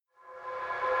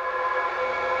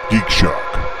Geek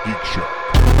Shock. Geek Shock.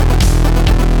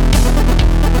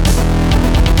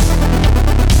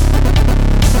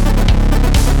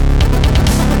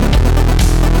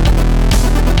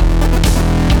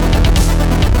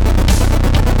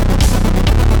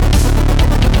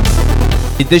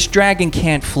 This dragon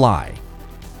can't fly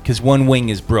because one wing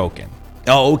is broken.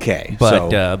 Oh, okay.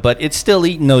 But it's still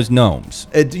eating those gnomes.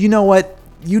 You know what?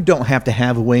 You don't have to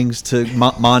have wings to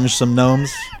mange some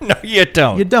gnomes. No, you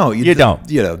don't. You don't. You don't.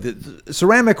 You know,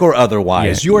 ceramic or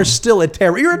otherwise, Yeah. you are still a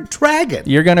terror. You're a dragon.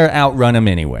 You're gonna outrun them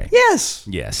anyway. Yes.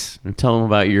 Yes. And tell them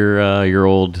about your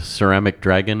old ceramic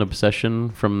dragon obsession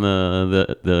from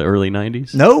the early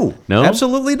 90s. No. No?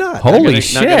 Absolutely not. Holy Not gonna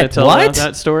shit! tell What?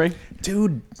 that story?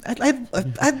 Dude,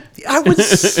 I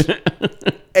was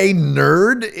a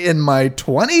nerd in my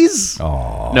 20s.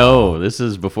 No, this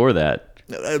is before that.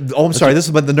 I'm sorry. This is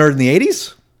about the nerd in the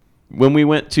 80s? When we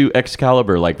went to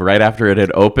Excalibur, like right after it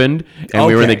had opened, and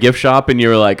we were in the Okay. gift shop, and you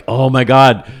were like, "Oh my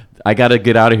god, I got to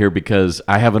get out of here because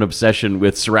I have an obsession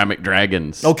with ceramic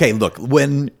dragons." Okay, look,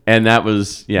 when And that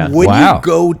was when Wow. you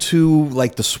go to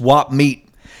like the swap meet,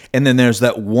 and then there's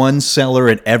that one seller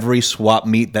at every swap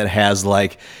meet that has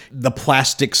like the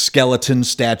plastic skeleton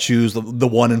statues, the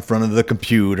one in front of the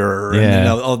computer, and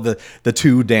Yeah. all the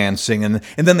two dancing, and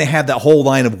then they have that whole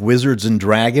line of wizards and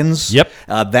dragons. Yep.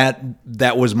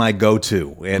 That was my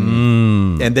go-to,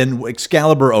 and then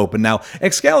Excalibur opened. Now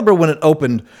Excalibur, when it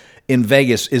opened in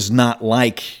Vegas, is not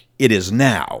like it is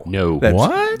now. No.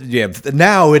 What? Yeah,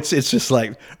 now it's just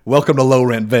like welcome to low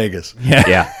rent Vegas.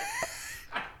 yeah.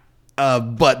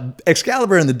 But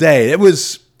Excalibur in the day, it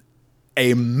was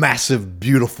a massive,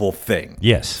 beautiful thing.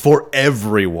 Yes. For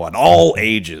everyone, all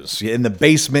ages. In the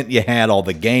basement, you had all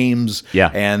the games.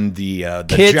 Yeah. And the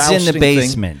Kids in the jousting thing.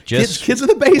 basement, just kids in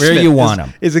the basement. where you want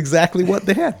 'em. Is exactly what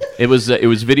they had. It was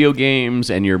video games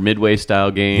and your midway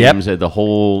style games, Yep. and the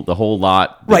whole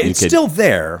lot. that Right. you It's could- still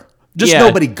there. Just Yeah.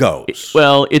 nobody goes.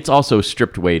 Well, it's also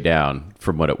stripped way down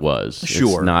from what it was.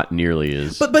 Sure. It's not nearly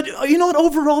as. But you know what?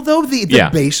 Overall, though, the Yeah.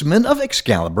 basement of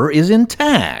Excalibur is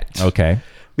intact. Okay.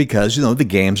 Because the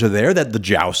games are there, that the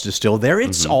joust is still there,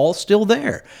 it's Mm-hmm. all still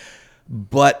there.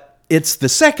 But it's the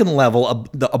second level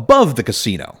above the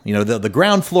casino, the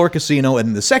ground floor casino,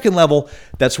 and the second level,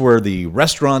 that's where the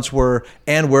restaurants were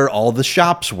and where all the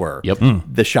shops were. Yep.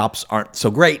 The shops aren't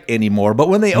so great anymore, but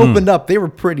when they opened up, they were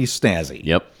pretty snazzy.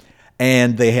 Yep.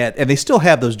 And they still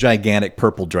have those gigantic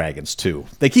purple dragons too.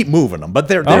 They keep moving them, but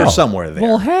they're Oh. somewhere there.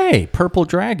 Well, hey, purple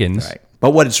dragons. Right.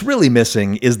 But what it's really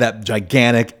missing is that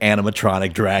gigantic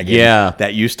animatronic dragon Yeah.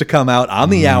 that used to come out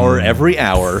on the hour, every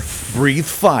hour, breathe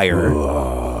fire.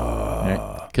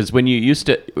 Because when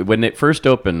it first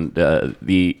opened,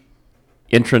 the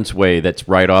entranceway that's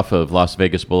right off of Las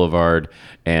Vegas Boulevard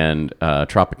and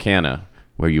Tropicana,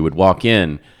 where you would walk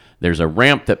in, there's a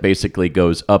ramp that basically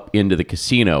goes up into the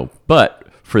casino. But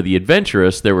for the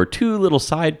adventurous, there were two little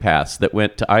side paths that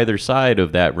went to either side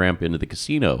of that ramp into the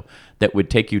casino that would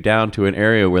take you down to an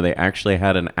area where they actually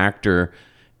had an actor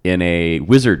in a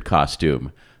wizard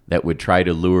costume that would try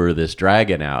to lure this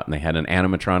dragon out. And they had an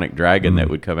animatronic dragon that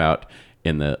would come out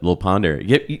in the little pond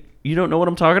area. You don't know what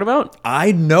I'm talking about?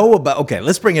 I know about. Okay,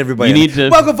 let's bring everybody. You in. need to-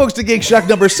 Welcome, folks, to Geek Shock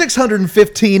number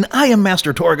 615. I am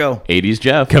Master Torgo. 80s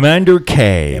Jeff. Commander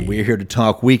K. And we're here to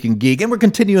talk Week in Geek, and we're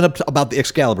continuing up about the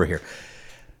Excalibur here.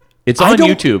 It's I on don't-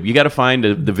 YouTube. You got to find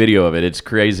the video of it. It's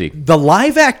crazy. The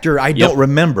live actor, I don't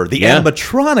remember. The Yeah.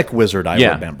 animatronic wizard, I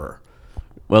Yeah. remember.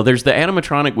 Well, there's the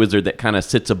animatronic wizard that kind of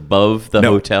sits above the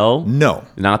hotel. No.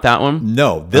 Not that one?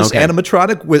 No, this Okay.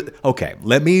 animatronic with. Okay,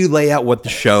 let me lay out what the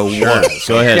show was.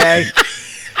 Go ahead. Okay?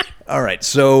 All right,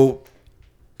 so.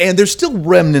 And there's still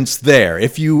remnants there.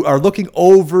 If you are looking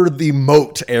over the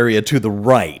moat area to the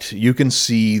right, you can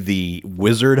see the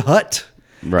wizard hut.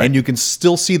 Right. And you can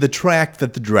still see the track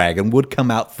that the dragon would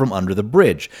come out from under the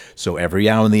bridge. So every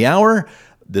hour in the hour,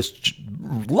 this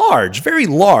large, very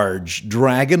large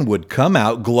dragon would come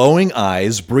out, glowing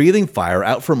eyes, breathing fire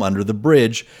out from under the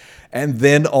bridge. And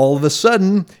then all of a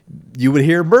sudden, you would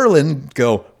hear Merlin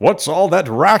go, "What's all that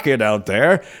racket out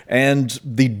there?" And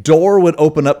the door would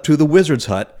open up to the wizard's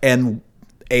hut, and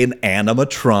an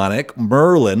animatronic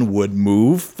Merlin would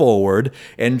move forward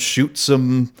and shoot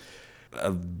some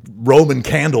Roman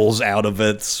candles out of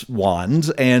its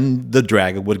wand, and the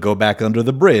dragon would go back under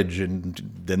the bridge, and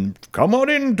then come on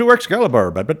into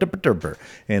Excalibur,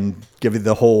 and give you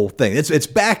the whole thing. It's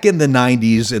back in the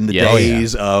 90s, in the Yeah. Oh, yeah.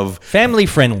 days of Family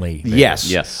friendly.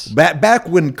 Yes. back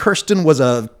when Kirsten was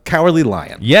a cowardly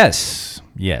lion. Yes.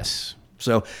 Yes.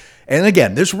 So, and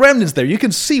again, there's remnants there. You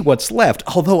can see what's left.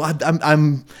 Although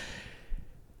I'm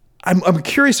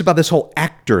curious about this whole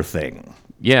actor thing.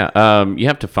 Yeah, you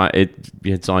have to find it.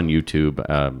 It's on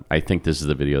YouTube. I think this is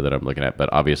the video that I'm looking at, but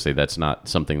obviously that's not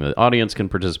something the audience can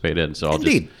participate in. So I'll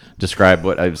Indeed. just describe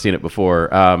what I've seen it before.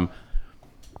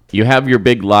 You have your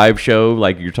big live show,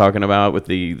 like you're talking about, with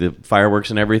the fireworks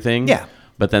and everything. Yeah.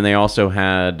 But then they also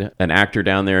had an actor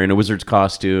down there in a wizard's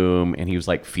costume, and he was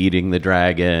like feeding the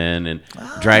dragon, and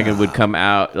dragon would come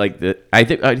out like the. I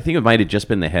think it might have just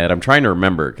been the head. I'm trying to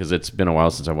remember because it's been a while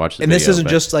since I watched the And video. this isn't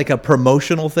but just like a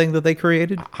promotional thing that they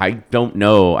created? I don't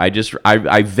know. I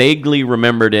vaguely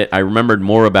remembered it. I remembered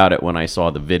more about it when I saw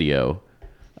the video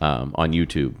on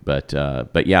YouTube.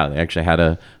 But yeah, they actually had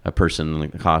a person in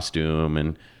like the costume,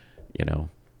 and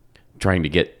trying to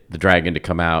get the dragon to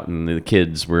come out, and the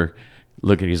kids were.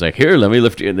 Look, he's like, here, let me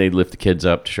lift you. And they lift the kids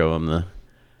up to show them the.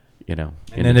 And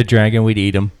then the dragon would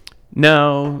eat them.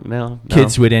 No.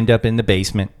 Kids would end up in the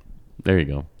basement. There you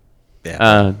go.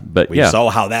 Yeah. But We yeah.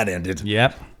 saw how that ended.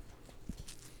 Yep.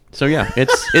 So yeah,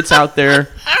 it's out there.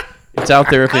 It's out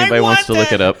there if anybody wants to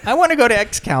look it up. I want to go to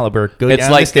Excalibur. Go It's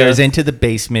down like the stairs a- into the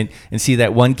basement and see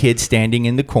that one kid standing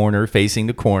in the corner, facing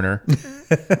the corner.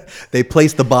 They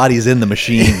placed the bodies in the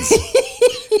machines.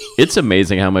 It's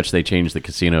amazing how much they changed the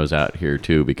casinos out here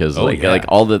too, because yeah. like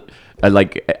all the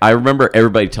I remember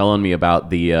everybody telling me about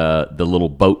the little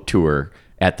boat tour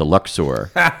at the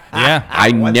Luxor. Yeah.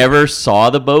 I never saw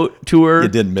the boat tour. You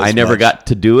didn't miss I never much. got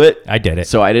to do it. I did it.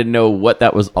 So I didn't know what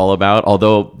that was all about.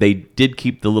 Although they did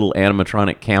keep the little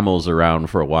animatronic camels around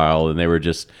for a while, and they were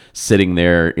just sitting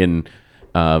there in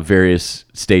various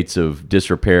states of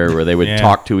disrepair where they would Yeah.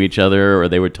 talk to each other or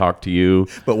they would talk to you.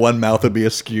 But one mouth would be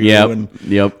askew, Yep, and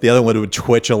yep. the other one would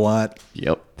twitch a lot.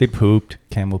 Yep. They pooped.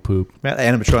 Camel poop.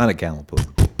 Animatronic camel poop.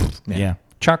 Yeah.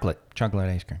 Chocolate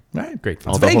ice cream. Right. Great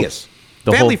fun. It's the whole- Vegas.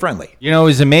 the Family whole- friendly. It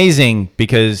was amazing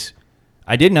because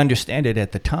I didn't understand it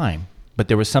at the time, but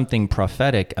there was something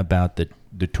prophetic about the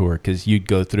tour, because you'd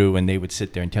go through and they would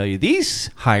sit there and tell you these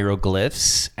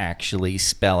hieroglyphs actually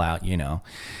spell out,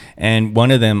 and one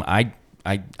of them, I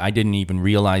didn't even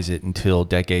realize it until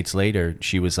decades later.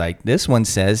 She was like, this one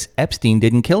says Epstein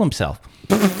didn't kill himself.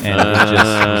 And it was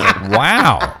just,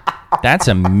 wow, that's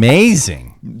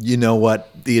amazing. You know what?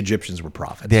 The Egyptians were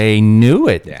prophets. They knew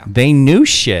it. Yeah. They knew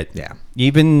shit. Yeah.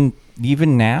 Even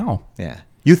now. Yeah.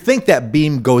 You think that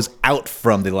beam goes out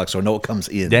from the Luxor? No, it comes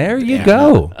in. There you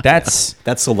go. That's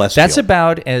celestial. That's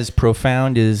about as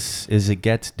profound as it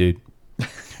gets, dude.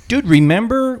 Dude,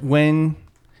 remember when,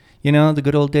 the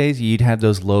good old days, you'd have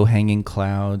those low-hanging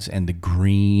clouds and the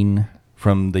green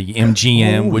from the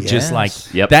MGM would just like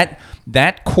Yep.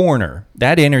 that corner,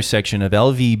 that intersection of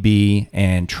LVB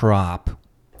and Trop,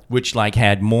 which like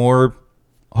had more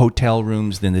hotel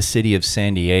rooms than the city of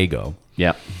San Diego.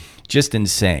 Yep. Just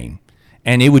insane.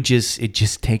 And it would just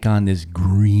take on this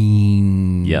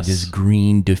green, Yes. this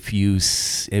green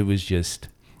diffuse. It was just,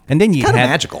 and then you Kinda had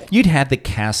magical. You'd have the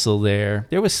castle there.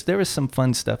 There was some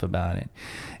fun stuff about it,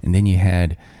 and then you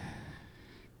had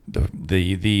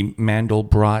the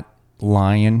Mandelbrot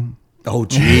lion. Oh,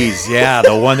 jeez. Yeah,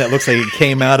 the one that looks like it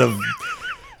came out of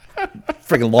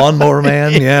freaking Lawnmower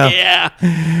Man. Yeah.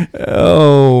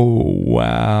 Oh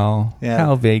wow! Yeah.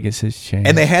 How Vegas has changed.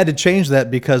 And they had to change that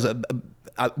because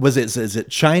is it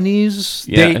Chinese?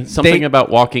 Yeah, something about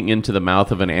walking into the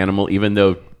mouth of an animal, even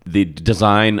though the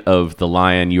design of the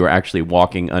lion, you were actually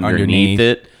walking underneath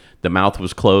it. The mouth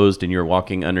was closed, and you're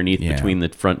walking underneath between the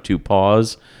front two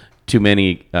paws. Too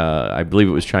many, I believe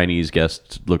it was Chinese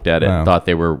guests looked at it and thought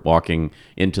they were walking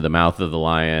into the mouth of the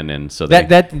lion, and so they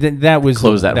that was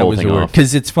close that whole thing off.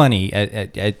 Because it's funny.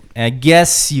 I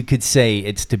guess you could say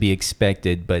it's to be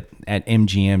expected, but at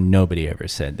MGM nobody ever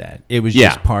said that. It was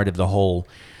just part of the whole.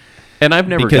 And I've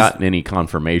never Because- gotten any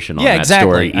confirmation on Yeah, that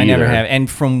exactly. story either. I never have. And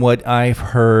from what I've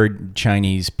heard,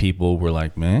 Chinese people were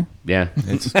like, "Man, Yeah.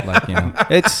 it's like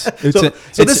it's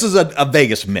So this is a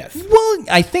Vegas myth. Well,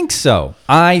 I think so.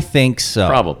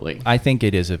 Probably. I think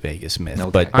it is a Vegas myth.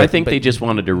 But I think they just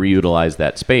wanted to reutilize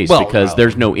that space Well, because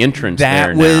there's no entrance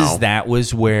there now. That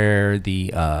was where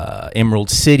the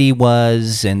Emerald City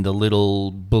was, and the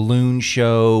little balloon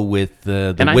show with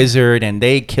the wizard, and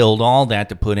they killed all that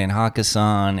to put in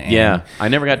Hakkasan. And Yeah, I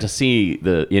never got to see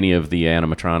any of the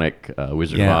animatronic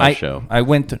Wizard of Oz show. I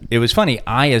went. It was funny.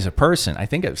 I, as a person, I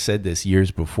think I've said this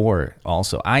years before.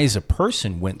 Also, I, as a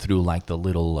person, went through like the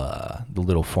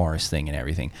little forest thing and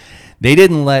everything. They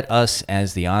didn't let us,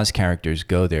 as the Oz characters,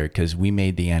 go there because we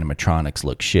made the animatronics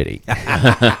look shitty.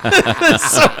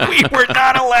 So we were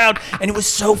not allowed. And it was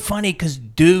so funny because,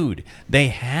 dude, they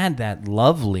had that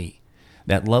lovely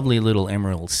little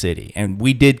Emerald City, and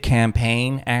we did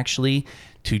campaign actually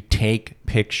to take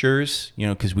pictures,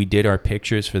 because we did our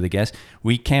pictures for the guests.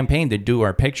 We campaigned to do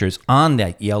our pictures on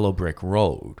that yellow brick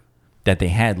road that they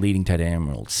had leading to the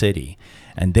Emerald City,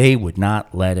 and they would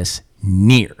not let us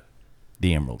near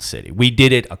the Emerald City. We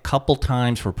did it a couple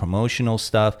times for promotional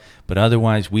stuff, but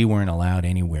otherwise we weren't allowed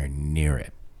anywhere near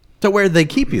it. So where did they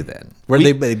keep you then? Where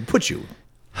did they put you?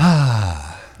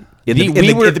 They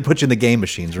put you in the game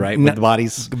machines, right? With the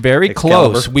bodies? Very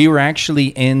Excalibur? close. We were actually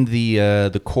in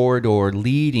the corridor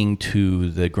leading to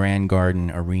the Grand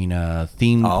Garden Arena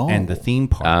theme and the theme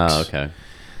parks. Oh, okay.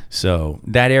 So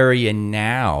that area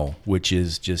now, which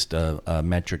is just a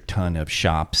metric ton of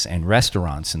shops and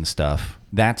restaurants and stuff,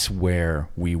 that's where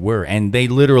we were. And they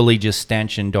literally just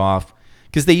stanchioned off,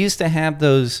 because they used to have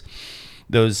those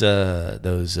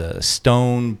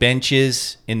stone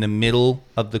benches in the middle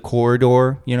of the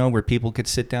corridor, where people could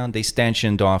sit down. They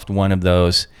stanchioned off one of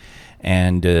those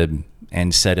and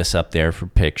set us up there for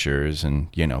pictures, and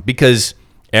because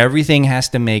everything has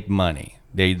to make money.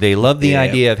 They love the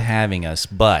idea of having us,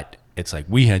 but it's like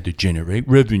we had to generate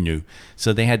revenue,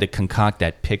 so they had to concoct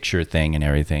that picture thing and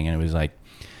everything, and it was like,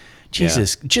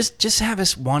 Jesus, just have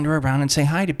us wander around and say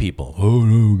hi to people. Oh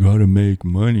no, gotta make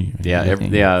money.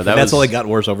 That's only got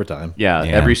worse over time. Yeah,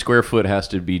 every square foot has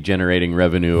to be generating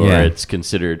revenue, or it's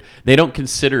considered. They don't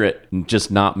consider it just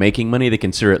not making money; they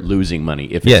consider it losing money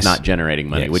if it's not generating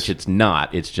money, which it's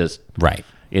not. It's just right.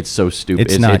 It's so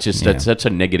stupid. It's just such a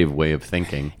negative way of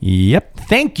thinking. Yep.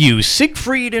 Thank you,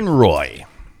 Siegfried and Roy.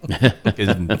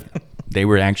 They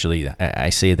were actually, I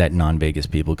say that non-Vegas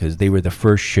people, because they were the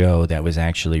first show that was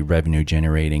actually revenue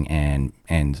generating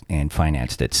and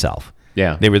financed itself.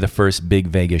 Yeah. They were the first big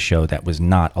Vegas show that was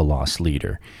not a loss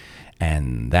leader.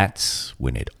 And that's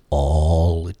when it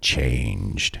all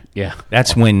changed. Yeah.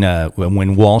 That's when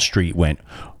Wall Street went,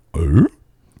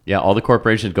 Yeah, all the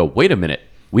corporations go, wait a minute.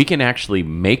 We can actually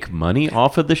make money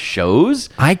off of the shows?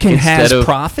 I can have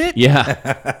profit?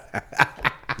 Yeah.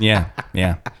 Yeah.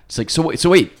 It's like, so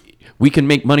wait. We can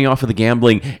make money off of the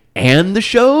gambling and the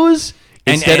shows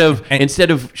instead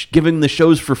of giving the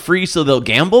shows for free, so they'll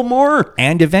gamble more.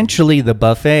 And eventually the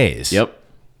buffets. Yep.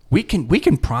 We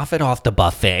can profit off the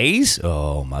buffets.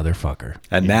 Oh, motherfucker!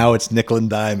 And now it's nickel and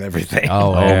dime everything.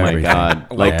 Oh my God!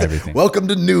 Everything. Welcome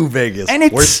to New Vegas. And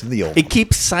it's worse than the old. It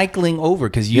keeps cycling over,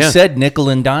 because you said nickel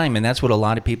and dime, and that's what a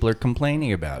lot of people are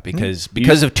complaining about,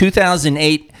 because of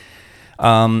 2008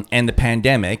 and the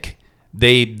pandemic.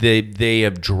 They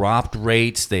have dropped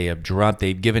rates. They've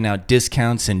given out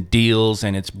discounts and deals,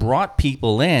 and it's brought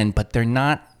people in, but they're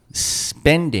not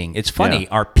spending. It's funny.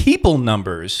 Our people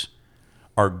numbers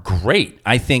are great.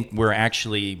 I think we're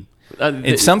actually,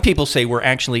 and some people say we're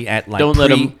actually at like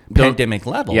pre-pandemic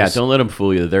levels. Yeah, don't let them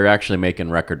fool you. They're actually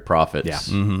making record profits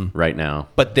right now.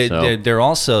 But they're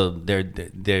also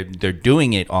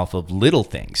doing it off of little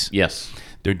things. Yes,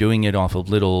 they're doing it off of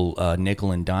little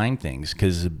nickel and dime things,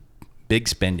 because big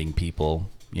spending people,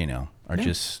 are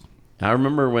just. I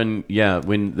remember when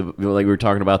we were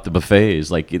talking about the buffets.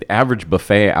 Like the average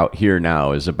buffet out here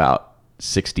now is about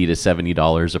 $60 to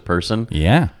 $70 a person.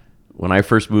 Yeah. When I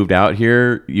first moved out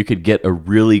here, you could get a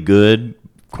really good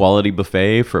quality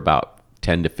buffet for about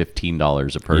 $10 to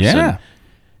 $15 a person. Yeah.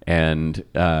 And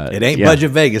it ain't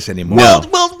Budget Vegas anymore.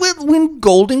 Well, when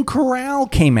Golden Corral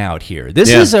came out here, this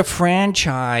is a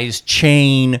franchise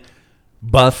chain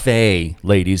buffet,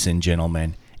 ladies and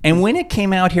gentlemen. And when it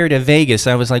came out here to Vegas,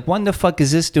 I was like, what the fuck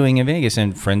is this doing in Vegas?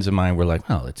 And friends of mine were like,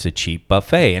 oh, it's a cheap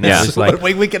buffet. And I was like,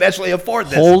 we can actually afford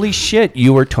this. Holy shit,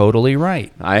 you were totally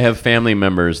right. I have family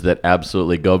members that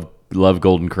absolutely love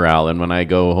Golden Corral, and when I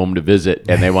go home to visit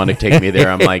and they want to take me there,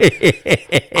 I'm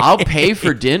like, I'll pay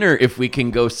for dinner if we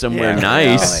can go somewhere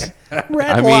nice.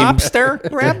 Red Lobster.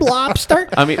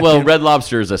 I mean, well, Red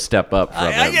Lobster is a step up from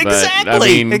it.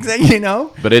 Exactly.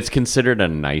 But, but it's considered a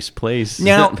nice place.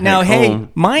 Now, hey,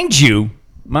 mind you,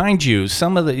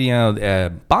 some of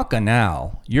the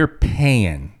Bacchanal, you're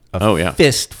paying a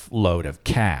fist load of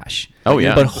cash. Oh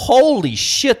yeah, but holy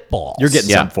shit balls, you're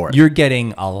getting some for it. You're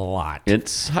getting a lot.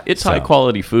 It's high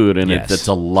quality food, and it's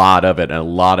a lot of it, and a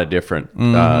lot of different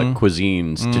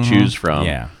cuisines to choose from.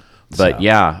 Yeah, but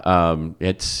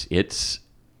it's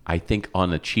I think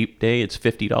on a cheap day it's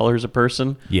 $50 a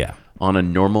person. Yeah, on a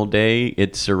normal day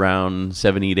it's around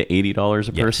 $70 to $80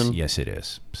 a person. Yes, it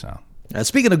is. So.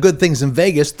 Speaking of good things in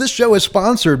Vegas, this show is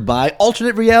sponsored by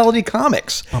Alternate Reality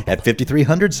Comics at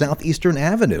 5300 Southeastern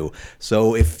Avenue.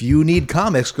 So if you need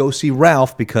comics, go see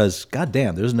Ralph, because,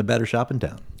 goddamn, there isn't a better shop in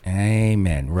town.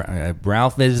 Amen.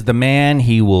 Ralph is the man.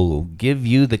 He will give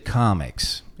you the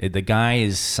comics. The guy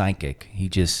is psychic. He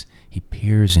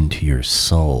peers into your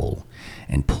soul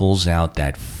and pulls out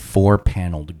that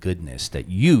 4-paneled goodness that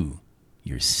you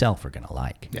yourself are going to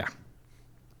like. Yeah.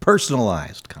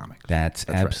 Personalized comics. That's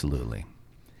right. absolutely.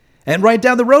 And right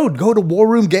down the road, go to War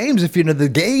Room Games if you're into the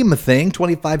game thing,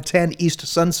 2510 East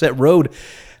Sunset Road.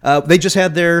 They just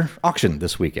had their auction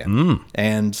this weekend.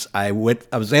 And I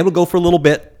was able to go for a little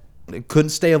bit. Couldn't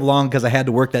stay long because I had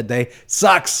to work that day.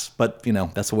 Sucks, but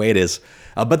that's the way it is.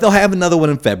 But they'll have another one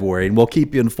in February, and we'll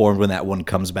keep you informed when that one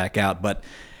comes back out. But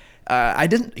I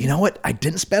didn't, I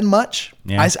didn't spend much.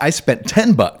 Yeah. I spent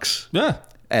 $10 Yeah.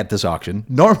 at this auction.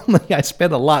 Normally I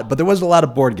spend a lot, but there wasn't a lot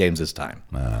of board games this time.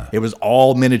 It was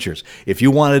all miniatures. If you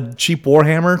wanted cheap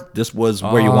Warhammer, this was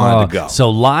where you wanted to go. So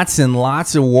lots and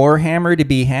lots of Warhammer to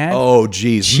be had. Oh,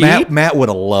 geez. Cheap? Matt would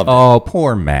have loved it. Oh,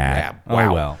 poor Matt. Yeah, wow.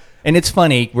 Oh, well. And it's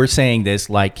funny, we're saying this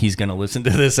like he's going to listen to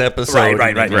this episode.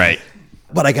 Right.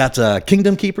 But I got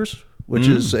Kingdom Keepers, which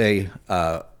is a...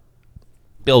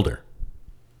 Builder.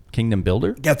 Kingdom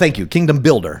Builder? Yeah, thank you. Kingdom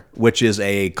Builder, which is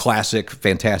a classic,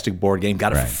 fantastic board game.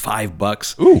 Got it for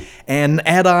 $5. Ooh. And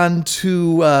add on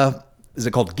to, is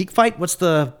it called Geek Fight? What's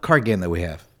the card game that we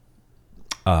have?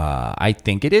 I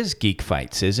think it is Geek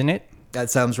Fights, isn't it? That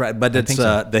sounds right. But it's think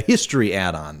so. the history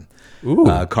add-on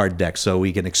card deck, so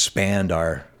we can expand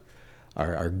our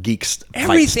geek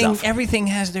fight stuff. Everything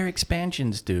has their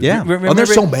expansions, dude. Yeah.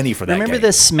 There's so many for that Remember game.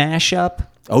 the Smash Up?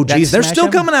 Oh, That geez. They're Smash still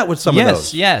Up? coming out with some of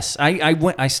those. Yes.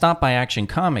 I stopped by Action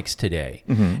Comics today,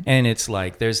 and it's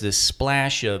like there's this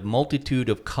splash of multitude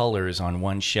of colors on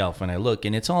one shelf, and I look,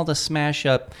 and it's all the Smash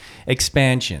Up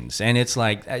expansions, and it's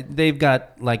like they've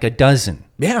got like a dozen.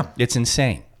 Yeah. It's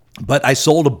insane. But I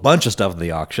sold a bunch of stuff at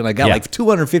the auction. I got Yeah. like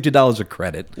 $250 of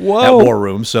credit Whoa. at War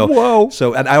Room. So, Whoa.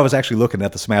 and I was actually looking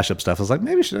at the Smash Up stuff. I was like,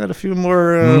 maybe I should add a few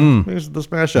more. Here's the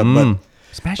Smash Up.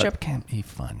 Smash Up can be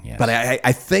fun, yes. But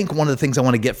I think one of the things I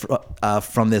want to get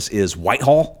from this is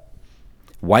Whitehall.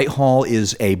 Whitehall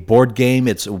is a board game.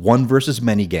 It's a one versus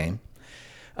many game.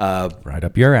 Right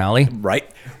up your alley. Right.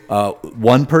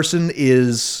 One person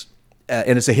is,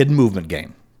 and it's a hidden movement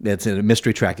game. It's a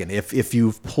mystery tracking. If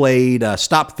you've played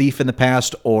Stop Thief in the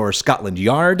past or Scotland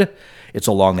Yard, it's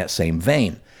along that same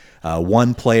vein.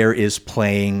 One player is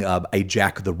playing a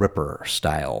Jack the Ripper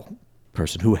style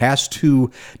person who has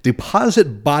to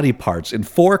deposit body parts in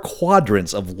 4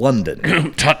 quadrants of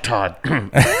London. Todd.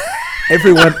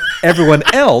 Everyone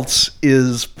else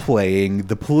is playing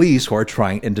the police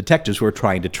and detectives who are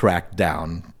trying to track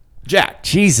down Jack.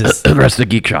 Jesus. The rest of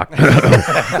Geek Shock.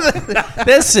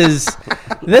 This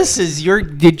is your.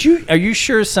 Are you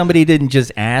sure somebody didn't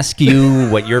just ask you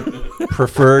what your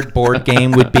preferred board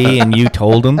game would be, and you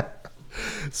told them?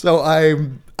 So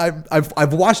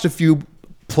I've watched a few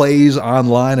plays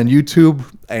online on YouTube,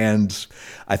 and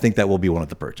I think that will be one of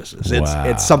the purchases. Wow.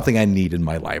 It's something I need in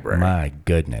my library. My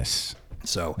goodness.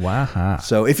 So Wow.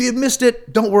 So if you missed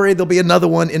it, don't worry. There'll be another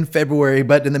one in February.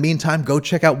 But in the meantime, go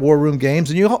check out War Room Games.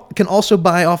 And you can also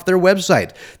buy off their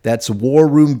website. That's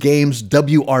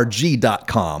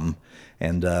warroomgameswrg.com.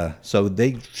 And so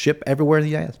they ship everywhere in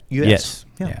the U.S. Yes.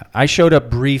 Yeah. I showed up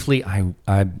briefly. I'm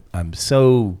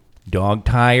so dog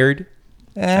tired.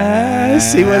 See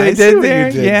what I did there?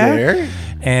 Yeah.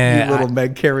 And You little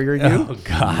Meg carrier, you. Oh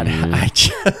God!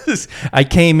 I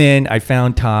came in. I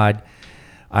found Todd.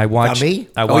 I watched Found me?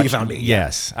 I Oh, watched, you found me.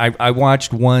 Yes, I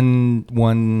watched one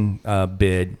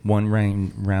bid, one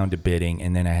round of bidding,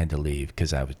 and then I had to leave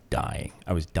because I was dying.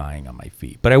 I was dying on my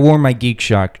feet. But I wore my Geek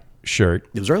Shock shirt,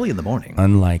 It was early in the morning.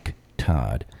 unlike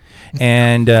Todd,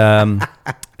 and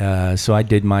so I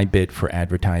did my bid for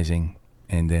advertising,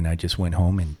 and then I just went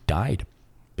home and died,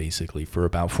 basically for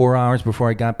about 4 hours before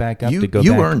I got back up to go.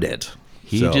 You back. earned it.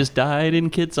 He So- just died in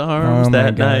Kit's arms my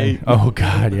that God. night. Oh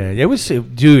God, yeah, it was,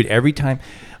 dude. Every time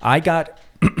I got,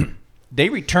 they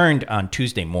returned on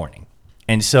Tuesday morning,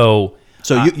 and so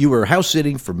you were house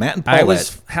sitting for Matt and Paulette. I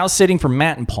was house sitting for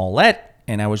Matt and Paulette,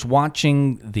 and I was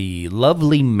watching the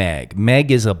lovely Meg. Meg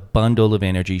is a bundle of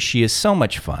energy. She is so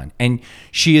much fun, and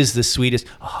she is the sweetest.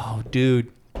 Oh,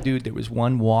 dude, there was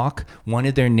one walk. One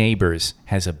of their neighbors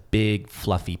has a big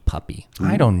fluffy puppy.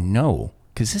 I don't know,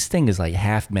 because this thing is like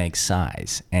half Meg's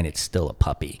size, and it's still a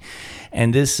puppy.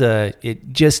 And this,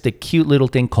 just a cute little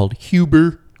thing called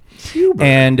Huber.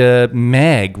 And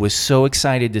Meg was so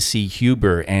excited to see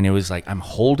Huber, and it was like, I'm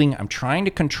trying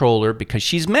to control her because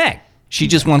she's Meg. She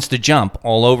just wants to jump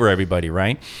all over everybody,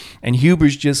 right? And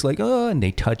Huber's just like, oh, and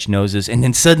they touch noses, and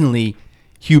then suddenly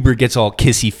Huber gets all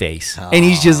kissy face, and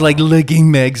he's just like licking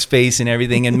Meg's face and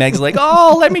everything, and Meg's like,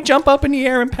 oh, let me jump up in the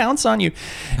air and pounce on you.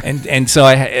 And so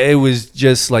it was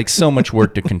just like so much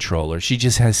work to control her. She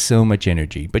just has so much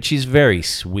energy, but she's very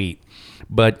sweet.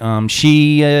 But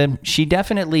she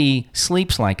definitely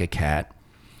sleeps like a cat,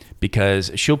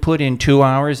 because she'll put in 2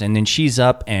 hours and then she's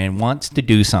up and wants to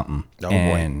do something. Oh,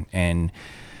 boy. And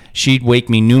she'd wake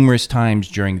me numerous times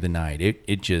during the night.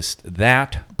 It just,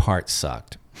 that part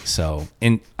sucked. So,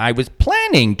 and I was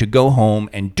planning to go home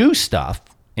and do stuff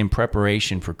in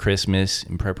preparation for Christmas,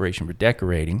 in preparation for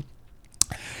decorating.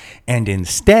 And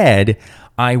instead,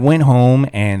 I went home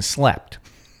and slept.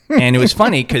 And it was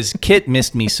funny because Kit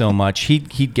missed me so much.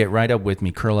 He'd get right up with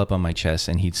me, curl up on my chest,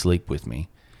 and he'd sleep with me.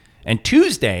 And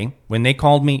Tuesday, when they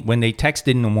called me, when they texted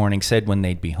in the morning, said when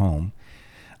they'd be home,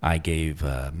 I gave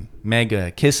Meg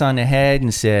a kiss on the head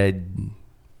and said,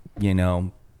 you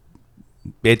know,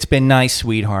 it's been nice,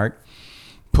 sweetheart.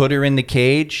 Put her in the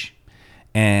cage,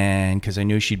 and because I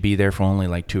knew she'd be there for only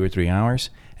like 2 or 3 hours.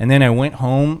 And then I went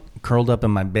home, curled up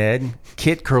in my bed.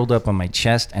 Kit curled up on my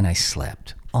chest, and I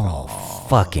slept all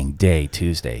fucking day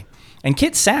Tuesday. And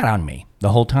Kit sat on me the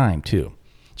whole time too.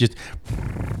 Just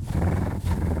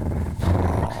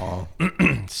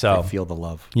so I feel the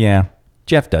love. yeah.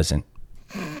 Jeff doesn't.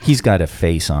 He's got a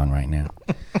face on right now.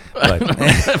 But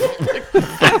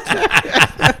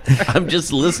I'm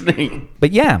just listening.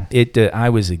 But yeah, I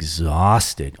was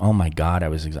exhausted. Oh my God, I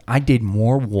was exhausted. I did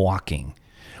more walking,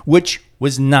 which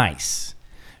was nice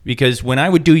because when I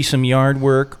would do some yard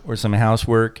work or some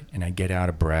housework and I'd get out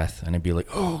of breath and I'd be like,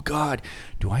 oh God,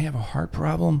 do I have a heart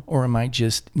problem or am I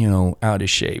just, out of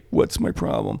shape? What's my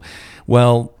problem?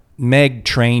 Well, Meg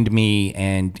trained me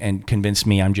and convinced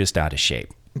me I'm just out of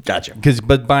shape. Gotcha.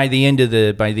 But by the end of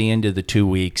the 2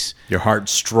 weeks, Your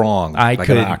heart's strong, I like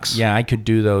could, an ox. yeah, I could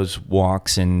do those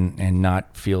walks and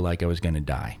not feel like I was going to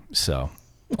die. So,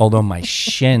 although my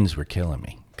shins were killing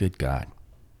me, good God.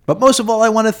 But most of all, I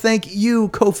want to thank you,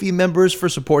 Ko-fi members, for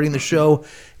supporting the show.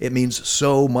 It means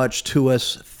so much to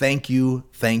us. Thank you,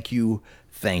 thank you,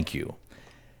 thank you.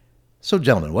 So,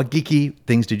 gentlemen, what geeky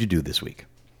things did you do this week?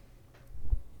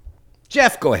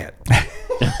 Jeff, go ahead.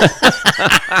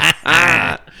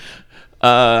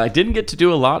 I didn't get to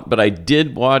do a lot, but I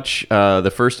did watch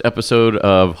the first episode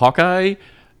of Hawkeye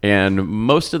and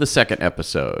most of the second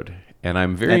episode, and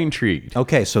I'm very intrigued.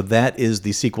 Okay, so that is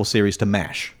the sequel series to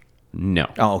MASH. No.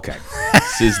 Oh, okay.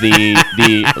 This is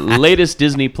the latest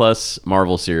Disney Plus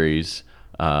Marvel series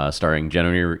starring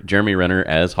Jeremy Renner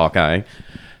as Hawkeye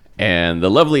and the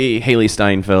lovely Haley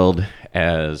Steinfeld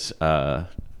as, I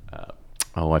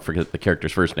forget the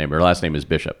character's first name. Her last name is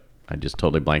Bishop. I just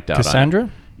totally blanked out Cassandra? on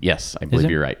it. Yes, I believe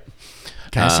it? you're right.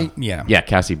 Cassie? Yeah. Yeah,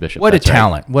 Cassie Bishop. What That's a right.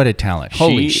 talent. What a talent.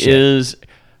 Holy She shit. is.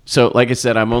 So, like I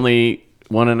said, I'm only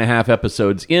 1.5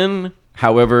 episodes in.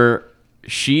 However,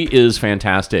 she is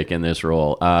fantastic in this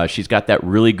role. She's got that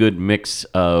really good mix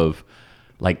of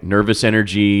like nervous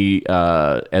energy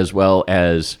as well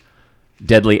as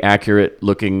deadly accurate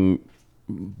looking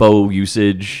bow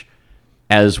usage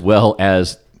as well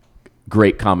as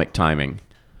great comic timing.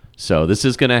 So this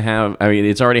is going to have,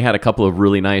 it's already had a couple of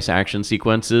really nice action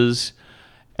sequences,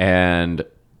 and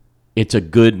it's a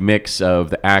good mix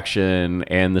of the action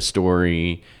and the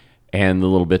story and the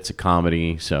little bits of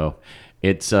comedy. So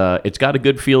it's got a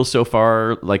good feel so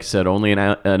far. Like I said, only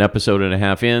an episode and a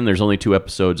half in. There's only 2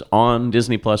 episodes on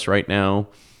Disney Plus right now,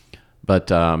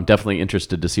 but I'm definitely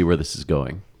interested to see where this is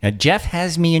going. Jeff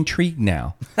has me intrigued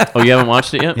now. Oh, you haven't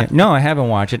watched it yet? Yeah, no, I haven't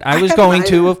watched it. I was going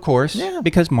to, of course,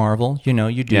 because Marvel, you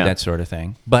do Yeah. that sort of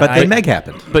thing. But then Meg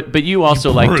happened. But you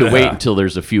also like to wait until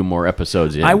there's a few more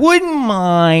episodes in. I wouldn't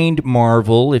mind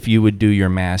Marvel if you would do your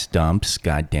mass dumps.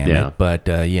 God damn Yeah. it! But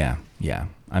yeah,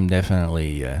 I'm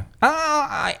definitely.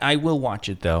 I will watch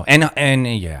it though, and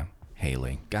yeah,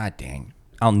 Haley. God dang,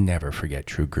 I'll never forget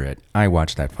True Grit. I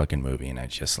watched that fucking movie, and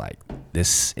it's just like,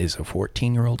 this is a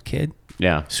 14-year-old kid.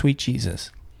 Yeah. Sweet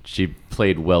Jesus. She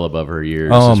played well above her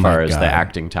years Oh as my far as God. the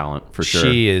acting talent, for sure.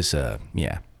 She is.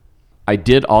 Yeah. I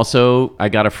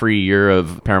got a free year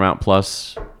of Paramount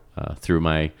Plus through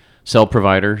my cell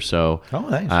provider, so Oh,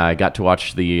 nice. I got to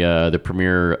watch the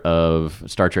premiere of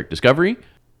Star Trek Discovery.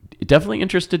 Definitely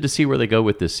interested to see where they go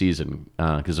with this season,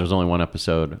 because there's only 1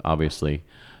 episode, obviously,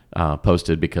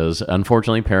 posted, because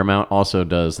unfortunately Paramount also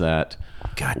does that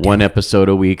God damn 1 it. episode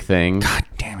a week thing. God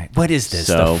damn it! What is this?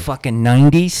 So- The fucking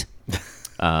 90s?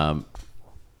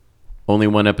 Only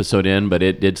 1 episode in, but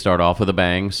it did start off with a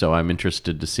bang, so I'm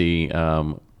interested to see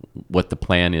what the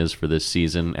plan is for this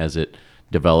season as it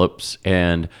develops.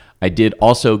 And I did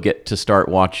also get to start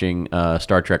watching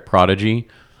Star Trek Prodigy.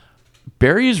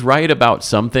 Barry's right about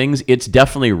some things. It's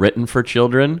definitely written for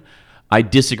children. I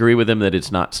disagree with him that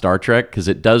it's not Star Trek, because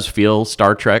it does feel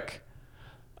Star Trek,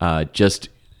 just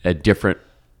a different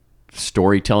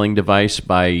storytelling device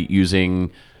by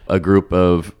using a group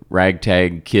of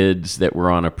ragtag kids that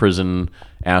were on a prison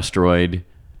asteroid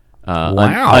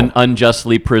Wow.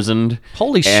 unjustly prisoned.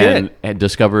 Holy and, shit. And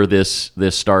discover this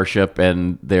starship,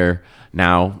 and they're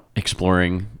now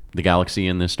exploring the galaxy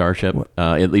in this starship,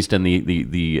 at least in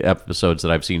the episodes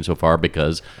that I've seen so far,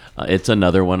 because it's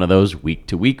another one of those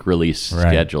week-to-week release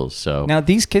schedules. So Now,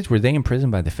 these kids, were they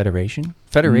imprisoned by the Federation?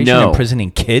 Federation No.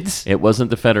 imprisoning kids? it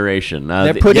wasn't the Federation.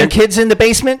 They're putting kids in the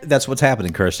basement? That's what's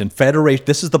happening, Kirsten. Federation.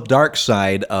 This is the dark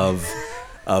side of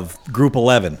Group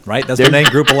 11, right? That's the name,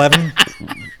 Group 11.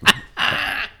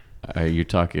 Are you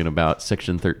talking about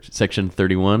Section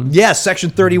 31? Yes, Section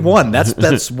 31.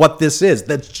 That's what this is.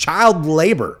 That's child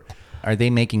labor. Are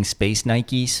they making space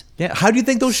Nikes? Yeah. How do you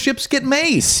think those ships get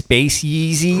made? Space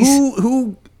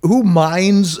Yeezys? Who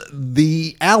mines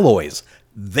the alloys?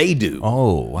 They do.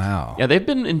 Oh, wow. Yeah, they've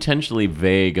been intentionally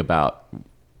vague about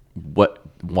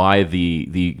why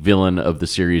the villain of the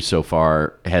series so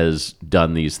far has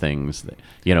done these things.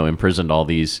 Imprisoned all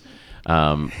these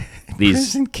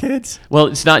Prison kids? Well,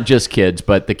 it's not just kids,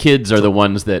 but the kids are the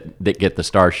ones that get the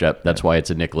starship. That's why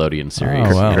it's a Nickelodeon series.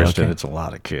 Oh, wow. Kirsten, okay. it's a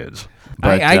lot of kids.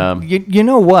 But you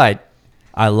know what?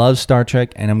 I love Star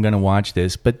Trek, and I'm going to watch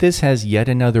this, but this has yet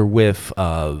another whiff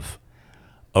of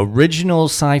original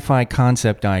sci-fi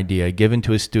concept idea given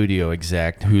to a studio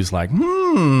exec who's like,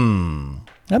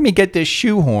 let me get this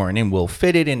shoehorn and we'll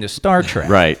fit it into Star Trek.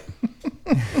 right.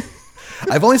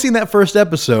 I've only seen that first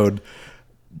episode,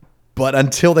 but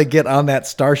until they get on that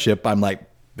starship, I'm like,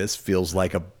 this feels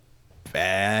like a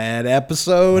bad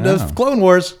episode of Clone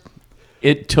Wars.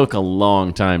 It took a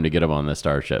long time to get them on the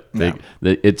starship.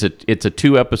 It's a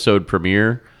 2-episode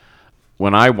premiere.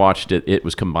 When I watched it, it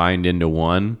was combined into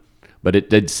one, but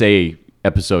it did say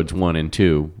episodes 1 and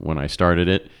 2 when I started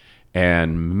it.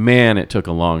 And man, it took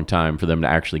a long time for them to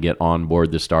actually get on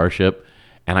board the starship.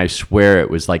 And I swear it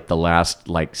was like the last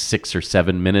 6 or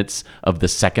 7 minutes of the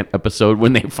second episode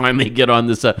when they finally get on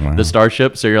this the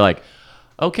starship. So you're like,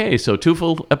 okay, so 2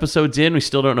 full episodes in, we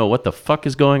still don't know what the fuck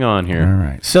is going on here. All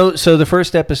right. So the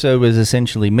first episode was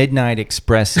essentially Midnight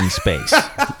Express in space.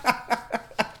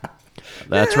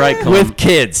 That's right, With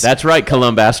kids. That's right,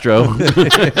 Columbastro.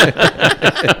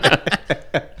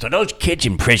 So those kids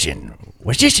in prison,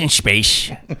 was this in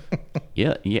space?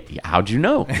 yeah. How'd you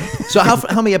know? So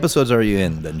how many episodes are you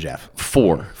in then, Jeff?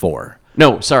 4. 4.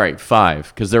 No, sorry,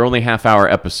 5, because they're only half-hour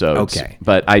episodes. Okay.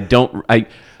 But I'm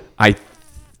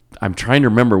trying to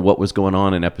remember what was going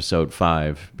on in episode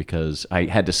 5 because I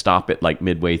had to stop it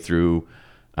midway through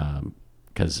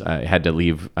because I had to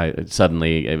leave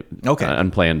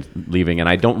unplanned leaving, and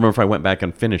I don't remember if I went back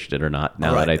and finished it or not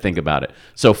now that I think about it.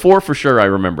 So 4 for sure I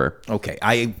remember.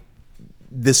 Okay.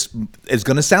 This is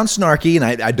going to sound snarky, and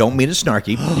I don't mean it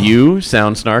snarky. You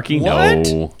sound snarky?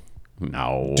 What?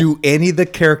 No. Do any of the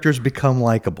characters become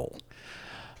likable?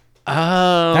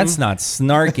 That's not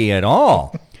snarky at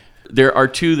all. There are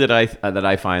 2 that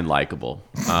I find likable.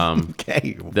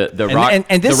 Okay. The rock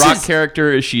and this the rock is-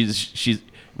 character is she's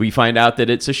we find out that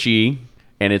it's a she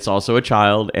and it's also a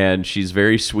child and she's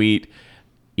very sweet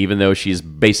even though she's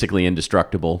basically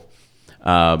indestructible.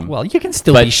 Well, you can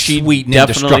still But be she sweet and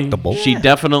definitely indestructible. she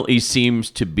definitely seems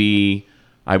to be,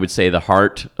 I would say, the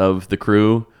heart of the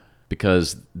crew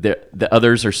because the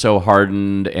others are so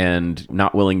hardened and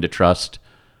not willing to trust.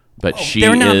 But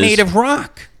They're not made of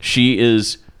rock. She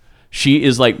is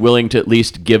willing to at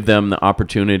least give them the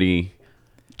opportunity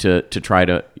to try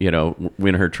to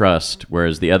win her trust,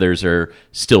 whereas the others are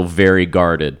still very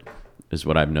guarded, is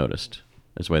what I've noticed.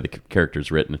 That's why the character's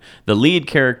written. The lead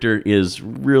character is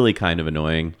really kind of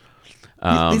annoying.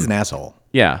 He's an asshole.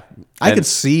 Yeah, I could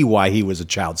see why he was a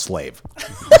child slave.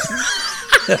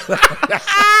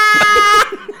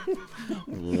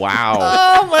 Wow.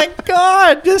 Oh my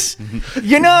God!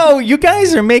 You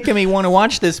guys are making me want to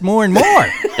watch this more and more.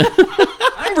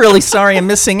 I'm really sorry I'm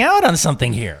missing out on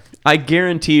something here. I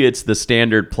guarantee it's the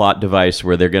standard plot device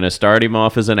where they're going to start him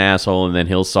off as an asshole and then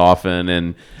he'll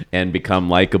soften and become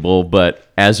likable. But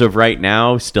as of right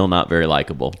now, still not very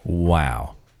likable.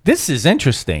 Wow, this is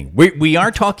interesting. We are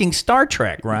talking Star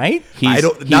Trek, right?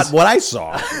 Not what I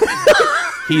saw.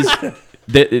 He's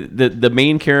the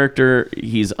main character.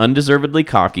 He's undeservedly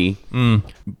cocky.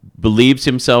 Believes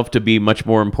himself to be much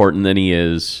more important than he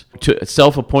is.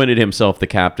 Self-appointed himself the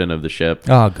captain of the ship.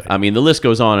 Oh, good. I mean, the list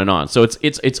goes on and on. So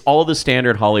it's all the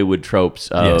standard Hollywood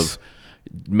tropes of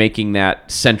making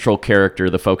that central character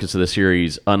the focus of the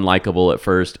series unlikable at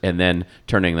first, and then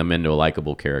turning them into a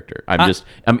likable character.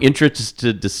 I'm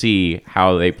interested to see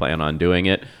how they plan on doing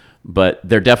it, but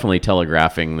they're definitely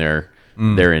telegraphing their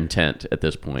intent at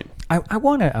this point. I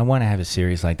want to have a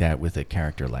series like that with a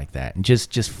character like that, and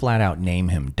just flat out name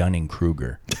him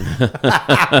Dunning-Kruger.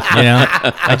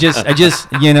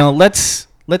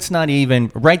 let's not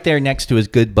even right there next to his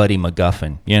good buddy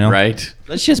MacGuffin. You know, Right.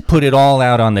 Let's just put it all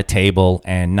out on the table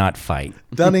and not fight.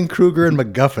 Dunning-Kruger and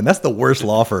MacGuffin. That's the worst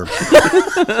law firm.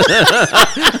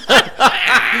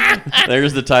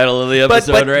 There's the title of the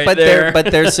episode right there.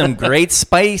 But there's some great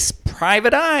spice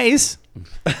private eyes.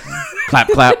 Clap,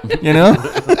 clap. You know.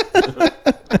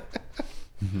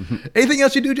 Anything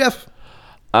else you do, Jeff?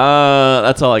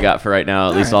 That's all I got for right now.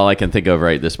 At least all I can think of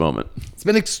right this moment. It's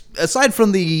been aside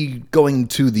from the going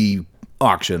to the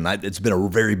auction. It's been a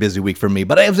very busy week for me,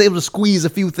 but I was able to squeeze a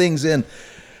few things in.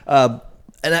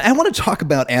 And I want to talk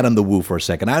about Adam the Woo for a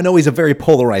second. I know he's a very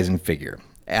polarizing figure.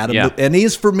 And he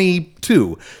is for me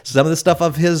too. Some of the stuff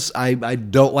of his I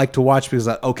don't like to watch because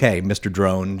okay, Mr.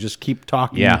 Drone, just keep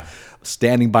talking. Yeah.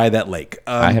 Standing by that lake.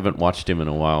 I haven't watched him in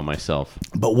a while myself.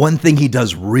 But one thing he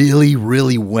does really,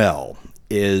 really well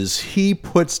is he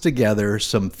puts together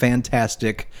some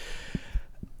fantastic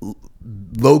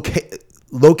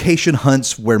location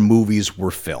hunts where movies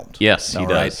were filmed. Yes, he All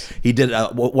does. He did a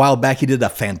while back. He did a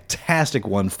fantastic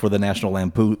one for the National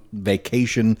Lampoon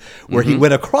Vacation, where he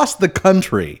went across the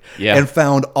country and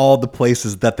found all the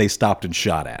places that they stopped and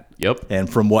shot at. Yep. And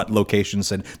from what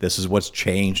locations, and this is what's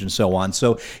changed, and so on.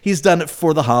 So he's done it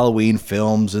for the Halloween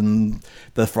films and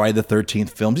the Friday the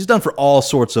 13th films. He's done for all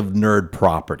sorts of nerd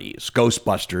properties,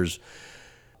 Ghostbusters.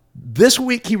 This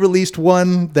week he released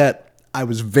one that I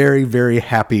was very, very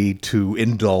happy to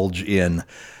indulge in.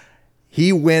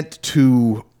 He went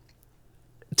to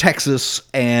Texas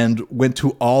and went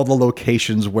to all the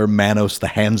locations where Manos, the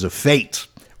Hands of Fate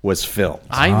was filmed.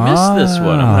 I missed this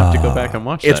one. I'm going to have to go back and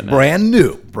watch It's that now. brand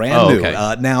new. Okay.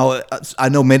 Now, I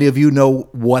know many of you know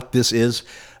what this is.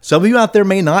 Some of you out there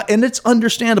may not, and it's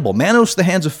understandable. Manos, the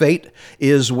Hands of Fate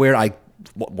is where I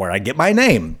get my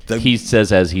name. He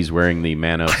says as he's wearing the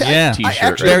Manos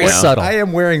t-shirt very right now. subtle. I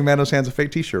am wearing Manos Hands of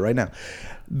Fate t-shirt right now.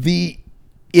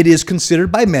 It is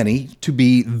considered by many to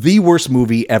be the worst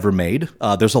movie ever made.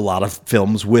 There's a lot of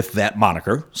films with that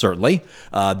moniker, certainly.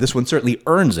 This one certainly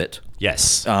earns it.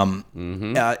 Yes.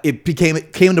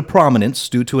 It came into prominence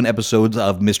due to an episode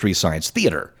of Mystery Science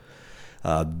Theater.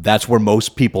 That's where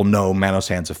most people know Manos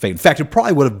Hands of Fate. In fact, it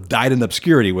probably would have died in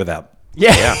obscurity without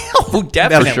yeah. Oh,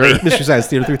 definitely. Mystery Science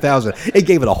Theater 3000. It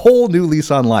gave it a whole new lease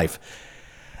on life.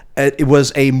 It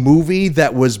was a movie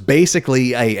that was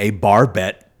basically a bar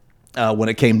bet when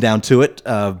it came down to it.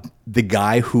 The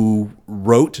guy who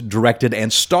wrote, directed,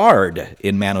 and starred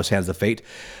in Manos Hands of Fate,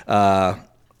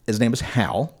 his name is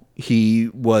Hal. He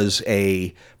was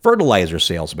a fertilizer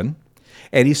salesman,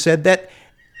 and he said that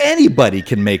anybody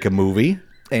can make a movie,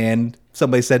 and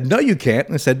somebody said, no, you can't.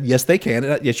 And I said, yes, they can.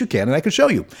 Yes, you can, and I can show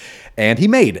you. And he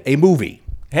made a movie.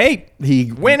 Hey,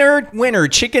 winner,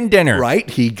 chicken dinner. Right?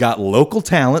 He got local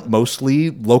talent, mostly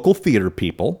local theater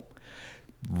people,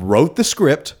 wrote the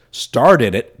script, starred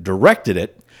in it, directed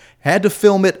it, had to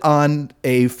film it on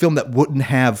a film that wouldn't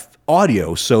have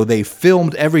audio, so they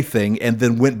filmed everything and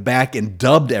then went back and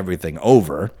dubbed everything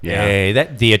over. Yeah. Hey,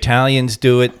 the Italians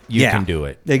do it. You can do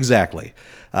it. Exactly.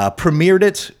 Premiered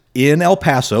it in El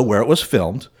Paso, where it was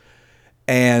filmed,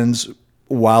 and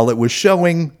while it was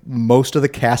showing, most of the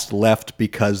cast left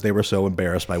because they were so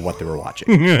embarrassed by what they were watching.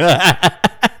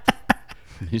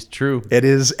 It's true.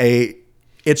 It's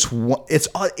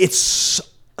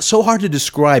so hard to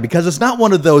describe because it's not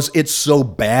one of those it's so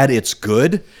bad it's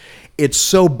good. It's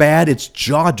so bad it's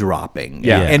jaw-dropping.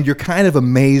 Yeah. And you're kind of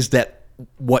amazed at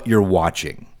what you're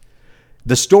watching.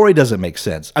 The story doesn't make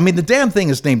sense. I mean, the damn thing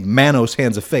is named Manos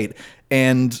Hands of Fate,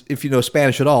 and if you know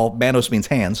Spanish at all, Manos means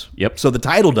hands. Yep. So the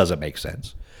title doesn't make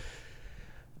sense.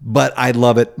 But I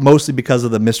love it, mostly because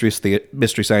of the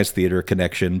Mystery Science Theater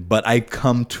connection, but I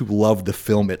come to love the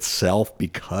film itself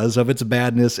because of its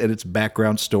badness and its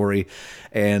background story,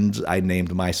 and I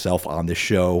named myself on the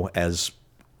show as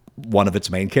one of its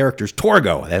main characters,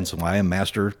 Torgo. That's why I'm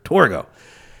Master Torgo.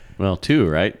 Well, two,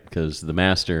 right? Because the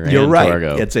Master You're and right.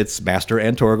 Torgo. It's Master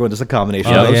and Torgo, and it's a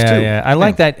combination Oh, of those yeah, two. yeah. I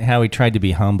like that how he tried to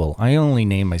be humble. I only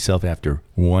name myself after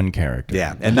one character.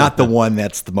 Yeah, and not the one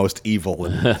that's the most evil.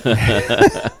 And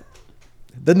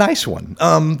the nice one.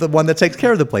 The one that takes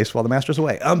care of the place while the master's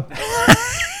away.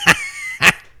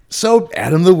 So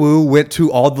Adam the Woo went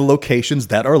to all the locations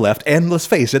that are left, and let's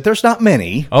face it, there's not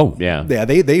many. Oh, yeah. Yeah,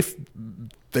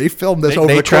 they filmed this over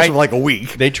they the course tried- of like a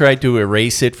week. They tried to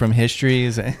erase it from history.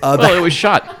 Well, it was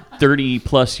shot 30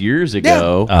 plus years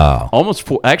ago. Oh. Almost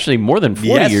actually more than 40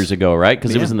 Yes. years ago, right?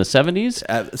 Because it was Yeah. in the 70s.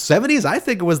 70s, I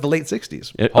think it was the late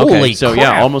 60s. Holy so crap.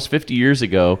 yeah, almost 50 years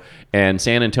ago, and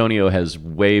San Antonio has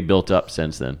way built up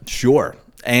since then. Sure.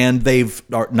 And they've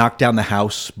knocked down the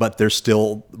house, but there's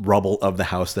still rubble of the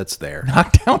house that's there.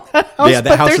 Knocked down the house, Yeah, the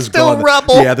but house there's is still gone.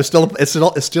 rubble. Yeah, there's still it's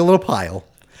still in a pile.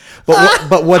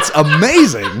 But what's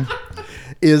amazing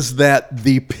is that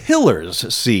the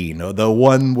pillars scene, the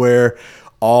one where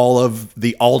all of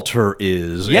the altar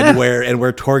is, Yeah. and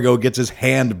where Torgo gets his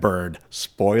hand burned,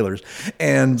 spoilers,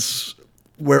 and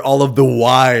where all of the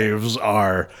wives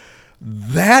are,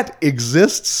 that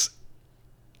exists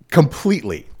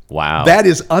completely. Wow. That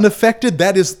is unaffected.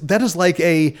 That is like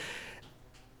a,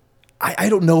 I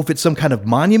don't know if it's some kind of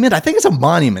monument. I think it's a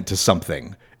monument to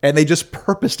something. And they just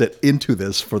purposed it into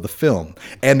this for the film.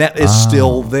 And that is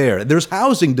still there. There's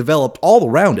housing developed all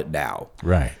around it now.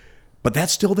 Right. But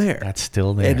that's still there. That's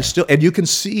still there. And it's still, and you can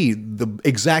see the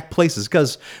exact places,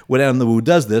 because when Adam the Woo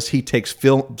does this, he takes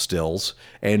film stills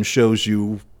and shows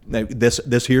you this.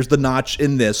 Here's the notch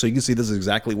in this, so you can see this is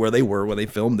exactly where they were when they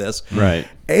filmed this. Right.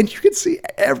 And you can see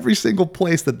every single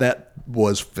place that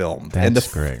was filmed. And the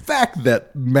That's great. fact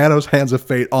that Manos Hands of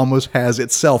Fate almost has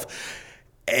itself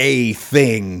a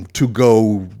thing to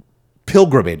go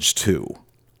pilgrimage to,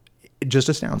 it just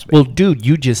astounds me. Well, dude,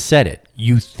 you just said it.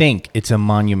 You think it's a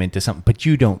monument to something, but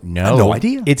you don't know. I have no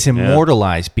idea. It's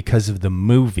immortalized because of the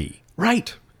movie.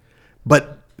 Right.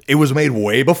 But it was made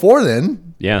way before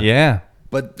then. Yeah. Yeah.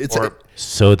 But it's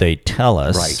So they tell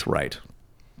us. right.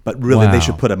 But really, Wow. they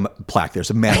should put a plaque there.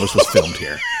 So Manos was filmed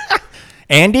here.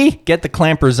 Andy, get the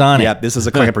clampers on Yeah, it. this is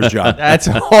a clamper's job. That's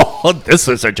this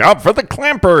is a job for the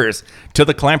clampers. To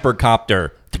the clamper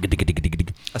copter.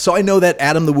 So I know that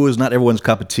Adam the Woo is not everyone's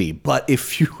cup of tea, but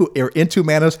if you are into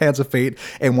Manos Hands of Fate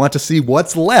and want to see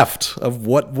what's left of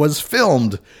what was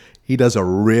filmed, he does a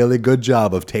really good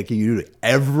job of taking you to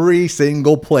every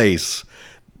single place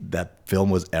that film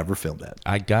was ever filmed at.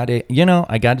 I got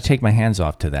to take my hands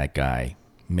off to that guy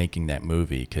making that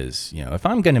movie, because if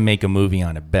I'm going to make a movie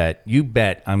on a bet, you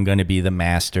bet I'm going to be the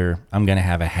master. I'm going to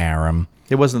have a harem.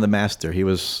 He wasn't the master. He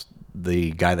was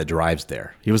the guy that drives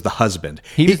there. He was the husband.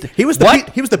 He was the what?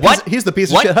 he was the What? piece, he's the piece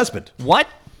of What? shit husband. What?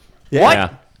 Yeah. What?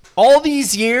 Yeah. All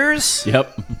these years,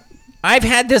 Yep. I've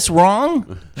had this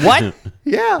wrong. What?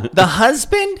 Yeah. The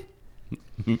husband?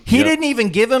 He didn't even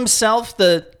give himself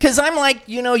because I'm like,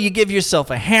 you give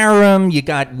yourself a harem, you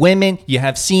got women, you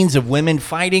have scenes of women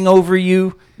fighting over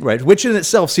you. Right, which in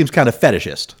itself seems kind of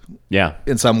fetishist Yeah.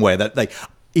 in some way. That like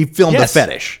he filmed Yes. a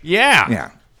fetish. Yeah.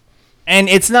 Yeah. And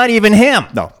it's not even him.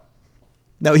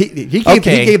 No, he gave,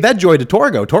 Okay. he gave that joy to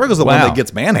Torgo. Torgo's the one Wow. that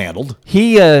gets manhandled.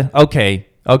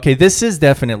 Okay, this is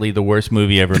definitely the worst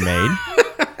movie ever made.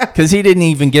 Because he didn't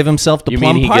even give himself the You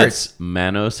plum mean he parts. gets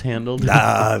Manos handled?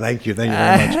 Thank you very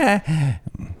much.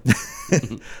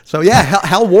 So yeah,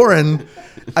 Hal Warren,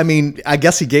 I mean, I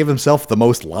guess he gave himself the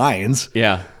most lines,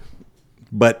 Yeah.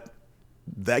 but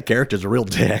that character's a real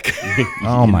dick.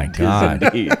 Oh my God.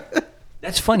 Indeed.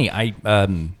 That's funny. I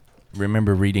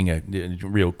remember reading a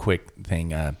real quick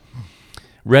thing.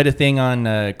 Read a thing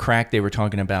on Crack. They were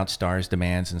talking about stars'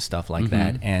 demands and stuff like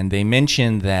that. And they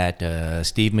mentioned that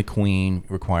Steve McQueen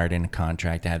required in a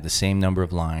contract to have the same number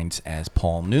of lines as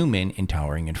Paul Newman in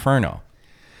Towering Inferno,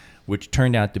 which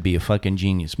turned out to be a fucking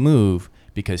genius move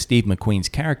because Steve McQueen's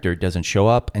character doesn't show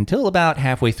up until about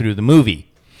halfway through the movie.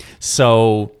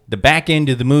 So the back end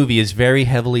of the movie is very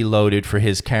heavily loaded for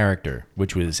his character,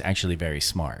 which was actually very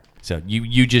smart. So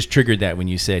you just triggered that when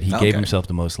you said he gave Okay. himself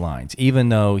the most lines, even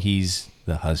though he's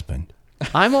the husband.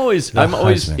 I'm always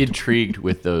husband. intrigued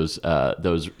with those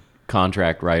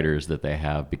contract writers that they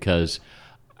have, because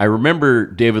I remember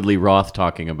David Lee Roth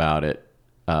talking about it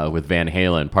with Van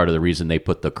Halen. Part of the reason they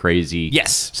put the crazy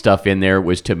Yes. stuff in there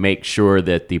was to make sure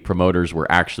that the promoters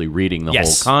were actually reading the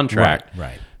Yes. whole contract.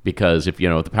 Right. Because if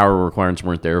the power requirements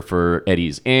weren't there for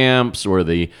Eddie's amps, or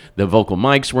the vocal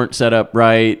mics weren't set up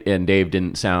right, and Dave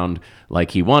didn't sound like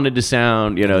he wanted to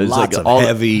sound, it's Lots like of all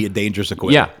heavy, dangerous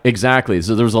equipment. Yeah, exactly.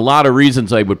 So there was a lot of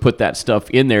reasons I would put that stuff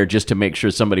in there just to make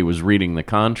sure somebody was reading the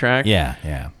contract.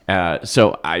 Yeah.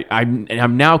 So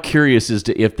I'm now curious as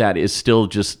to if that is still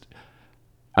just.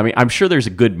 I mean, I'm sure there's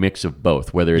a good mix of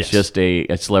both, whether it's Yes. just a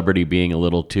celebrity being a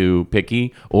little too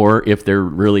picky, or if they're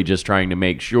really just trying to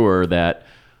make sure that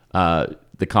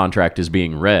the contract is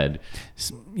being read.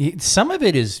 Some of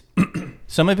it is,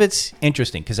 some of it's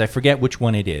interesting because I forget which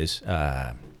one it is.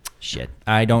 Shit,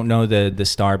 I don't know the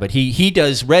star, but he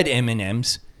does red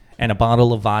M&Ms and a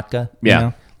bottle of vodka.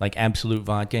 Yeah. Like Absolute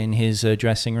vodka in his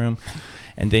dressing room.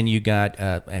 And then you got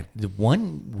the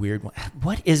one weird one.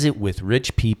 What is it with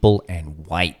rich people and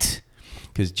white?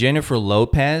 Because Jennifer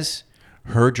Lopez,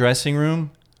 her dressing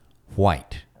room,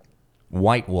 white.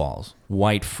 white walls,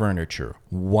 white furniture,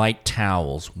 white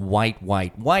towels, white.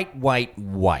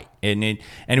 And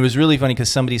it was really funny because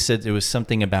somebody said there was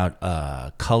something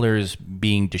about colors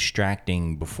being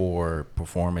distracting before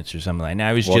performance or something like that. And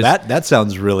I was Well, just that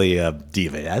sounds really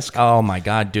diva-esque. oh my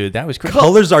god, dude, that was crazy.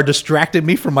 Colors are distracting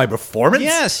me from my performance?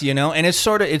 Yes, and it's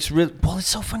really well. It's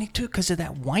so funny too because of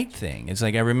that white thing. It's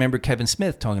like I remember Kevin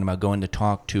Smith talking about going to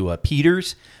talk to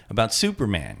Peters about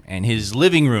Superman and his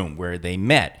living room where they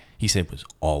met. He said it was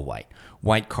all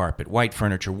white carpet, white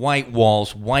furniture, white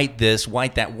walls, white this,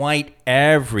 white that, white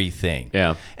everything.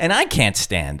 Yeah. And I can't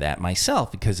stand that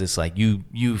myself because it's like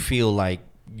you feel like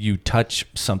you touch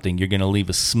something, you're gonna leave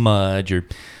a smudge or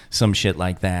some shit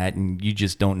like that, and you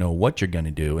just don't know what you're gonna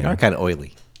do. They are kind of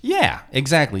oily. Yeah,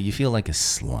 exactly. You feel like a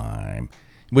slime.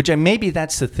 Which maybe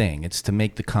that's the thing. It's to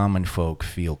make the common folk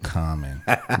feel common,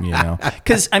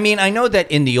 Because, I know that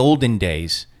in the olden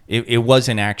days, it was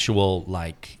an actual,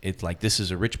 it's like this is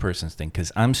a rich person's thing.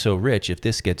 Because I'm so rich, if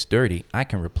this gets dirty, I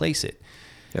can replace it.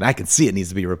 And I can see it needs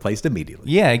to be replaced immediately.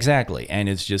 Yeah, exactly. And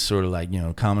it's just sort of like,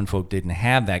 common folk didn't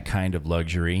have that kind of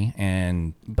luxury.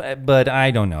 But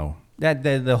I don't know.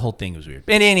 The whole thing was weird.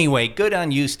 But anyway, good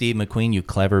on you, Steve McQueen, you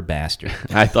clever bastard.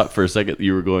 I thought for a second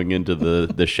you were going into the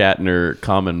Shatner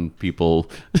Common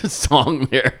People song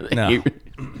there. that No.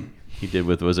 He did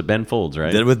with, was it Ben Folds,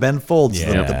 right? Did it with Ben Folds,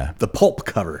 Yeah. the Pulp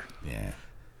cover. Yeah.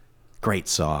 Great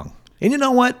song. And you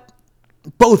know what?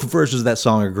 Both versions of that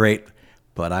song are great,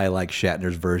 but I like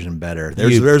Shatner's version better.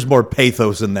 There's more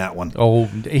pathos in that one. Oh,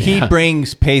 he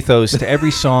brings pathos to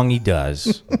every song he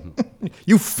does.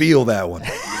 You feel that one.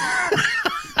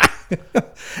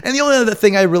 And the only other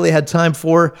thing I really had time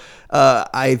for,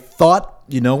 I thought,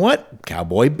 you know what?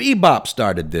 Cowboy Bebop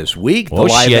started this week. The Oh,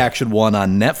 live shit. action one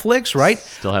on Netflix, right?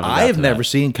 Still haven't got I have to never that.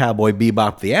 seen Cowboy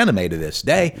Bebop the anime to this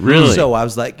day. Really? So I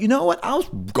was like, you know what? I'll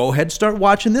go ahead and start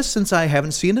watching this since I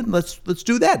haven't seen it. Let's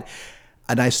do that.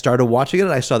 And I started watching it,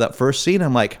 and I saw that first scene.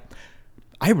 I'm like,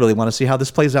 I really want to see how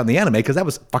this plays out in the anime because that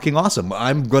was fucking awesome.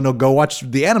 I'm going to go watch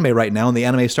the anime right now. And the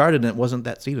anime started, and it wasn't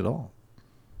that scene at all.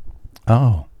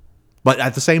 Oh. But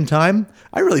at the same time,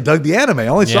 I really dug the anime. I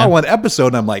only saw Yeah. one episode,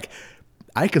 and I'm like,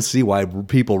 I can see why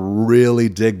people really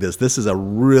dig this. This is a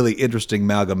really interesting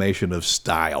amalgamation of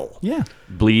style. Yeah.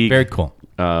 Bleeg. Very cool.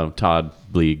 Todd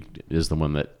Bleeg is the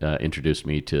one that introduced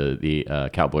me to the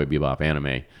Cowboy Bebop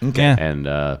anime. Okay. And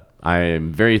I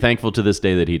am very thankful to this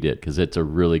day that he did because it's a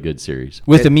really good series.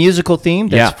 With a musical theme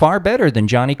that's Yeah. far better than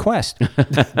Johnny Quest.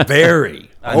 Very.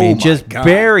 I mean, my just God.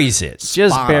 buries it.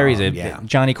 Just Spot buries on, it. yeah.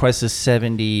 Johnny Quest is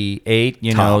 78.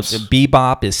 Tops.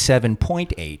 Bebop is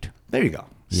 7.8. There you go.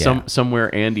 Yeah.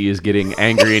 Somewhere Andy is getting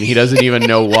angry and he doesn't even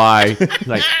know why.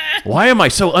 Like, why am I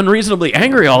so unreasonably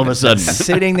angry all of a sudden?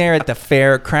 Sitting there at the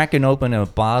fair, cracking open a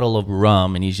bottle of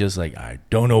rum, and he's just like, I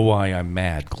don't know why I'm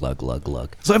mad. Glug, glug,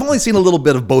 glug. So I've only seen a little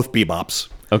bit of both Bebops.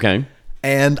 Okay.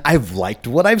 And I've liked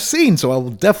what I've seen, so I will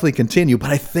definitely continue. But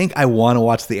I think I want to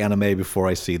watch the anime before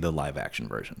I see the live action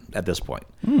version at this point.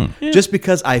 Just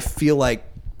because I feel like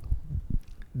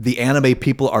the anime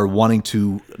people are wanting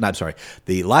to,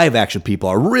 the live action people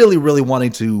are really, really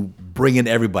wanting to bring in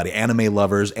everybody, anime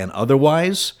lovers and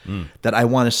otherwise, that I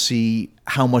want to see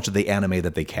how much of the anime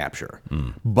that they capture.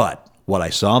 But what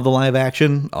I saw of the live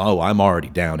action, I'm already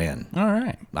down in. All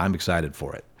right. I'm excited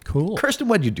for it. Cool. Kirsten,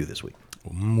 what did you do this week?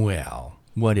 Well,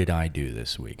 what did I do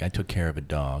this week? I took care of a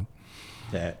dog.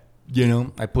 Yeah.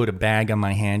 I put a bag on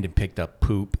my hand and picked up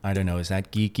poop. I don't know. Is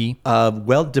that geeky?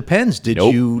 Well, it depends. Did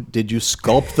Nope. you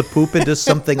sculpt the poop into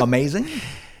something amazing?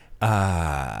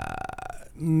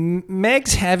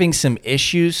 Meg's having some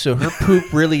issues, so her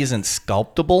poop really isn't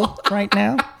sculptable right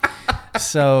now.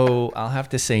 So I'll have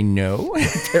to say no.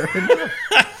 Fair enough.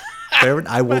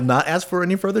 I will not ask for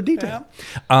any further detail.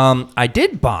 I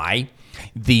did buy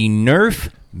the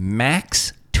Nerf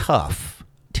Max Tough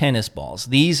tennis balls.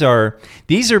 These are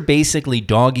basically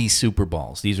doggy super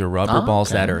balls. These are rubber balls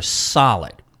that are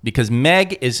solid because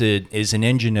Meg is an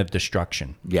engine of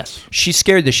destruction. Yes. She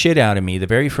scared the shit out of me the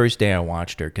very first day I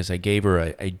watched her because I gave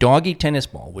her a doggy tennis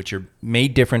ball, which are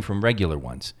made different from regular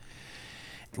ones.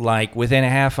 Like within a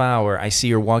half hour, I see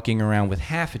her walking around with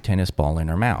half a tennis ball in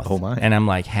her mouth. Oh, my. And I'm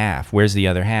like, half? Where's the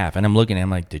other half? And I'm looking at it, I'm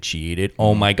like, did she eat it?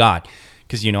 Oh my God.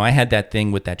 Because, I had that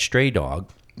thing with that stray dog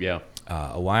Yeah.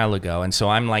 a while ago. And so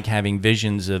I'm like having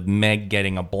visions of Meg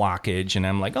getting a blockage. And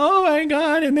I'm like, oh my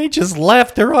God. And they just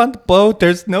left her on the boat.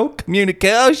 There's no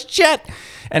communication. Oh, shit.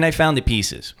 And I found the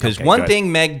pieces. Because Okay, one good.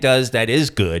 thing Meg does that is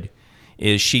good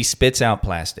is she spits out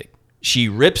plastic. She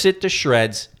rips it to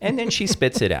shreds, and then she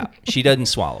spits it out. She doesn't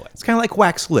swallow it. It's kind of like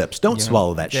wax lips. Don't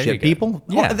swallow that there you shit, go. people.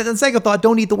 Yeah. On second thought,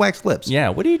 don't eat the wax lips. Yeah,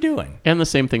 what are you doing? And the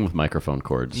same thing with microphone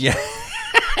cords. Yeah.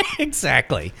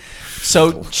 Exactly.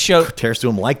 So show Tears to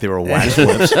them like they were wax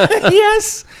lips.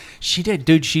 yes, she did,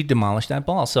 dude. She demolished that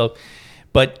ball. So,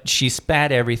 but she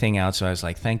spat everything out. So I was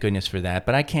like, thank goodness for that.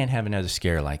 But I can't have another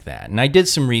scare like that. And I did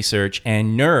some research,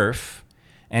 and Nerf,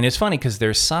 and it's funny because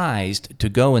they're sized to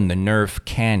go in the Nerf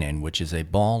cannon, which is a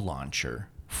ball launcher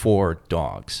for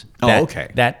dogs. Okay.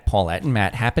 That Paulette and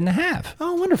Matt happen to have.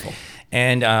 Oh, wonderful.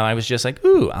 And I was just like,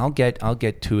 ooh, I'll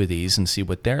get 2 of these and see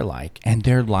what they're like. And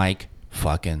they're like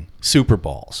fucking super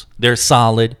balls. They're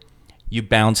solid. You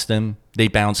bounce them. They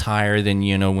bounce higher than,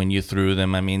 when you threw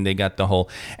them. I mean, they got the whole,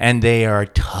 and they are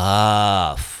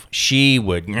tough. She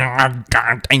would,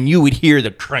 and you would hear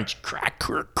the crunch, crack,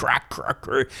 crack, crack,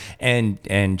 crack,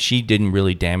 and she didn't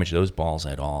really damage those balls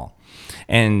at all.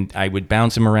 And I would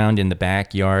bounce them around in the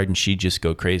backyard, and she'd just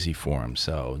go crazy for them.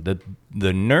 So the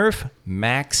Nerf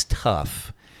Max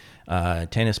Tough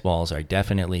tennis balls are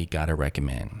definitely gotta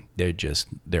recommend.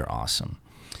 They're awesome.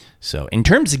 So in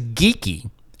terms of geeky,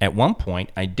 at one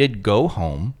point I did go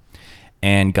home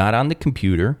and got on the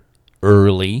computer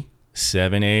early,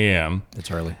 7 a.m. It's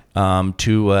early.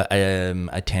 To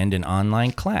attend an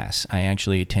online class. I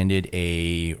actually attended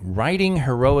a writing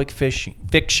heroic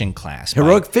fiction class.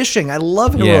 Heroic fishing. I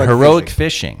love Heroic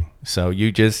fishing. So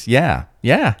you just, yeah,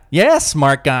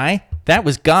 smart guy. That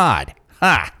was God.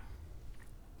 Ha!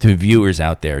 To viewers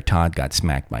out there, Todd got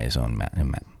smacked by his own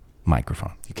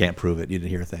microphone. You can't prove it. You didn't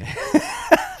hear a thing.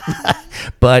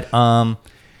 But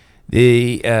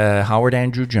the Howard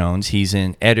Andrew Jones, he's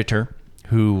an editor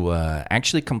who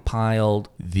actually compiled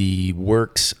the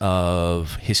works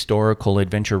of historical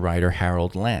adventure writer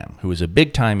Harold Lamb, who was a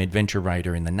big-time adventure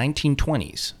writer in the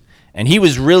 1920s. And he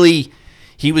was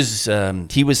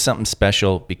something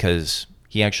special because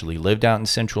he actually lived out in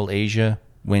Central Asia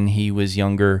when he was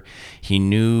younger. He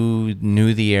knew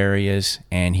the areas,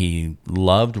 and he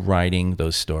loved writing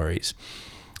those stories.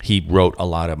 He wrote a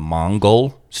lot of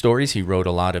Mongol stories. He wrote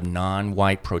a lot of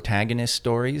non-white protagonist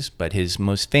stories, but his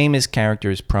most famous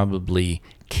character is probably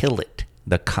Killit,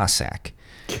 the Cossack.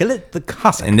 Killit the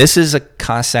Cossack. And this is a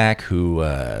Cossack who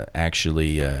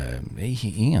actually,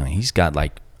 he's got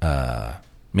like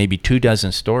maybe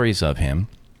 24 stories of him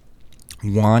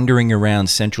wandering around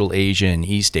Central Asia and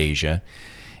East Asia,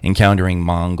 encountering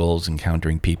Mongols,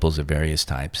 encountering peoples of various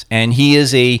types. And he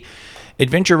is a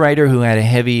adventure writer who had a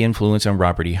heavy influence on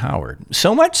Robert E. Howard.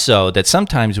 So much so that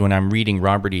sometimes when I'm reading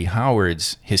Robert E.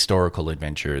 Howard's historical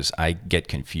adventures, I get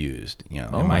confused.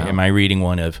 Am I reading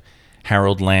one of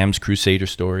Harold Lamb's Crusader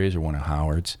stories or one of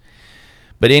Howard's?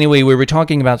 But anyway, we were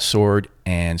talking about sword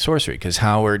and sorcery because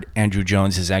Howard Andrew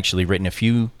Jones has actually written a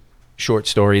few short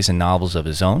stories and novels of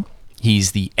his own.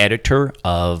 He's the editor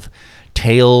of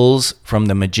Tales from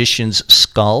the Magician's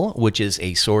Skull, which is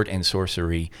a sword and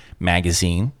sorcery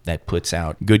magazine that puts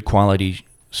out good quality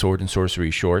sword and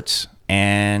sorcery shorts.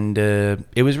 And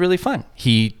it was really fun.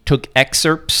 He took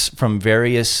excerpts from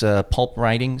various pulp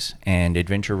writings and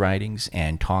adventure writings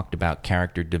and talked about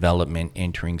character development,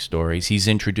 entering stories. He's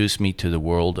introduced me to the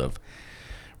world of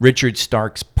Richard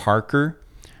Starks Parker,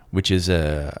 which is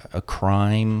a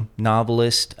crime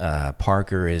novelist.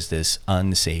 Parker is this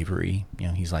unsavory,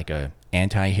 he's like a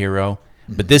anti-hero.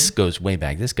 But this goes way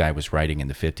back. This guy was writing in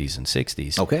the 50s and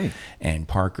 60s. Okay. And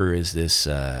Parker is this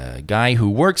guy who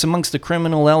works amongst the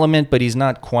criminal element, but he's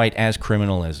not quite as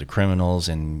criminal as the criminals.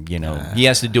 And, he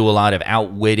has to do a lot of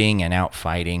outwitting and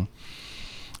outfighting.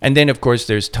 And then, of course,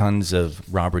 there's tons of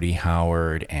Robert E.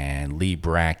 Howard and Lee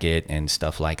Brackett and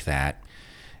stuff like that.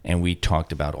 And we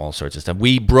talked about all sorts of stuff.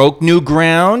 We broke new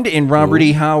ground in Robert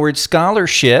E. Howard's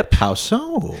scholarship. How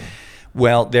so?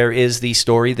 Well, there is the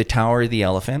story, The Tower of the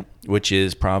Elephant, which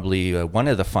is probably one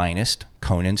of the finest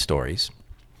Conan stories.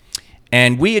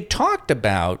 And we had talked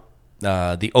about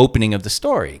the opening of the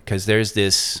story, because there's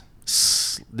this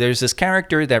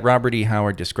character that Robert E.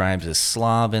 Howard describes as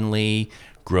slovenly,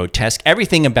 grotesque,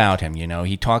 everything about him.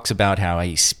 He talks about how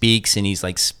he speaks and he's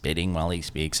like spitting while he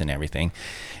speaks and everything.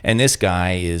 And this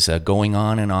guy is going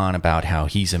on and on about how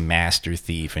he's a master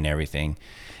thief and everything.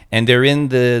 And they're in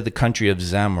the country of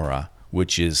Zamora,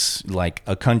 which is like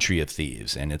a country of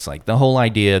thieves. And it's like the whole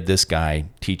idea of this guy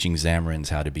teaching Zamorans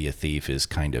how to be a thief is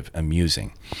kind of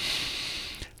amusing.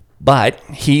 But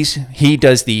he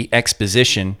does the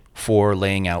exposition for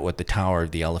laying out what the Tower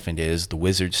of the Elephant is, the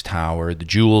Wizard's Tower, the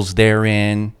jewels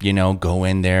therein, go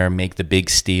in there, make the big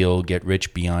steal, get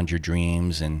rich beyond your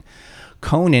dreams. And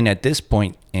Conan at this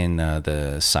point in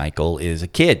the cycle is a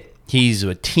kid. He's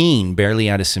a teen, barely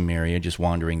out of Samaria, just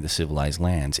wandering the civilized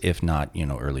lands, if not,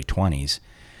 early 20s.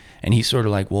 And he's sort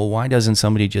of like, well, why doesn't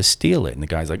somebody just steal it? And the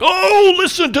guy's like, oh,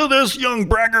 listen to this young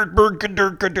braggart,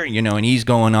 and he's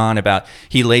going on about,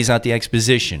 he lays out the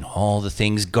exposition, all the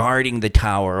things guarding the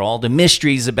tower, all the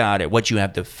mysteries about it, what you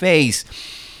have to face.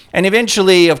 And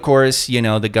eventually, of course,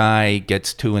 the guy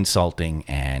gets too insulting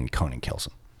and Conan kills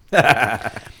him.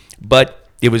 But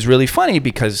it was really funny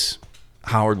because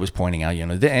Howard was pointing out,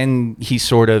 and he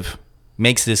sort of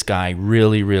makes this guy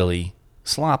really, really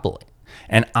sloppily.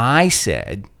 And I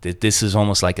said that this is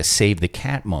almost like a save the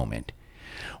cat moment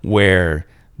where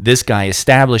this guy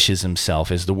establishes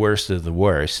himself as the worst of the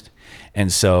worst.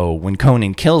 And so when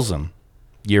Conan kills him,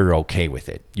 you're okay with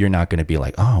it. You're not going to be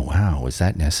like, oh, wow, was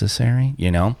that necessary?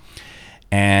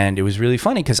 And it was really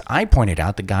funny because I pointed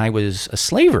out the guy was a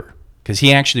slaver because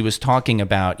he actually was talking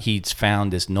about he's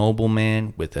found this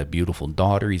nobleman with a beautiful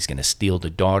daughter. He's going to steal the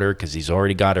daughter because he's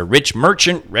already got a rich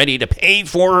merchant ready to pay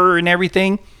for her and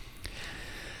everything.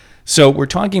 So we're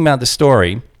talking about the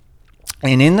story,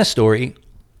 and in the story,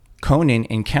 Conan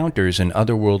encounters an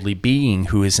otherworldly being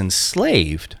who is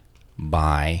enslaved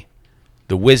by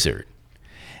the wizard.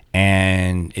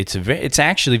 And it's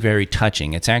actually very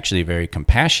touching. It's actually a very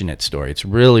compassionate story. It's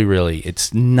really, really,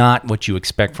 it's not what you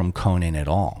expect from Conan at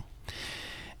all.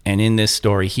 And in this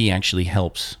story, he actually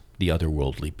helps the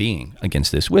otherworldly being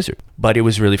against this wizard. But it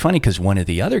was really funny because one of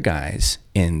the other guys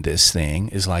in this thing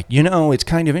is like, it's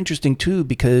kind of interesting too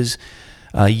because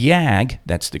Yag,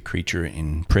 that's the creature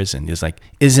in prison,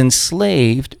 is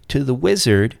enslaved to the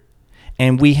wizard.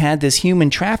 And we had this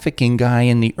human trafficking guy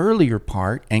in the earlier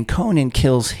part, and Conan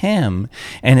kills him,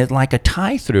 and it's like a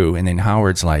tie-through. And then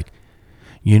Howard's like,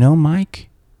 Mike,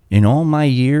 in all my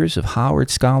years of Howard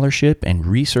scholarship and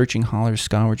researching Howard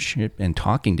scholarship and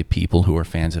talking to people who are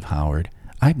fans of Howard,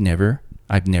 I've never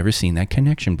seen that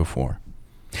connection before.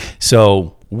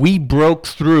 So we broke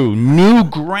through new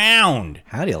ground.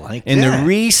 How do you like in that? the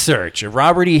research of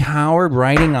Robert E. Howard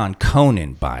writing on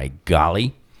Conan, by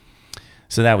golly.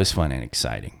 So that was fun and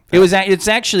exciting. It was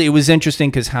interesting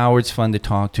because Howard's fun to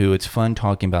talk to. It's fun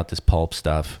talking about this pulp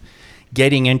stuff.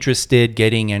 Getting interested,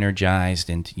 getting energized,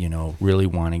 and really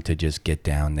wanting to just get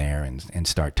down there and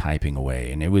start typing away.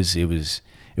 And it was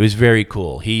very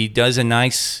cool. He does a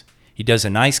nice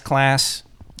class.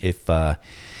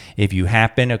 If you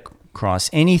happen across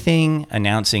anything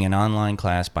announcing an online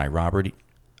class by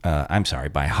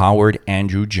by Howard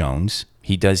Andrew Jones,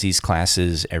 he does these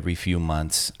classes every few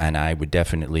months, and I would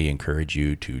definitely encourage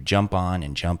you to jump on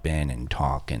and jump in and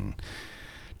talk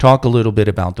a little bit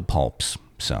about the pulps.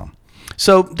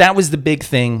 So that was the big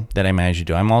thing that I managed to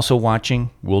do. I'm also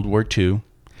watching World War II,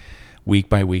 week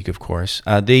by week, of course.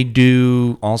 They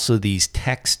do also these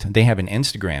they have an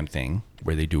Instagram thing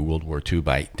where they do World War II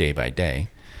by day.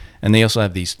 And they also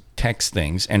have these text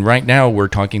things. And right now we're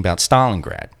talking about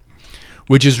Stalingrad,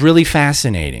 which is really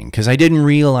fascinating because I didn't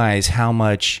realize how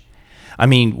much. I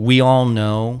mean, we all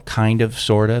know, kind of,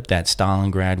 sort of, that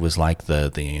Stalingrad was like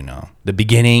the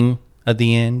beginning of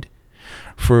the end.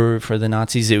 For the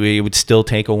Nazis, it would still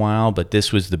take a while, but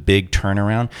this was the big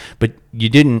turnaround. But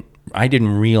I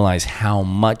didn't realize how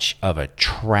much of a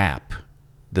trap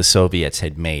the Soviets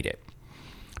had made it.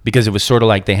 Because it was sort of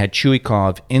like they had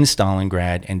Chuikov in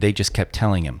Stalingrad, and they just kept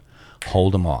telling him,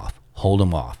 hold him off,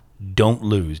 don't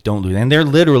lose. And they're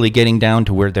literally getting down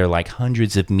to where they're like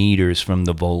hundreds of meters from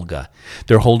the Volga.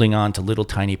 They're holding on to little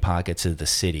tiny pockets of the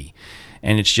city.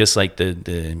 And it's just like the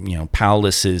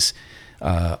Paulus's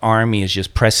army is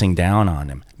just pressing down on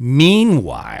him.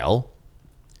 Meanwhile,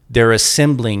 they're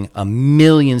assembling 1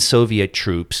 million Soviet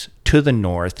troops to the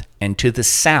north and to the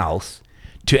south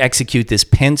to execute this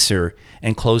pincer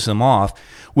and close them off,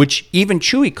 which even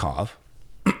Chuikov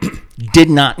did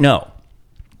not know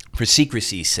for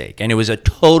secrecy's sake. And it was a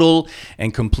total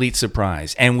and complete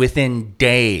surprise. And within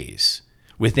days,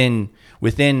 within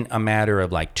a matter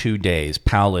of like 2 days,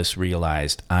 Paulus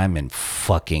realized, I'm in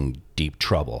fucking deep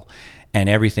trouble. And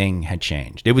everything had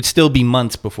changed. It would still be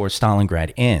months before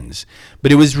Stalingrad ends.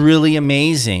 But it was really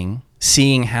amazing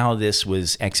seeing how this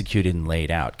was executed and laid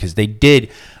out, because they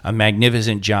did a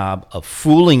magnificent job of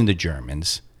fooling the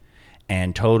Germans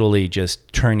and totally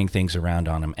just turning things around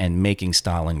on them and making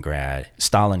Stalingrad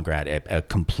a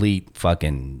complete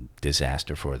fucking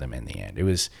disaster for them in the end.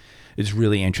 It's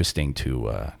really interesting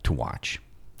to watch.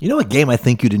 You know what game I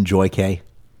think you'd enjoy, Kay?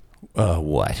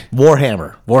 What?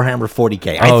 Warhammer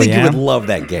 40K. I think you would love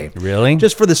that game. Really?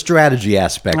 Just for the strategy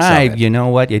aspects of it. You know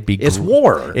what? It's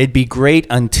war. It'd be great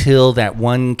until that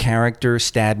one character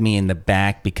stabbed me in the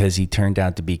back because he turned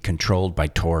out to be controlled by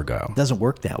Torgo. It doesn't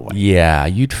work that way. Yeah,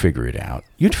 you'd figure it out.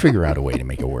 You'd figure out a way to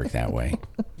make it work that way.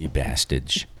 You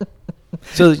bastards.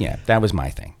 So, yeah, that was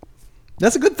my thing.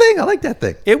 That's a good thing. I like that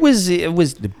thing. It was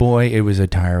a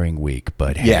tiring week,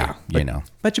 but hey, Yeah,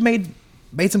 but you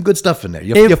made some good stuff in there.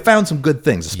 You found some good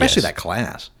things, especially Yes. that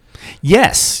class.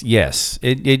 Yes.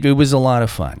 It was a lot of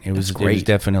fun. It was great.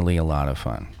 definitely a lot of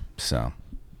fun. So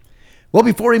Well,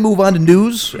 before we move on to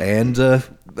news, and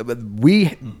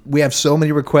we have so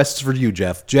many requests for you,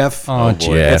 Jeff. Jeff, Oh,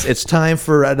 Jeff. it's time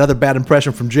for another bad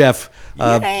impression from Jeff.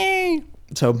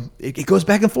 So it goes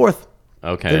back and forth.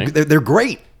 Okay. They're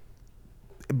great,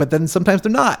 but then sometimes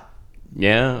they're not.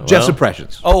 Yeah. Jeff's well,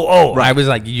 impressions. I was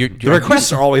like, the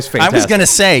requests are always I fantastic. was gonna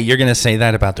say you're gonna say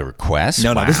that about the requests.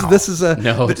 No, Wow. this is a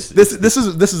No, this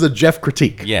is a Jeff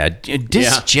critique. Yeah,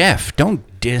 diss Yeah. Jeff. Don't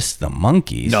diss the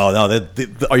monkeys. No,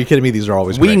 are you kidding me? These are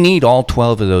always we great. need all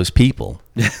 12 of those people.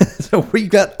 So we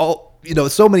got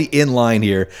so many in line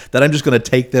here that I'm just going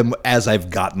to take them as I've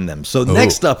gotten them. So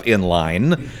next up in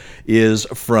line is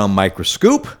from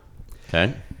Microscoop.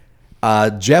 Okay.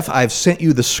 Jeff, I've sent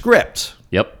you the script,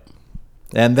 Yep.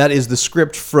 and that is the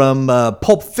script from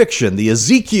Pulp Fiction, the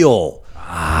Ezekiel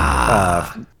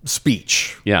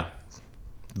speech, Yeah.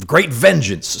 the Great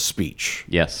Vengeance speech.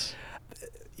 Yes.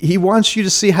 He wants you to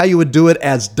see how you would do it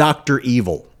as Dr.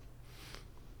 Evil.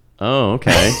 Oh,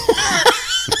 okay.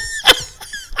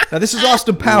 Now, this is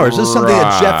Austin Powers. This is something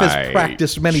that Jeff has Right.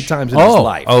 practiced many times in his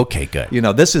life. okay, good.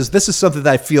 This is something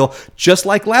that I feel, just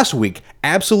like last week,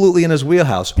 absolutely in his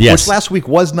wheelhouse. Yes. Which last week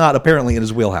was not apparently in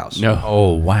his wheelhouse. No.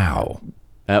 Oh, wow.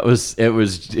 It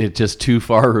was just too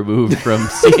far removed from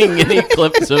seeing any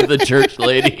clips of the church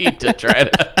lady to try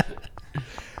to.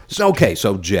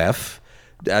 So Jeff,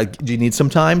 do you need some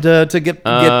time to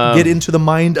get into the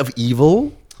mind of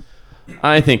evil?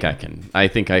 I think I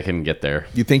can get there.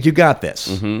 You think you got this?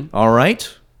 Mm-hmm. All right,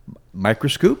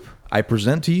 Microscoop. I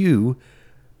present to you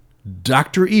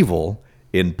Dr. Evil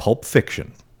in Pulp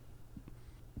Fiction.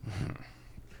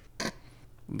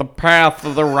 The path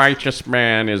of the righteous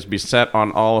man is beset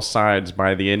on all sides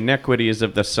by the iniquities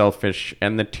of the selfish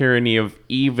and the tyranny of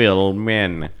evil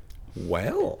men.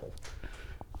 Well,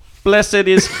 Blessed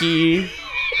is he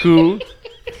who,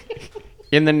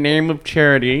 in the name of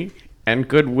charity and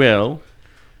goodwill,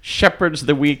 shepherds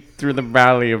the weak through the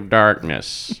valley of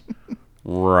darkness.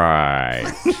 Right.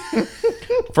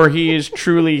 For he is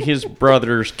truly his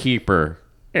brother's keeper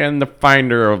and the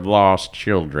finder of lost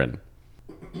children.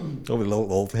 over the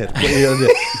little head.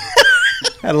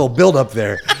 Had a little build up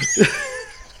there.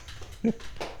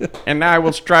 And I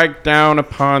will strike down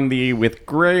upon thee with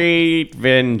great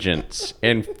vengeance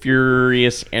and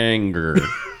furious anger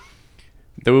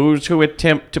those who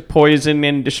attempt to poison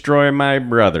and destroy my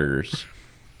brothers.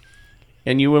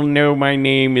 And you will know my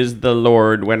name is the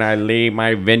Lord when I lay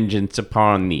my vengeance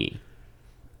upon thee.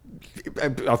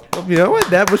 You know what?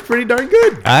 That was pretty darn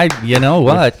good. You know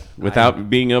what? Without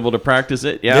being able to practice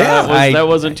it, Yeah, that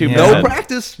wasn't too yeah. No bad.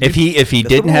 practice. If he That's the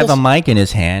didn't have a rules. mic in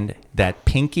his hand, that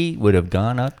pinky would have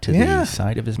gone up to Yeah. the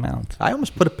side of his mouth. I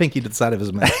almost put a pinky to the side of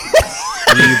his mouth.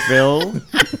 Evil.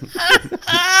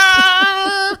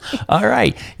 All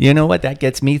right. You know what? That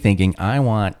gets me thinking. I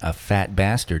want a fat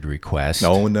bastard request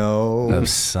no. of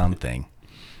something.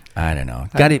 I don't know.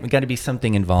 Got to be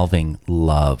something involving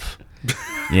love.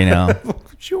 You know,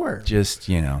 Sure. just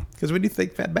Because when you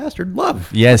think fat bastard, love.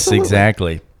 Yes, Absolutely.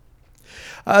 exactly.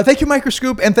 Thank you,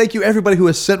 Microscoop, and thank you everybody who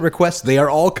has sent requests. They are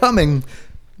all coming.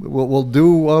 We'll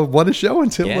do one a show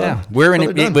until We're in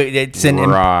until they're done.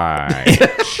 Right.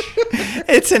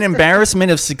 It's an embarrassment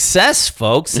of success,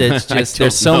 folks. It's just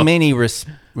there's so many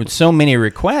with so many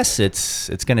requests.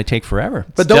 It's going to take forever.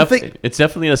 But don't think It's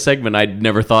definitely a segment I'd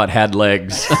never thought had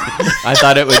legs. I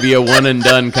thought it would be a one and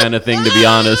done kind of thing, to be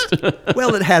honest.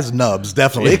 well, it has nubs.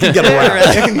 Definitely, it can get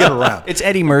around. It can get around. It's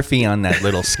Eddie Murphy on that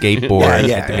little skateboard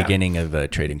Yeah, at the yeah. beginning of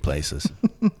Trading Places.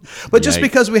 But just Yikes.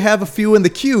 because we have a few in the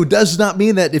queue does not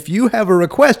mean that if you have a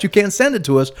request, you can't send it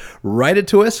to us. Write it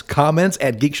to us, comments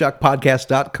at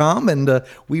geekshockpodcast.com, and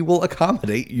we will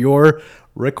accommodate your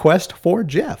request for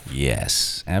Jeff.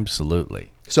 Yes,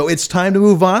 absolutely. So it's time to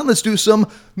move on. Let's do some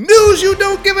news you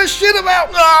don't give a shit about.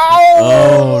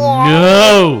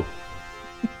 Oh,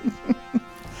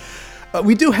 no.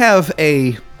 We do have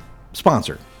a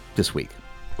sponsor this week.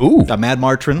 Ooh. Mad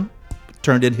Martrin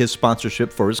turned in his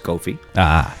sponsorship for his Ko-fi.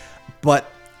 But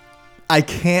I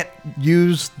can't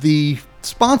use the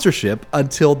sponsorship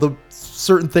until the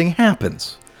certain thing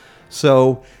happens.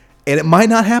 So, and it might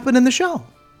not happen in the show.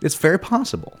 It's very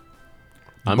possible.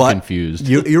 I'm But confused.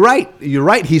 You're right. You're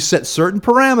right. He set certain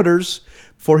parameters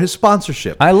for his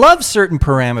sponsorship. I love certain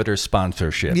parameter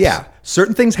sponsorships. Yeah,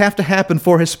 certain things have to happen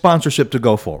for his sponsorship to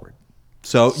go forward.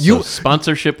 So So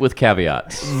sponsorship with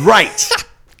caveats. right.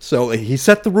 So he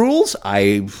set the rules.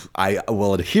 I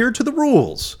will adhere to the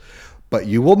rules. but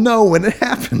you will know when it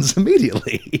happens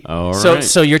immediately. All So, right.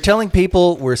 so you're telling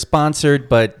people we're sponsored,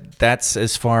 but that's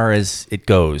as far as it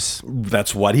goes.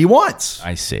 That's what he wants.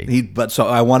 I see. But so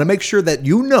I want to make sure that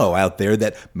you know out there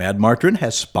that Mad Martin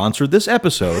has sponsored this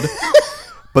episode,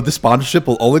 but the sponsorship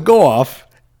will only go off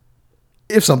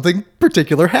if something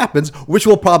particular happens, which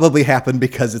will probably happen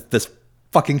because it's this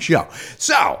fucking show.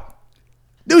 So,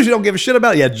 news you don't give a shit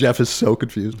about? Yeah, Jeff is so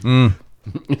confused.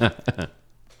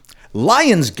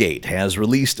 Lionsgate has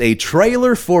released a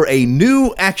trailer for a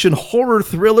new action horror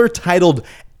thriller titled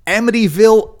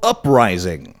Amityville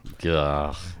Uprising.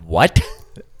 Ugh. What?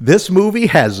 This movie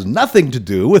has nothing to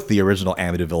do with the original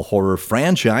Amityville horror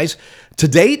franchise. To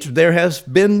date, there has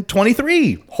been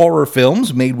 23 horror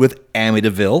films made with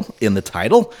Amityville in the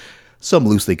title, some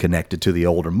loosely connected to the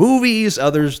older movies,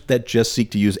 others that just seek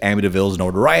to use Amityville's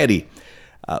notoriety.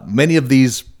 Many of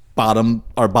these bottom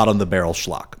the barrel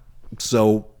schlock.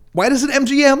 So why doesn't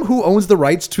MGM, who owns the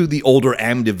rights to the older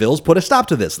Amityvilles, put a stop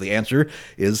to this? The answer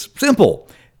is simple.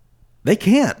 They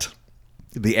can't.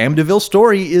 The Amityville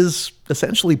story is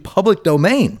essentially public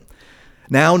domain.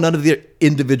 Now, none of the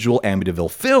individual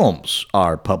Amityville films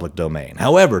are public domain.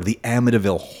 However, the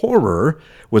Amityville horror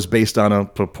was based on a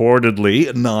purportedly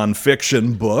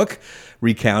nonfiction book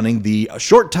recounting the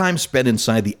short time spent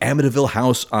inside the Amityville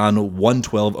house on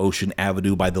 112 Ocean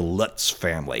Avenue by the Lutz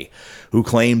family, who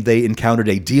claimed they encountered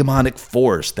a demonic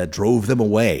force that drove them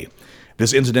away.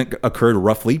 This incident occurred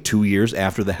roughly 2 years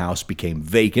after the house became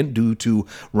vacant due to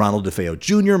Ronald DeFeo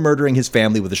Jr. murdering his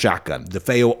family with a shotgun.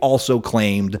 DeFeo also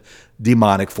claimed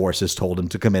demonic forces told him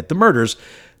to commit the murders.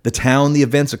 The town the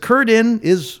events occurred in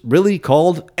is really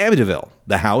called Amityville.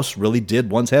 The house really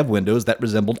did once have windows that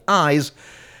resembled eyes,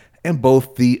 and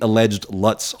both the alleged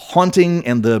Lutz haunting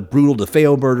and the brutal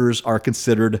DeFeo murders are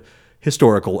considered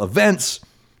historical events.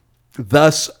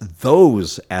 Thus,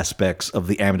 those aspects of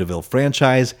the Amityville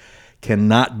franchise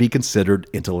cannot be considered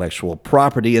intellectual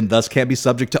property and thus can't be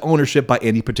subject to ownership by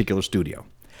any particular studio.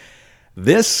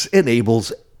 This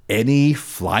enables any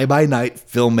fly-by-night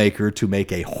filmmaker to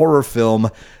make a horror film,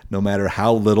 no matter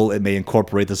how little it may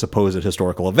incorporate the supposed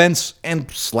historical events, and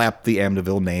slap the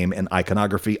Amityville name and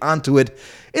iconography onto it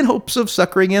in hopes of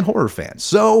suckering in horror fans.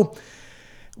 So,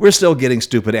 we're still getting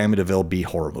stupid Amityville B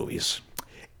horror movies.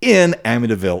 In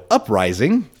Amityville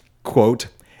Uprising, quote,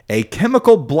 a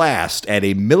chemical blast at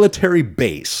a military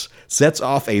base sets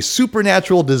off a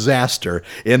supernatural disaster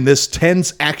in this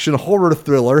tense action horror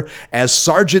thriller as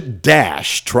Sergeant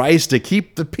Dash tries to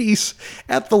keep the peace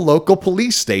at the local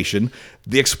police station.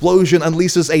 The explosion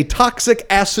unleashes a toxic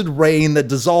acid rain that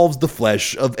dissolves the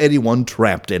flesh of anyone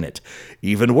trapped in it.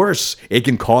 Even worse, it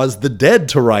can cause the dead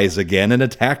to rise again and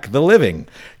attack the living.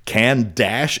 Can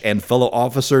Dash and fellow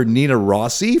officer Nina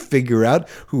Rossi figure out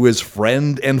who is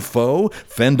friend and foe,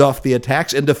 fend off the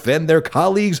attacks, and defend their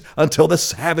colleagues until the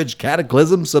savage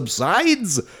cataclysm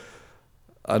subsides?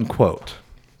 Unquote.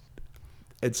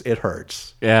 It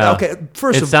hurts. Yeah. Okay.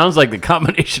 It sounds like the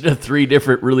combination of three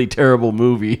different really terrible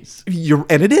movies.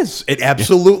 And it is. It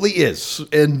absolutely is.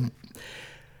 And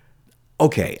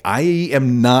okay, I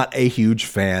am not a huge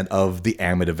fan of the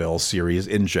Amityville series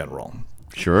in general.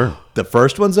 Sure. The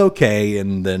first one's okay,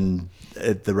 and then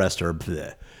the rest are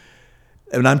bleh.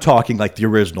 And I'm talking like the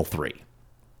original three.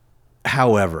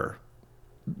 However,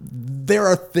 there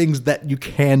are things that you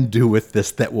can do with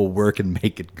this that will work and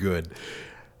make it good.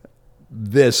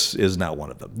 This is not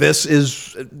one of them.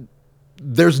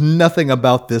 There's nothing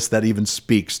about this that even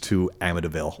speaks to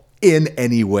Amityville in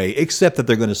any way, except that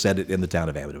they're going to set it in the town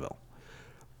of Amityville.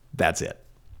 That's it.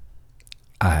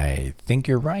 I think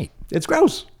you're right. It's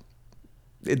gross.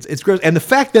 It's gross. And the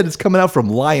fact that it's coming out from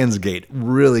Lionsgate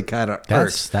really kind of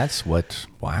hurts. That's what,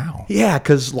 wow. Yeah,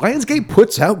 because Lionsgate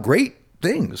puts out great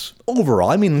things overall.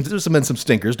 I mean, there's been some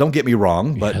stinkers, don't get me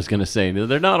wrong. But I was going to say,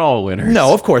 they're not all winners.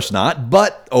 no, of course not.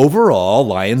 But overall,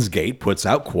 Lionsgate puts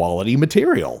out quality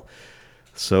material.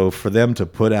 So for them to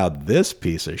put out this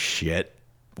piece of shit,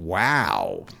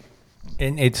 wow.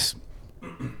 And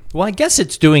well, I guess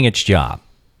it's doing its job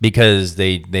because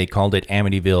they called it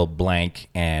Amityville blank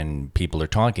and people are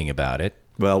talking about it.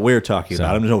 Well, we're talking about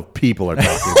it. I don't know if people are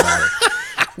talking about it.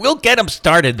 We'll get them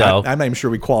started, though. I'm not even sure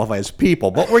we qualify as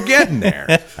people, but we're getting there.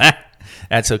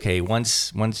 That's okay.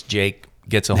 Once Jake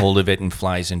gets a hold of it and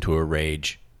flies into a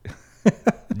rage,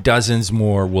 dozens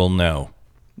more will know.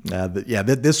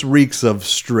 This reeks of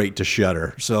straight to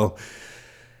Shudder. So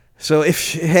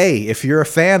if you're a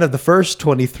fan of the first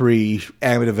 23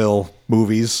 Amityville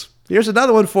movies, here's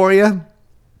another one for you.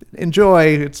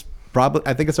 Enjoy.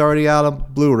 I think it's already out on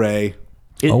Blu-ray.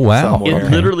 Oh, wow. somewhere. It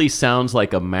literally sounds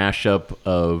like a mashup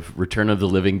of Return of the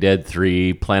Living Dead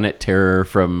 3, Planet Terror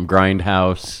from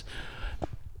Grindhouse,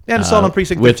 And it's all on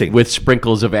Precinct 15. with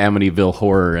sprinkles of Amityville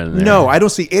horror in there. No, I don't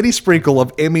see any sprinkle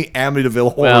of any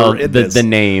Amityville horror well, in this. the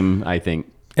name I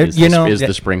think is, is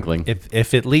the sprinkling.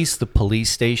 If at least the police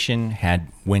station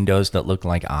had windows that looked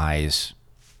like eyes,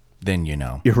 then you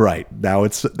know. You're right. Now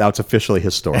it's officially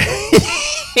historical.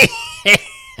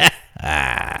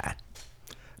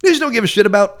 News you don't give a shit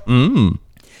about.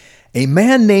 A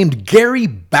man named Gary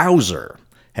Bowser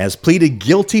has pleaded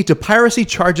guilty to piracy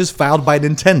charges filed by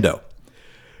Nintendo,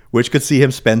 which could see him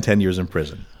spend 10 years in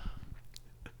prison.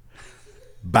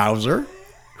 Bowser,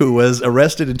 who was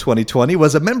arrested in 2020,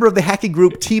 was a member of the hacking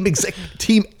group Team Executor?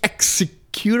 Team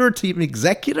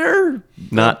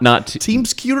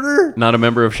Scuter? Not a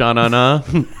member of Sha Na Na.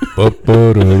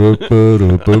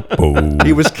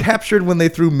 He was captured when they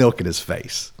threw milk in his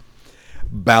face.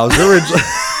 Bowser...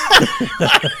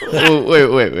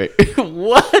 Wait.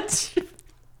 What?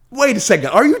 Wait a second.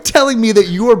 Are you telling me that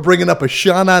you are bringing up a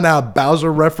Sha-Na-Na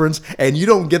Bowser reference and you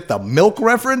don't get the milk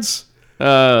reference?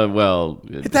 Well...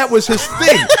 That was his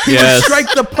thing. He would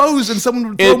strike the pose and someone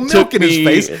would throw milk in his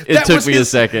face. It took me a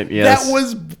second, yes. That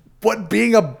was what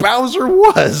being a Bowser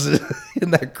was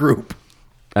in that group.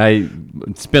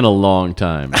 It's been a long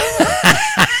time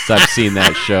since I've seen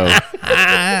that show.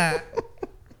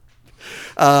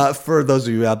 For those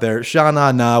of you out there,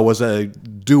 Sha-Na-Na was a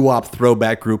doo-wop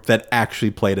throwback group that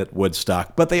actually played at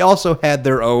Woodstock, but they also had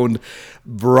their own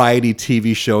variety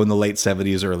TV show in the late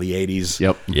 70s, early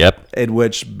 80s. Yep. In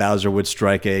which Bowser would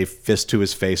strike a fist to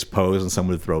his face pose and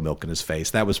someone would throw milk in his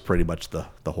face. That was pretty much the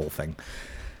whole thing.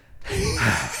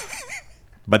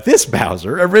 But this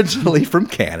Bowser, originally from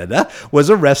Canada, was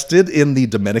arrested in the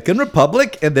Dominican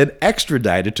Republic and then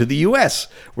extradited to the U.S.,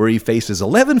 where he faces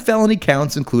 11 felony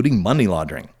counts, including money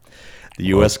laundering. The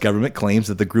U.S. government claims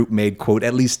that the group made, quote,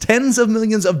 at least tens of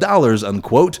millions of dollars,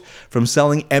 unquote, from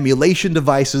selling emulation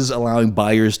devices allowing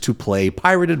buyers to play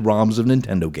pirated ROMs of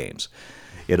Nintendo games.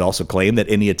 It also claimed that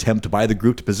any attempt by the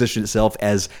group to position itself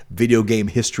as video game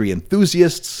history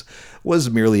enthusiasts was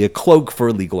merely a cloak for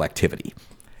illegal activity.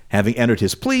 Having entered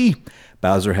his plea,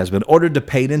 Bowser has been ordered to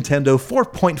pay Nintendo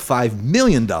 $4.5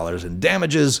 million in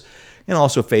damages and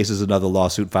also faces another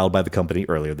lawsuit filed by the company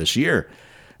earlier this year.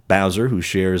 Bowser, who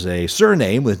shares a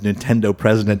surname with Nintendo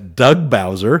president Doug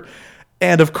Bowser,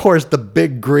 and of course the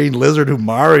big green lizard who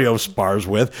Mario spars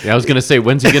with. Yeah, I was going to say,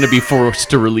 when's he going to be forced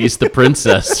to release the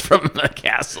princess from the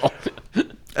castle?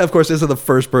 Of course, this is the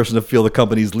first person to feel the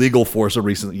company's legal force in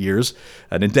recent years.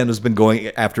 Nintendo's been going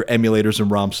after emulators and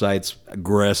ROM sites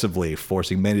aggressively,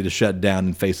 forcing many to shut down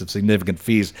in face of significant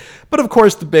fees. But of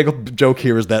course, the big joke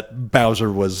here is that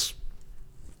Bowser was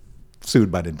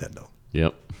sued by Nintendo.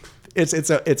 Yep.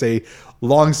 It's a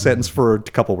long sentence for a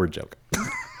couple word joke.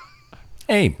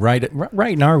 Hey, right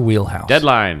in our wheelhouse.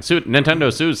 Deadline.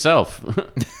 Nintendo sues self.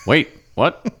 Wait,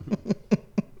 what?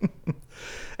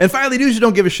 And finally, news you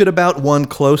don't give a shit about, one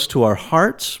close to our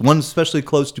hearts, one especially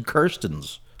close to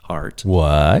Kirsten's heart.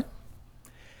 What?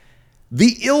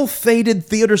 The ill-fated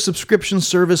theater subscription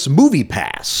service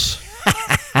MoviePass,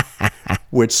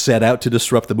 which set out to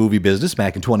disrupt the movie business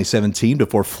back in 2017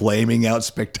 before flaming out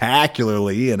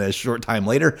spectacularly and a short time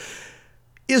later,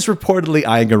 is reportedly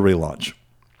eyeing a relaunch.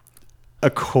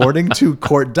 According to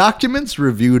court documents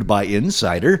reviewed by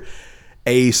Insider,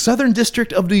 a Southern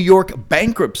District of New York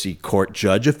bankruptcy court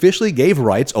judge officially gave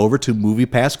rights over to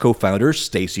MoviePass co-founder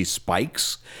Stacy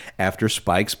Spikes after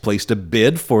Spikes placed a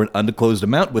bid for an undisclosed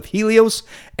amount with Helios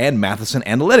and Matheson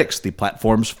Analytics, the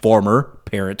platform's former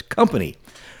parent company.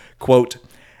 Quote,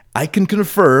 I can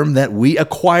confirm that we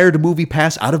acquired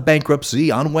MoviePass out of bankruptcy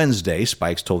on Wednesday,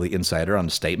 Spikes told the Insider on a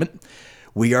statement.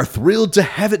 We are thrilled to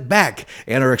have it back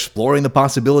and are exploring the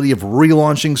possibility of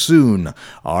relaunching soon.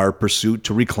 Our pursuit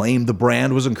to reclaim the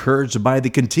brand was encouraged by the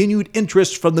continued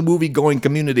interest from the movie-going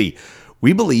community.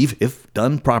 We believe, if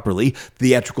done properly,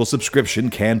 theatrical subscription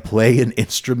can play an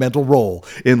instrumental role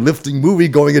in lifting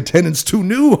movie-going attendance to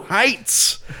new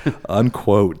heights.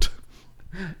 Unquote.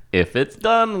 If it's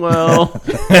done well.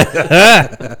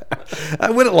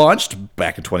 When it launched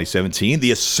back in 2017,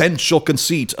 the essential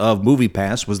conceit of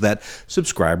MoviePass was that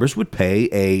subscribers would pay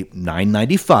a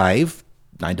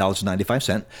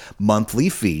 $9.95 monthly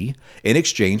fee in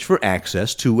exchange for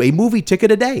access to a movie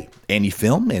ticket a day. Any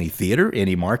film, any theater,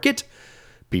 any market.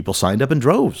 People signed up in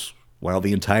droves. While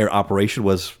the entire operation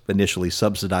was initially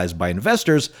subsidized by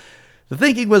investors, the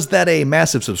thinking was that a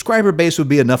massive subscriber base would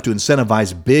be enough to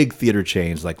incentivize big theater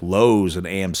chains like Lowe's and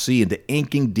AMC into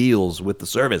inking deals with the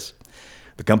service.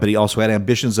 The company also had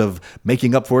ambitions of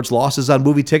making up for its losses on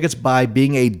movie tickets by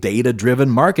being a data-driven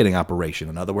marketing operation.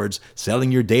 In other words,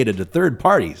 selling your data to third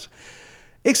parties.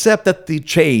 except that the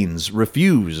chains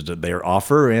refused their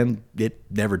offer and it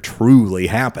never truly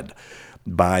happened.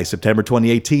 By September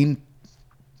 2018,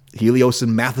 Helios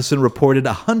and Matheson reported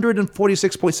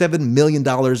 $146.7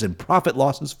 million in profit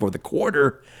losses for the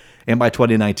quarter, and by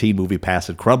 2019, MoviePass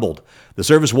had crumbled. The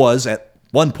service was, at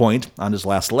one point, on its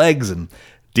last legs and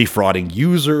defrauding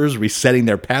users, resetting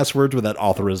their passwords without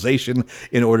authorization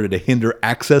in order to hinder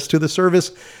access to the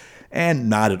service, and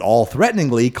not at all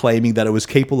threateningly claiming that it was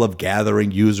capable of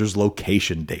gathering users'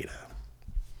 location data.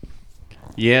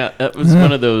 Yeah, that was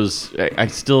one of those. I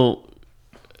still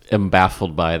am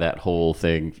baffled by that whole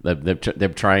thing. They're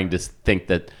trying to think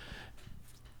that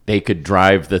they could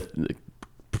drive the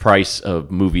price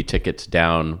of movie tickets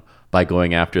down by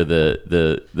going after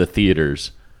the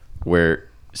theaters, where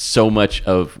so much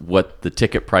of what the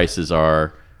ticket prices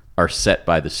are set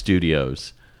by the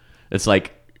studios. It's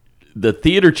like the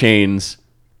theater chains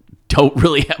don't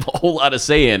really have a whole lot of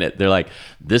say in it. They're like,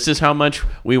 this is how much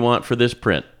we want for this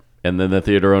print. And then the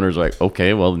theater owner's like,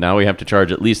 okay, well, now we have to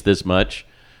charge at least this much.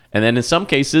 And then in some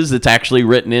cases, it's actually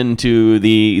written into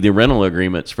the rental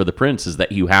agreements for the prints is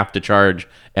that you have to charge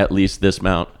at least this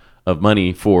amount of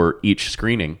money for each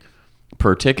screening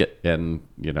per ticket. And,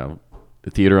 the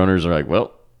theater owners are like,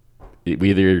 well, we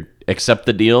either accept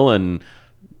the deal and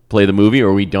play the movie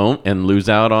or we don't and lose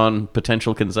out on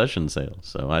potential concession sales.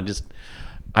 So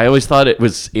I always thought it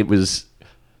was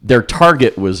their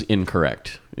target was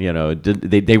incorrect.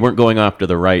 They weren't going after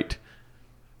the right,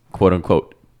 quote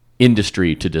unquote,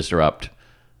 industry to disrupt,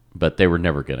 but they were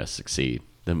never going to succeed.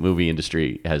 The movie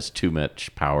industry has too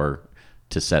much power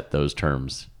to set those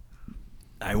terms.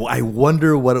 I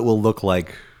wonder what it will look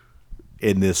like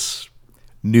in this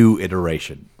new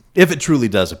iteration, if it truly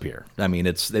does appear. I mean,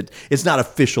 it's not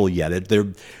official yet.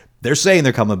 They're saying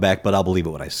they're coming back, but I'll believe it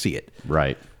when I see it.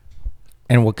 Right.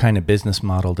 And what kind of business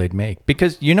model they'd make.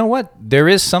 Because you know what? There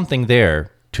is something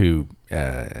there to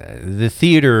the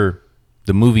theater,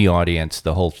 the movie audience,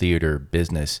 the whole theater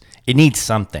business. It needs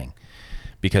something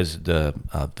because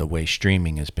the way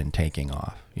streaming has been taking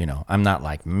off. I'm not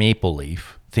like Maple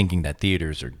Leaf thinking that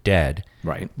theaters are dead.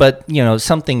 Right. But,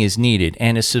 something is needed.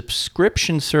 And a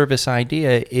subscription service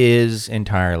idea is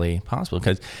entirely possible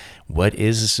because what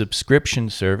is a subscription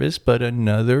service but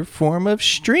another form of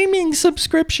streaming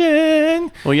subscription?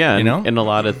 Well, yeah, and a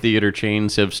lot of theater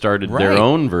chains have started their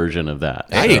own version of that.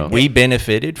 Hey, we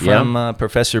benefited from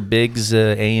Professor Big's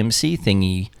AMC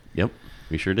thingy. Yep,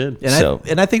 we sure did.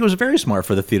 And I think it was very smart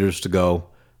for the theaters to go,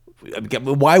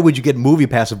 why would you get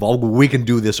MoviePass involved when we can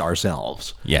do this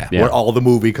ourselves? Yeah. Where all the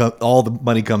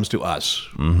money comes to us.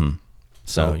 Mm-hmm.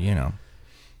 So,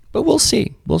 but we'll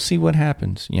see. We'll see what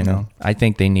happens, I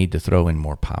think they need to throw in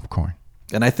more popcorn.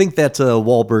 And I think that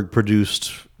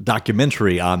Wahlberg-produced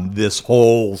documentary on this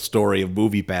whole story of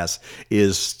MoviePass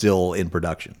is still in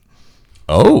production.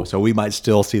 Oh. So we might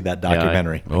still see that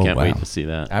documentary. I can't wait to see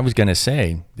that. I was going to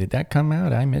say, did that come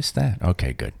out? I missed that.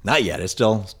 Okay, good. Not yet. It's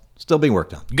still being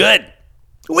worked on. Good.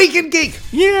 Weekend Geek!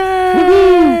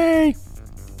 Yay!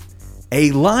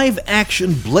 A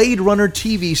live-action Blade Runner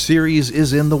TV series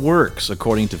is in the works,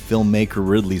 according to filmmaker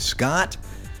Ridley Scott.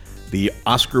 The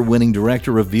Oscar-winning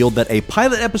director revealed that a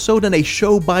pilot episode and a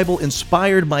show Bible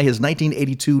inspired by his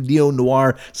 1982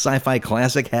 neo-noir sci-fi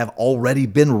classic have already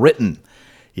been written.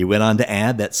 He went on to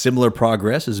add that similar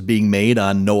progress is being made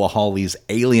on Noah Hawley's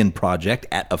Alien project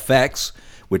at Effects,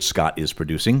 which Scott is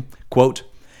producing. Quote,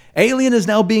 Alien is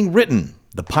now being written.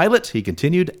 The pilot, he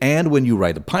continued, and when you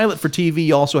write a pilot for TV,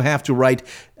 you also have to write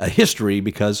a history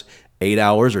because 8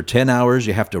 hours or 10 hours,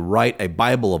 you have to write a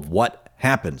Bible of what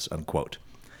happens, unquote.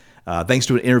 Thanks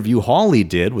to an interview Hawley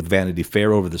did with Vanity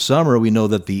Fair over the summer, we know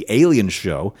that the Alien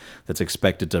show that's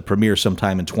expected to premiere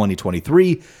sometime in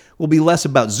 2023 will be less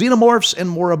about xenomorphs and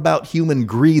more about human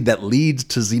greed that leads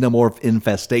to xenomorph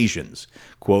infestations.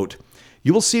 Quote,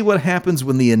 you will see what happens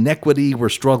when the inequity we're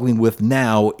struggling with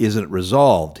now isn't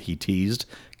resolved, he teased,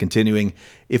 continuing,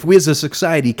 if we as a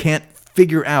society can't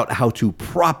figure out how to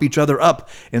prop each other up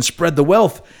and spread the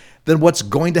wealth, then what's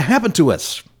going to happen to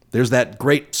us? There's that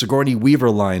great Sigourney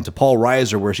Weaver line to Paul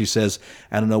Reiser where she says,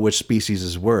 I don't know which species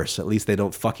is worse. At least they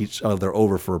don't fuck each other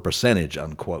over for a percentage,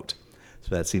 unquote.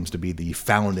 So that seems to be the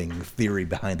founding theory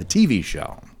behind the TV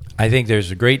show. I think there's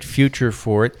a great future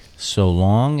for it so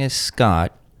long as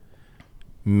Scott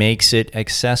makes it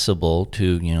accessible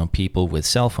to, people with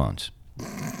cell phones.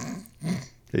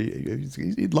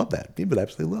 He'd love that. He would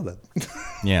absolutely love that.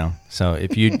 Yeah. So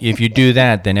if you do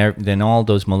that, then all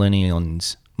those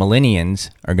millennials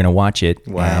are going to watch it,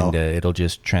 wow. And it'll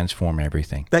just transform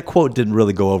everything. That quote didn't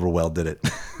really go over well, did it?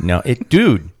 No,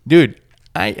 dude,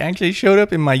 I actually showed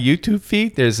up in my YouTube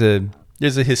feed. There's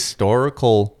a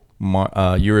historical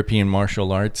European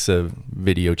martial arts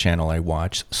video channel I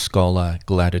watch, Schola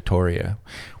Gladiatoria,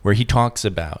 where he talks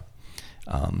about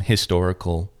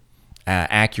historical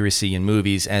accuracy in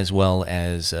movies as well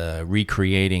as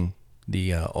recreating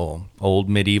the old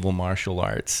medieval martial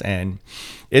arts. And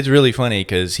it's really funny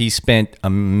because he spent a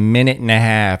minute and a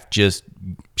half just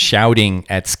shouting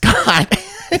at Scott.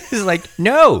 He's like,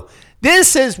 no,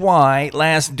 this is why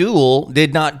Last Duel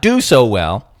did not do so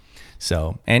well.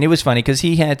 So, and it was funny because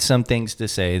he had some things to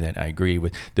say that I agree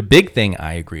with. The big thing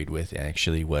I agreed with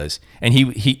actually was, and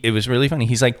it was really funny.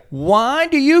 He's like, why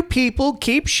do you people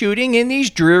keep shooting in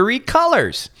these dreary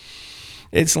colors?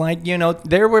 It's like,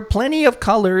 there were plenty of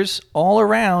colors all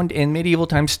around in medieval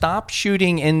times. Stop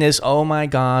shooting in this, oh my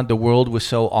God, the world was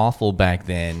so awful back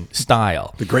then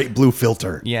style. The great blue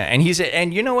filter. Yeah, and he said,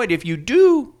 and you know what, if you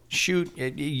do shoot,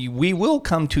 we will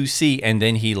come to see, and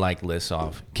then he lists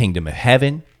off Kingdom of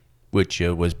Heaven, which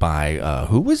was by,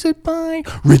 who was it by?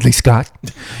 Ridley Scott.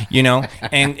 And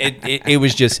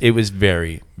it was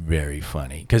very, very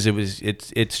funny because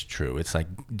it's true. It's like,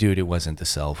 dude, it wasn't the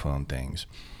cell phone things.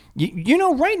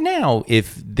 Right now,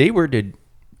 if they were to,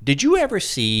 did you ever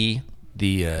see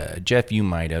the, Jeff, you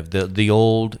might have, the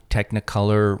old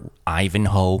Technicolor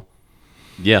Ivanhoe?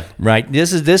 Yeah. Right.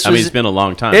 This was. It's been a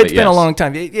long time. It's been a long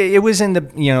time. It was in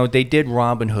the, they did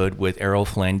Robin Hood with Errol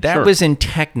Flynn. That was in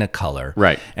Technicolor.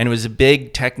 Right. And it was a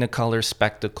big Technicolor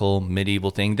spectacle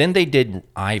medieval thing. Then they did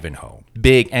Ivanhoe.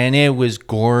 Big. And it was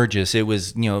gorgeous. It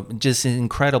was, just an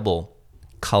incredible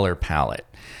color palette.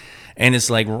 And it's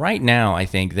like right now, I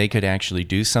think they could actually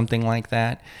do something like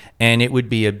that. And it would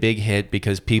be a big hit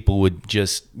because people would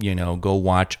just, go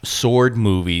watch sword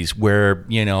movies where,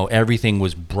 everything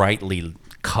was brightly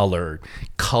colored,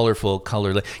 colorful,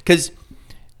 colorless. Because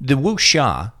the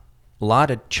wuxia, a lot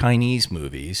of Chinese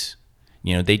movies,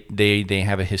 they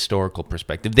have a historical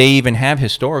perspective. They even have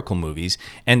historical movies,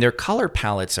 and their color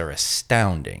palettes are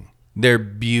astounding. They're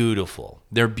beautiful.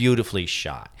 They're beautifully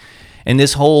shot. And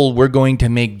this whole, we're going to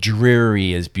make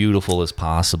dreary as beautiful as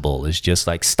possible is just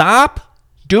like, stop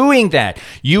doing that.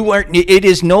 It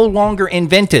is no longer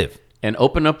inventive. And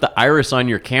open up the iris on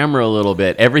your camera a little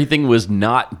bit. Everything was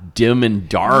not dim and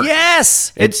dark.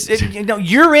 Yes.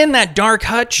 You're in that dark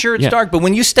hut, sure, it's dark. But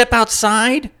when you step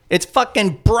outside, it's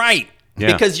fucking bright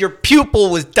because your pupil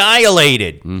was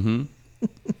dilated. Mm-hmm.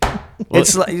 Well,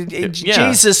 it's like,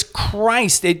 Jesus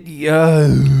Christ.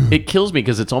 It kills me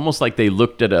because it's almost like they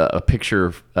looked at a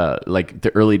picture like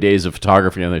the early days of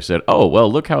photography and they said, oh,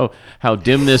 well, look how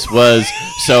dim this was.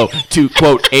 So to,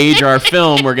 quote, age our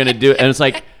film, we're going to do it. And it's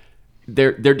like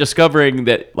they're discovering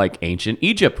that like ancient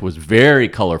Egypt was very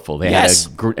colorful. They had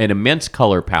an immense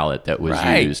color palette that was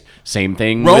used. Same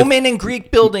thing. Roman and Greek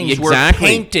buildings were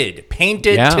painted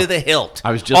to the hilt.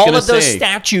 I was just going to say. All of those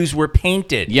statues were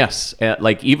painted. Yes.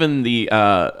 Like even the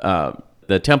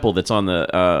temple that's on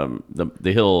the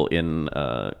hill in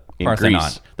Parthenon.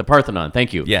 Greece. The Parthenon,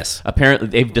 thank you. Yes. Apparently,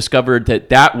 they've discovered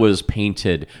that was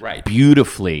painted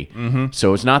beautifully. Mm-hmm.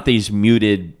 So it's not these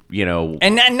muted,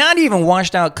 And not even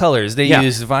washed out colors. They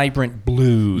use vibrant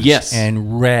blues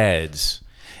and reds.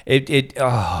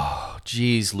 Oh,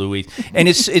 geez, Louis. And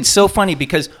it's so funny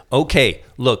because, okay,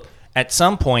 look, at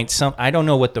some point, I don't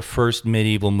know what the first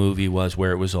medieval movie was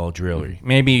where it was all dreary.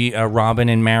 Maybe Robin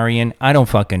and Marion. I don't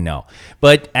fucking know.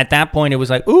 But at that point, it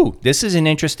was like, ooh, this is an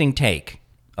interesting take.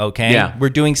 Okay, we're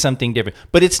doing something different,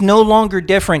 but it's no longer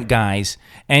different, guys.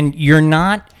 And you're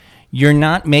not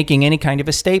making any kind of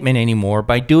a statement anymore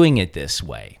by doing it this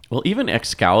way. Well, even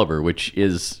Excalibur, which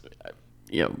is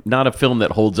not a film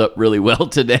that holds up really well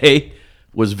today,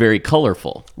 was very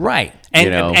colorful. Right,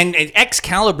 and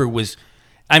Excalibur was.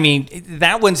 I mean,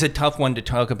 that one's a tough one to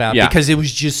talk about because it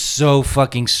was just so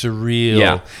fucking surreal.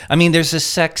 Yeah. I mean, there's a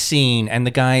sex scene and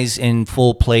the guy's in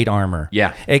full plate armor.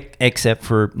 Yeah. Except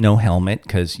for no helmet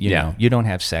because, you know, you don't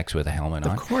have sex with a helmet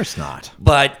on. Of course not.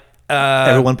 But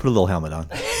everyone put a little helmet on.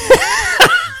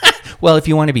 Well, if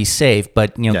you want to be safe,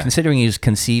 but, considering he was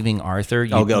conceiving Arthur,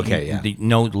 no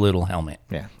little helmet.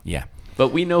 Yeah. Yeah.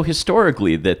 But we know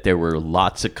historically that there were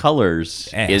lots of colors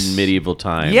in medieval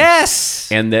times.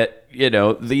 Yes. And that,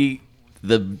 the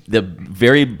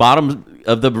very bottom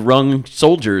of the rung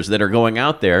soldiers that are going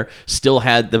out there still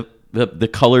had the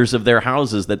colors of their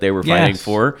houses that they were fighting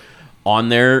for on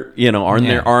their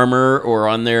their armor or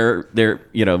on their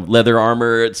leather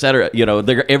armor, etc.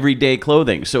 Their everyday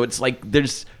clothing. So it's like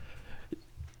there's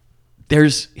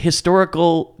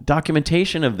historical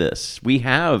documentation of this. We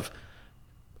have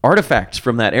artifacts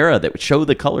from that era that would show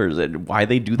the colors and why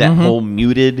they do that whole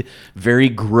muted, very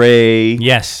gray.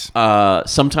 Yes.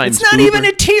 Sometimes It's not even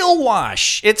a teal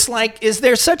wash. It's like, is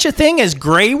there such a thing as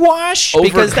gray wash?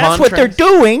 Because that's what they're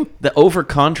doing. The over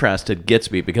contrasted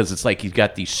gets me because it's like you've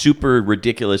got these super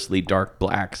ridiculously dark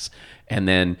blacks, and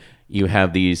then you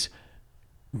have these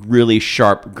really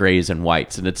sharp grays and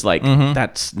whites, and it's like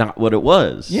that's not what it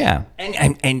was. Yeah.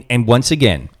 And once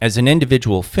again, as an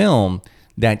individual film,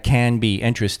 that can be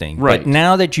interesting. Right. But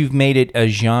now that you've made it a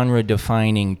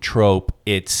genre-defining trope,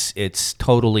 it's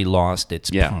totally lost its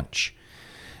punch.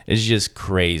 It's just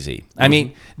crazy. I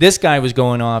mean, this guy was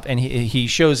going off, and he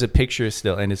shows a picture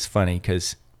still, and it's funny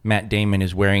because Matt Damon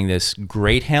is wearing this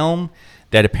great helm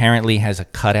that apparently has a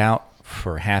cutout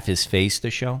for half his face to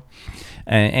show.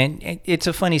 And it's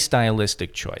a funny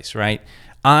stylistic choice, right?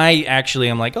 I actually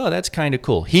am like, oh, that's kind of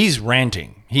cool. He's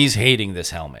ranting. He's hating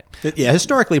this helmet. Yeah,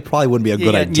 historically, it probably wouldn't be a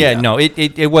good idea. Yeah, no,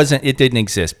 it wasn't. It didn't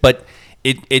exist. But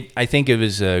I think it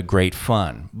was great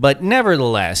fun. But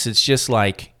nevertheless, it's just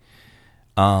like,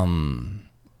 then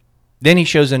he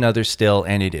shows another still,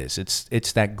 and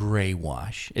it's that gray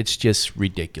wash. It's just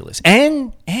ridiculous.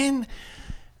 And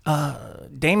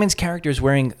Damon's character is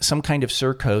wearing some kind of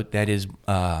surcoat that is,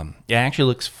 it actually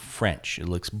looks French. It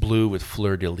looks blue with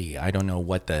fleur-de-lis. I don't know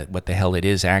what the hell it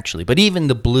is actually, but even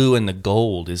the blue and the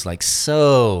gold is like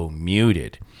so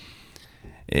muted.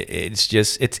 It's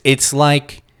just, it's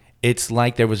like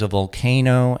there was a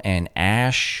volcano and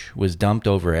ash was dumped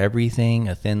over everything,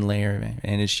 a thin layer,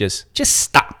 and it's just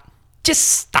stop. Just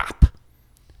stop.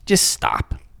 Just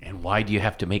stop. And why do you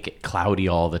have to make it cloudy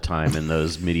all the time in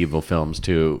those medieval films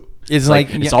too? It's like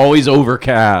it's always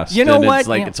overcast. You know and what? It's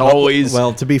like Yeah. it's always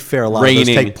Well, to be fair, a lot of raining.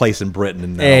 those take place in Britain,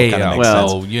 and that Hey, kind of makes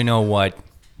well, sense. you know what?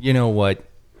 You know what?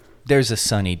 There's a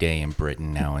sunny day in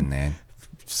Britain now and then.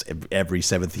 Every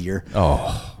seventh year.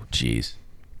 Oh, jeez.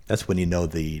 That's when you know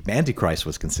the Antichrist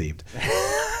was conceived.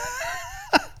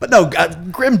 But no,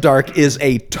 grimdark is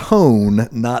a tone,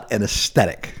 not an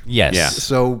aesthetic. Yes. Yeah.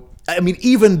 So, I mean,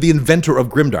 even the inventor of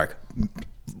grimdark,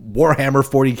 Warhammer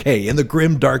 40K, in the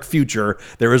grimdark future,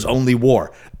 there is only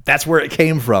war. That's where it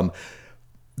came from.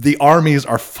 The armies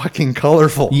are fucking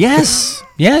colorful. Yes.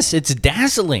 Yes. It's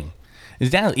dazzling.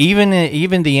 It's dazzling.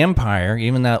 Even the Empire,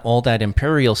 even all that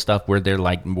Imperial stuff where they're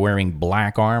like wearing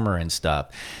black armor and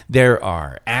stuff. There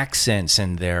are accents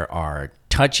and there are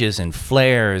touches and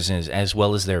flares as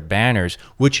well as their banners,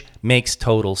 which makes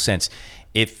total sense.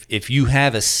 If you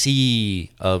have a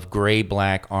sea of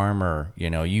gray-black armor,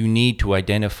 you need to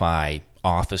identify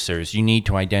officers. You need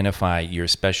to identify your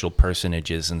special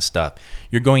personages and stuff.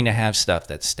 You're going to have stuff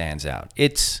that stands out.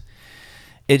 It's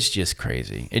just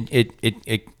crazy.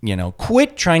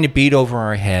 Quit trying to beat over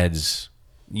our heads.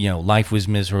 Life was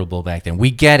miserable back then. We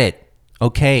get it.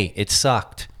 Okay, it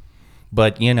sucked.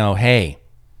 But, hey,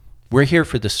 we're here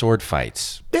for the sword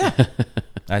fights. Yeah.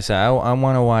 I said, I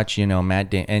want to watch, Matt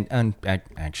Damon. And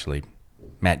actually,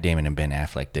 Matt Damon and Ben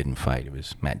Affleck didn't fight. It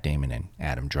was Matt Damon and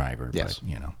Adam Driver. Yes.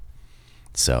 But,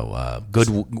 So,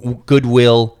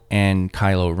 Goodwill and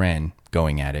Kylo Ren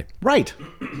going at it. Right.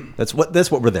 That's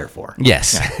what we're there for.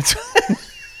 Yes.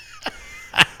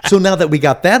 So now that we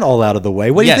got that all out of the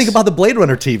way, what do you Yes. think about the Blade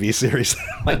Runner TV series?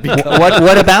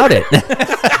 What about it?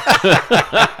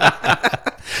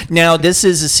 Now, this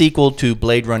is a sequel to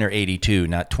Blade Runner 82,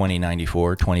 not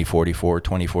 2094, 2044,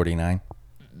 2049.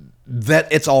 That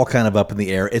it's all kind of up in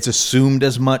the air. It's assumed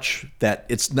as much that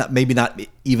it's maybe not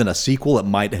even a sequel. It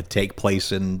might take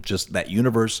place in just that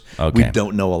universe. Okay. We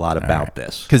don't know a lot about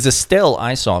this. Because the still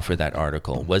I saw for that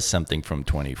article was something from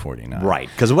 2049. Right.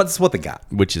 Because what's what they got?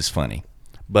 Which is funny.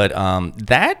 But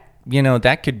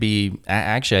that could be,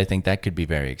 actually, I think that could be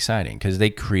very exciting because they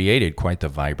created quite the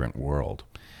vibrant world.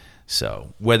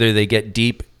 So whether they get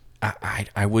deep,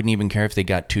 I wouldn't even care if they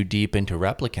got too deep into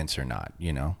replicants or not,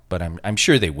 But I'm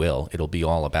sure they will. It'll be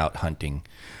all about hunting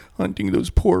those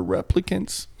poor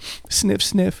replicants. Sniff,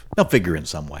 sniff. They'll figure in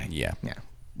some way. Yeah. Yeah.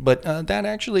 But that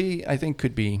actually, I think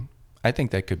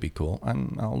that could be cool.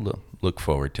 I'll look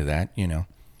forward to that.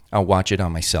 I'll watch it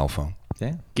on my cell phone.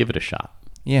 Yeah. give it a shot.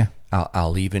 Yeah.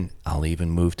 I'll even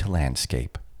move to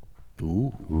landscape.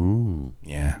 Ooh.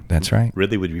 Yeah, that's right.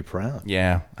 Ridley would be proud.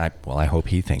 Yeah. I hope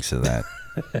he thinks of that.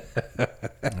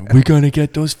 We're going to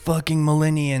get those fucking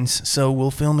millennials, so we'll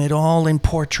film it all in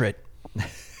portrait.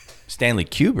 Stanley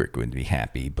Kubrick would be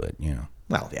happy, but,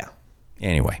 Well, yeah.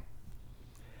 Anyway.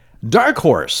 Dark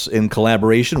Horse, in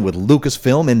collaboration with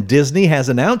Lucasfilm and Disney, has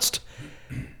announced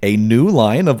a new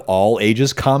line of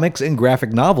all-ages comics and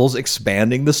graphic novels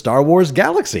expanding the Star Wars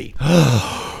galaxy.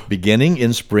 Beginning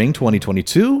in spring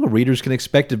 2022, readers can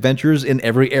expect adventures in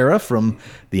every era from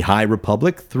the High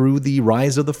Republic through the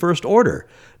rise of the First Order.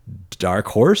 Dark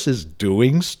Horse is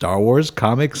doing Star Wars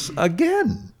comics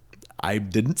again. I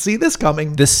didn't see this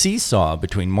coming. The seesaw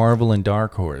between Marvel and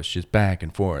Dark Horse, just back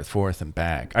and forth and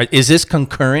back. Is this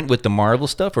concurrent with the Marvel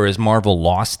stuff, or has Marvel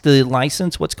lost the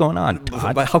license? What's going on,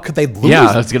 Todd? But how could they lose? Yeah,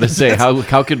 I was gonna say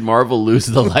how could Marvel lose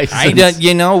the license?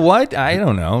 You know what? I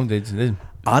don't know.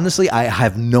 Honestly, I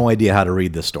have no idea how to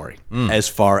read this story as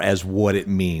far as what it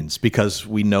means, because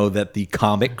we know that the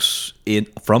comics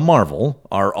from Marvel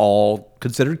are all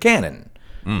considered canon.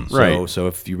 Right. So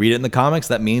if you read it in the comics,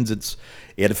 that means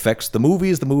it affects the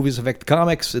movies affect the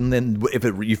comics, and then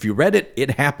if you read it, it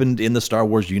happened in the Star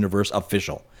Wars universe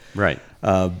official. Right.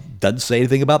 Doesn't say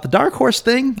anything about the Dark Horse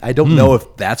thing. I don't know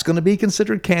if that's going to be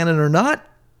considered canon or not,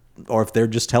 or if they're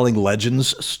just telling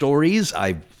Legends stories.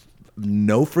 I've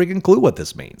no friggin' clue what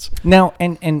this means. Now,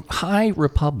 and High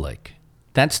Republic,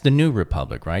 that's the New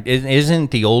Republic, right?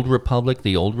 Isn't the Old Republic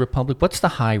the Old Republic? What's the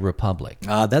High Republic?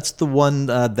 That's the one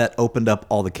that opened up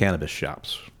all the cannabis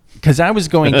shops. Because I was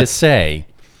going to say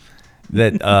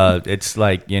that it's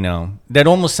like, that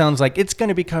almost sounds like it's going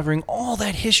to be covering all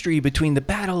that history between the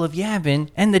Battle of Yavin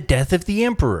and the death of the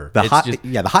Emperor.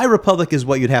 The High Republic is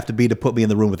what you'd have to be to put me in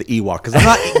the room with the Ewok, because I'm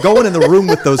not going in the room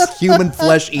with those human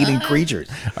flesh-eating creatures.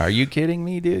 Are you kidding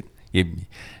me, dude?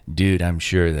 Dude, I'm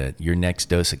sure that your next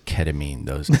dose of ketamine,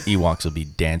 those Ewoks will be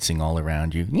dancing all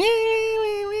around you.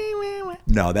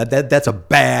 No, that's a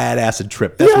bad acid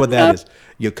trip. That's what that is.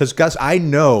 Because Gus, I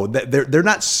know that they're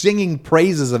not singing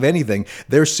praises of anything.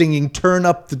 They're singing "Turn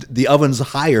up the ovens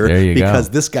higher" because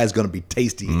this guy's going to be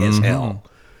tasty as hell.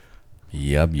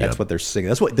 Yub. That's what they're singing.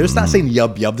 That's what they're not saying.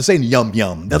 Yub. They're saying yum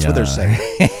yum. That's what they're saying.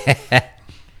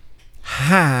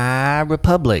 High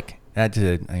Republic. That's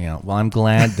well, I'm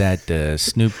glad that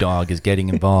Snoop Dogg is getting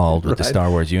involved with the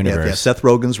Star Wars universe. Yeah, Seth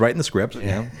Rogen's writing the script.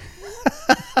 Yeah.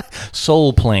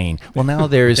 Soul Plane. Well, now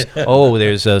there's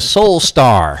a Soul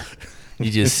Star. You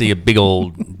just see a big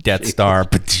old Death Star.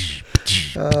 It's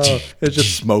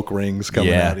just smoke rings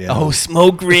coming out. Yeah. Oh,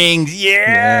 smoke rings.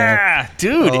 Yeah.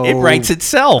 Dude, it writes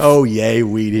itself. Oh, yay,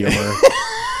 weed humor.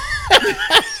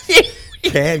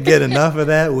 Can't get enough of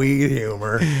that weed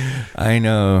humor. I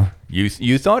know.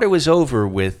 You thought it was over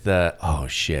with, oh,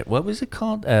 shit. What was it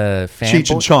called?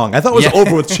 Cheech and Chong. I thought it was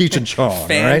over with Cheech and Chong.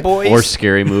 Fanboys. Or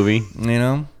Scary Movie.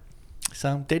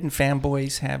 So didn't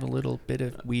Fanboys have a little bit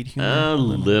of weed humor? A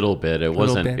little bit. It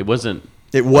wasn't It wasn't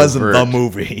overt. the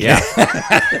movie. Yeah.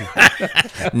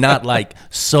 Not like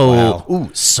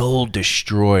Soul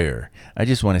Destroyer. I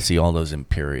just want to see all those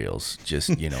Imperials just,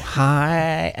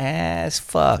 high as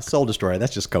fuck. Soul Destroyer,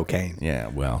 that's just cocaine. Yeah,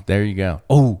 well, there you go.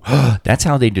 Oh, that's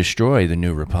how they destroy the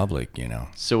New Republic,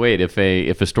 So wait, if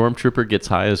a stormtrooper gets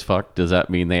high as fuck, does that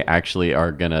mean they actually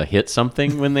are gonna hit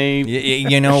something when they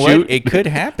you know shoot? what? It could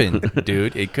happen,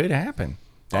 dude. It could happen.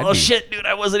 Shit, dude,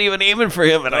 I wasn't even aiming for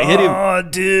him and I hit him. Oh,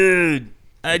 dude.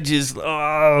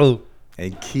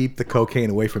 And keep the cocaine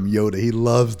away from Yoda. He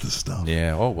loves the stuff.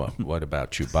 Yeah, what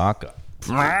about Chewbacca?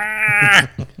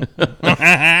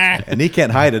 And he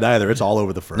can't hide it either. It's all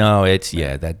over the fur. No,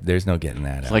 there's no getting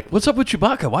that out. Like, what's up with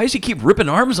Chewbacca? Why does he keep ripping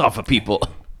arms off of people?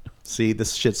 See,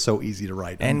 this shit's so easy to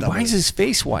write. And why is his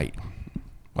face white?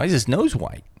 Why is his nose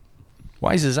white?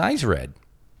 Why is his eyes red?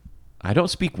 I don't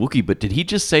speak Wookiee, but did he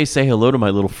just say hello to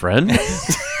my little friend?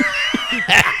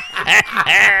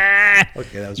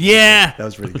 Okay, that was Yeah. that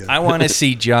was really good. I want to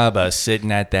see Jabba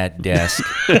sitting at that desk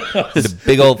with a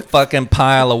big old fucking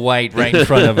pile of white right in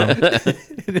front of him.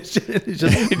 It's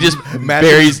He just mashes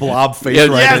buries his blob face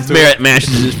right into Barrett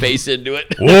mashes his face into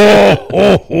it.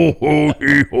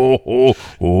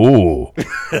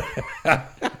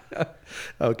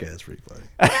 Okay, that's pretty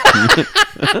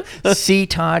funny. See,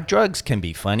 Todd, drugs can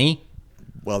be funny.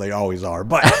 Well, they always are,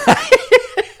 but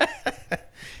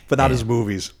not as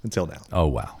movies until now. Oh,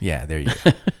 wow. Yeah, there you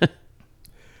go.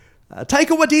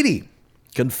 Taika Waititi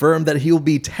confirmed that he will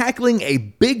be tackling a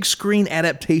big screen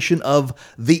adaptation of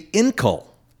The Incal,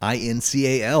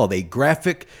 I-N-C-A-L, the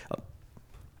graphic...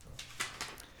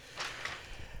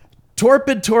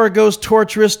 Torpid Torgo's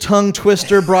Torturous Tongue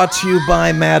Twister, brought to you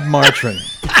by Mad Martrin.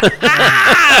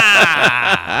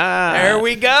 There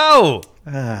we go.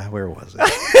 Where was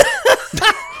it?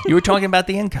 You were talking about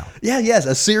the Incal. Yes,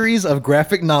 a series of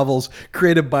graphic novels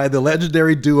created by the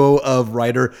legendary duo of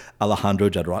writer Alejandro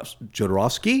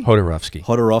Jodorowsky.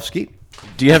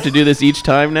 Do you have to do this each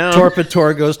time now? Torpid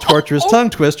Torgo's Torturous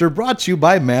Tongue Twister, brought to you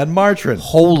by Mad Martrin.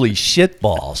 Holy shit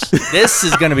balls. This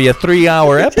is going to be a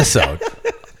 3-hour episode.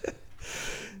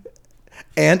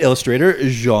 And illustrator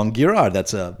Jean Girard.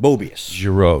 That's Mobius.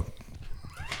 Giraud.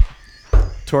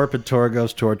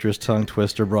 Torpid-Torgos Torturous Tongue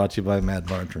Twister, brought to you by Mad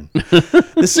Martin.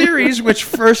 The series, which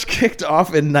first kicked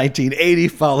off in 1980,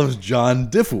 follows John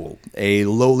Diffoul, a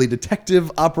lowly detective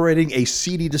operating a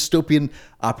seedy dystopian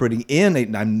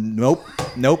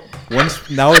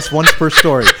now it's once per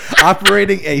story.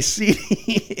 Operating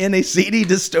in a seedy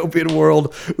dystopian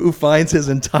world, who finds his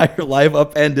entire life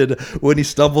upended when he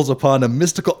stumbles upon a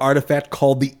mystical artifact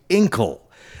called the Inkle.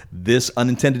 This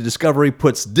unintended discovery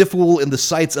puts Diffoul in the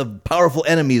sights of powerful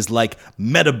enemies like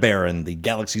Metabaron, the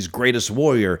galaxy's greatest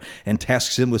warrior, and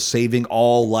tasks him with saving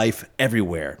all life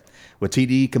everywhere.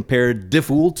 Waititi compared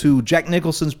Diffoul to Jack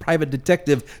Nicholson's private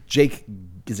detective Jake,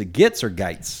 is it Gitz or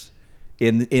Geitz,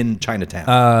 in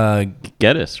Chinatown?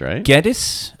 Geddes, right?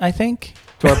 Geddes, I think.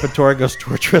 Torpid-Torgos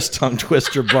Torturous Tongue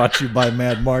Twister, brought to you by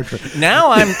Mad Martin.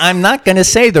 Now I'm not going to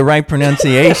say the right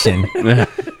pronunciation.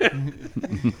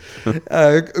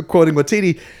 Quoting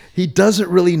Waititi, he doesn't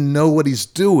really know what he's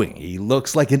doing. He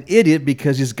looks like an idiot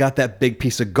because he's got that big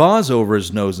piece of gauze over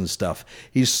his nose and stuff.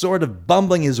 He's sort of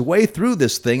bumbling his way through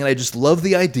this thing, and I just love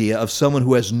the idea of someone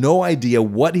who has no idea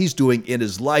what he's doing in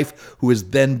his life, who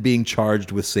is then being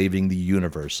charged with saving the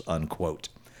universe, unquote.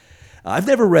 I've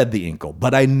never read The Inkle,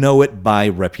 but I know it by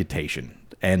reputation.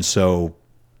 And so,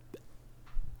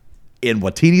 in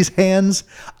Waititi's hands,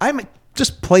 I'm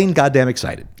just plain goddamn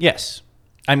excited. Yes.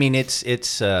 I mean, it's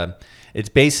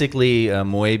basically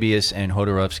Moebius and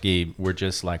Jodorowsky were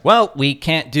just like, well, we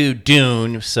can't do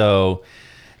Dune, so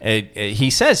he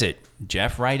says it.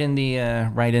 Jeff, right in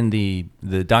the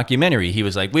documentary, he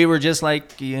was like, we were just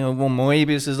like, well,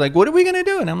 Moebius is like, what are we gonna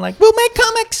do? And I'm like, we'll make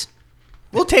comics.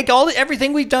 We'll take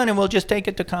everything we've done and we'll just take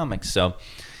it to comics. So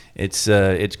it's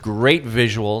great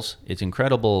visuals. It's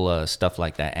incredible stuff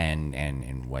like that. And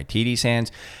in Waititi's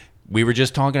hands, we were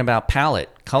just talking about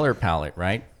color palette,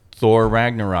 right? Thor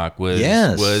Ragnarok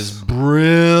was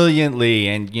brilliantly,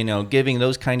 and giving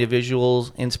those kind of visual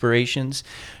inspirations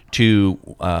to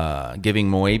giving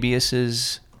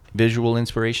Moebius's visual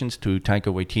inspirations to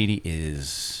Taika Waititi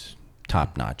is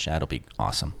top notch. That'll be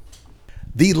awesome.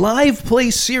 The live play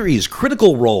series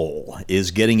Critical Role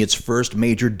is getting its first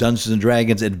major Dungeons &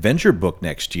 Dragons adventure book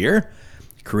next year.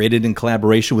 Created in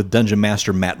collaboration with Dungeon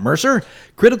Master Matt Mercer,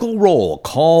 Critical Role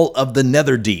Call of the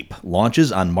Netherdeep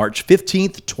launches on March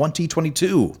 15th,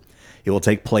 2022. It will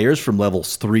take players from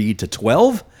levels 3 to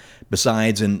 12.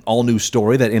 Besides an all-new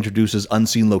story that introduces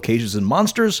unseen locations and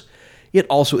monsters, it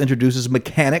also introduces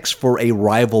mechanics for a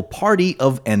rival party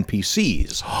of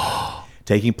NPCs.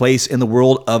 Taking place in the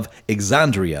world of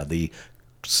Exandria, the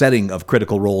setting of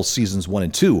Critical Role Seasons 1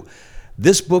 and 2.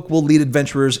 This book will lead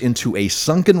adventurers into a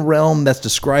sunken realm that's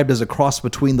described as a cross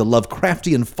between the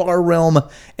Lovecraftian Far Realm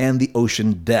and the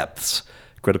ocean depths.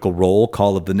 Critical Role,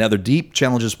 Call of the Netherdeep,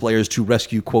 challenges players to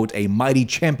rescue, quote, a mighty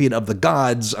champion of the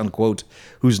gods, unquote,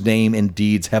 whose name and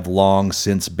deeds have long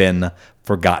since been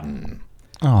forgotten.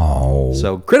 Oh.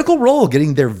 So Critical Role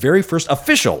getting their very first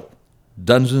official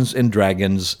Dungeons &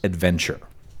 Dragons adventure.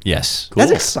 Yes. Cool.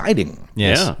 That's exciting.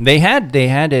 Yes. Yeah. They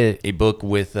had a book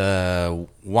with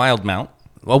Wildmount.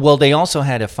 Well, they also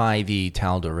had a 5e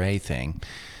Tal'Dorei thing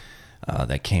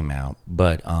that came out.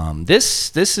 But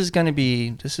this is going to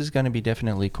be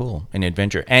definitely cool, an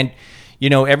adventure. And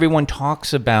everyone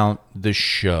talks about the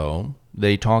show.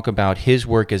 They talk about his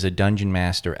work as a dungeon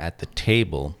master at the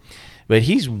table. But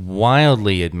he's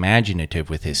wildly imaginative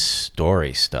with his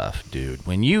story stuff, dude.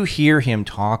 When you hear him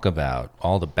talk about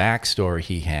all the backstory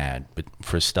he had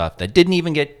for stuff that didn't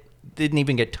even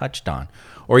get touched on,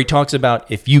 or he talks about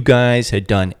if you guys had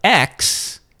done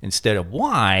X instead of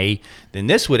Y, then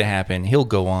this would have happened. He'll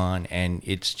go on, and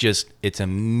it's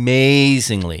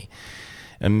amazingly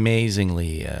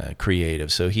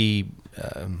creative. So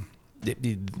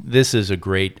this is a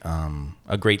great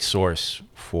source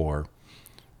for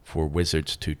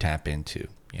wizards to tap into.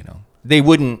 They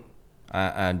wouldn't,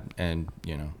 I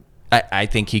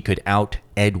think he could out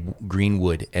Ed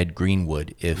Greenwood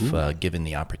if given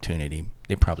the opportunity.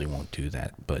 They probably won't do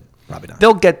that, but probably not.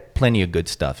 They'll get plenty of good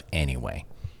stuff anyway.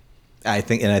 I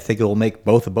think it will make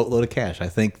both a boatload of cash. I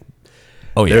think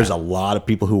yeah. There's a lot of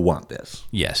people who want this.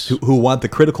 Yes. Who want the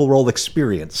Critical Role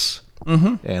experience.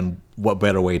 Mm-hmm. And what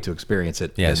better way to experience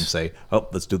it than say, oh,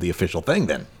 let's do the official thing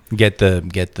then. Get the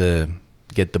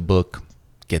book,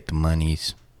 get the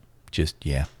monies.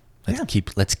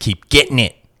 Let's keep getting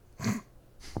it.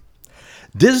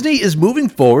 Disney is moving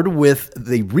forward with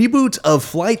the reboot of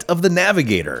Flight of the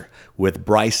Navigator, with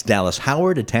Bryce Dallas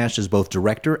Howard attached as both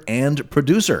director and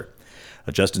producer.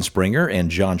 Justin Springer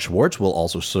and John Schwartz will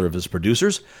also serve as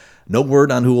producers. No word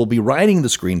on who will be writing the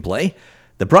screenplay.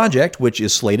 The project, which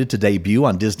is slated to debut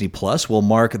on Disney Plus, will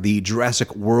mark the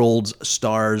Jurassic World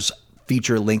star's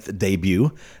feature-length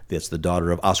debut. That's the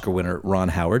daughter of Oscar winner Ron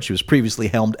Howard. She was previously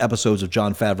helmed episodes of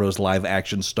Jon Favreau's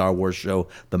live-action Star Wars show,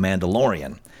 The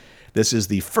Mandalorian. This is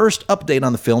the first update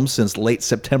on the film since late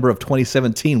September of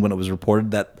 2017, when it was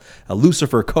reported that a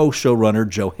Lucifer co-showrunner,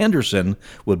 Joe Henderson,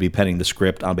 would be penning the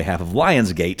script on behalf of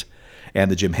Lionsgate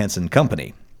and the Jim Henson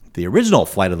Company. The original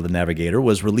Flight of the Navigator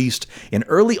was released in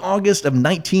early August of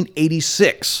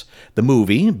 1986. The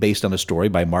movie, based on a story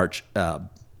by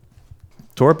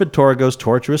Torpid Torgo's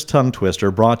Torturous Tongue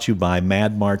Twister, brought to you by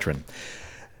Mad Martrin.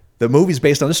 The movie's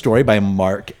based on a story by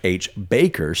Mark H.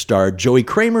 Baker, starred Joey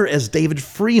Kramer as David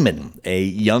Freeman, a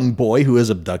young boy who is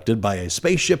abducted by a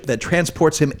spaceship that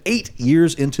transports him 8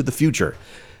 years into the future.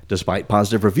 Despite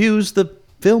positive reviews, the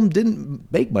film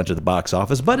didn't make much at the box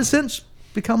office, but has since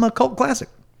become a cult classic.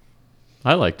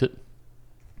 I liked it.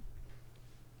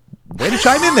 Way to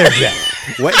chime in there,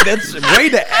 Jeff. That's way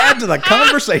to add to the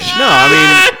conversation. No,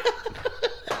 I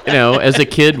mean, as a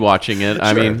kid watching it,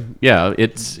 I mean, yeah,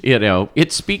 it's,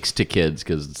 it speaks to kids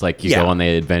because it's like you go on the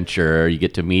adventure, you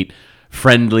get to meet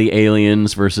friendly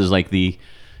aliens versus like a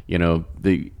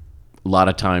lot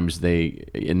of times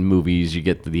in movies you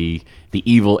get the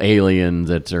evil aliens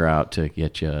that are out to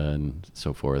get you and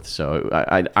so forth. So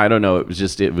I don't know.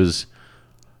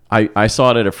 I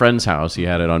saw it at a friend's house. He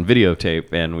had it on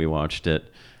videotape and we watched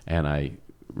it and I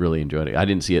really enjoyed it. I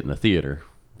didn't see it in the theater,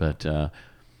 but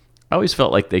I always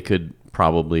felt like they could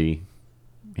probably,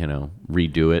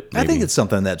 redo it. Maybe. I think it's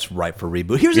something that's ripe for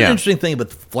reboot. Here's an interesting thing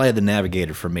about Flight of the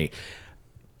Navigator for me.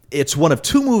 It's one of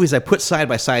two movies I put side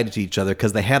by side to each other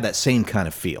because they have that same kind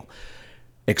of feel.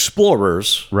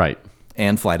 Explorers. Right.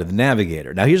 And Flight of the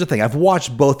Navigator. Now, here's the thing. I've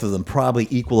watched both of them probably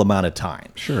equal amount of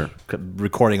times. Sure.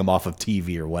 Recording them off of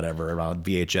TV or whatever, on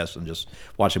VHS, and just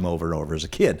watching them over and over as a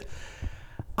kid.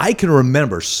 I can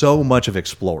remember so much of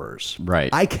Explorers.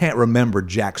 Right. I can't remember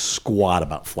jack squat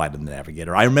about Flight of the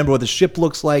Navigator. I remember what the ship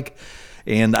looks like,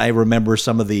 and I remember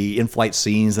some of the in-flight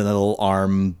scenes and the little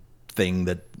arm thing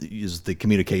that is the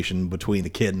communication between the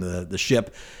kid and the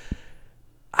ship.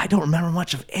 I don't remember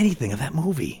much of anything of that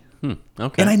movie.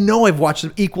 Okay. And I know I've watched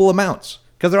them equal amounts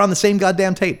because they're on the same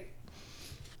goddamn tape.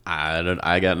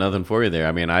 I got nothing for you there.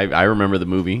 I mean, I remember the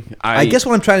movie. I guess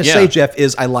what I'm trying to say, Jeff,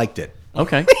 is I liked it.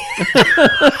 Okay.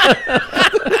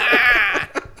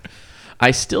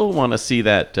 I still want to see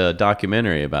that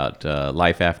documentary about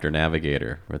Life After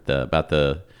Navigator about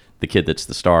the kid that's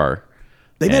the star.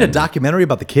 They made a documentary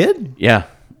about the kid? Yeah,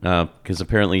 because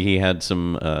apparently he had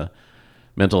some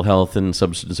mental health and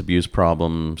substance abuse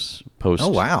problems post. Oh,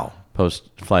 wow. Post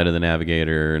Flight of the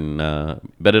Navigator, and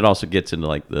but it also gets into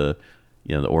like the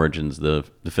origins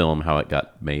of the film, how it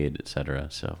got made, etc.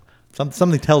 So.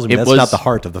 Something tells me that's not the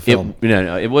heart of the film.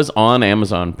 It was on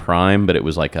Amazon Prime, but it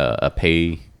was like a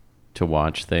pay to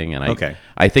watch thing, and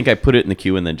I think I put it in the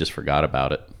queue and then just forgot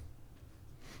about it.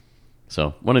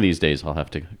 So one of these days I'll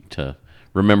have to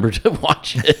remember to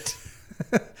watch it.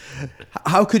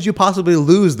 How could you possibly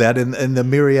lose that in the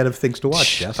myriad of things to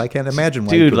watch, Jeff? I can't imagine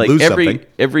why you could like lose something.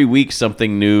 Every week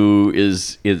something new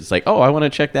is like, oh, I want to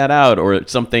check that out, or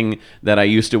something that I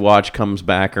used to watch comes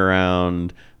back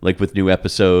around, like with new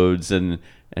episodes, and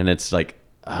it's like,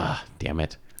 damn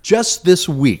it. Just this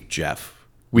week, Jeff,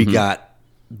 we got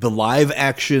the live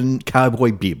action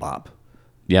Cowboy Bebop.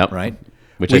 Yep. Right?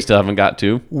 Which I still haven't got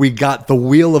to. We got The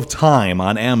Wheel of Time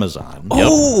on Amazon.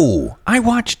 Oh, I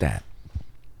watched that.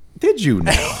 Did you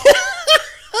now?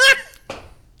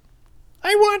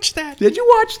 I watched that. Did you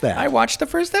watch that? I watched the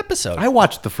first episode. I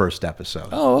watched the first episode.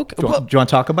 Oh, okay. Do you want to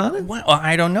talk about it? Well,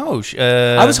 I don't know.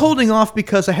 I was holding off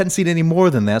because I hadn't seen any more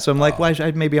than that. So I'm like,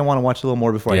 maybe I want to watch a little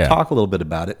more before I talk a little bit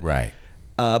about it. Right.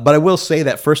 But I will say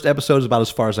that first episode is about as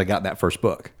far as I got in that first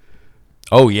book.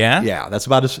 Oh, yeah? Yeah, that's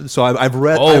about as... So I've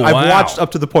read... Oh, I've wow. watched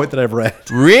up to the point that I've read.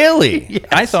 Really? Yes.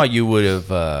 I thought you would have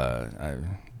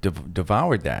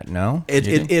devoured that, no?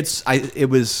 It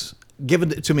was given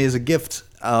to me as a gift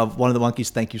of one of the monkeys.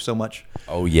 Thank you so much.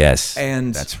 Oh, yes.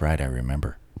 And that's right, I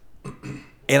remember.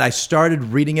 And I started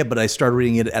reading it, but I started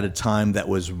reading it at a time that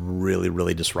was really,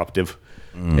 really disruptive.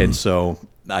 And so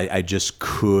I just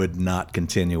could not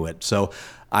continue it. So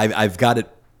I've got it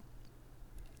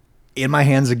in my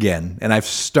hands again, and I've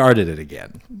started it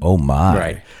again. Oh, my.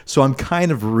 Right. So I'm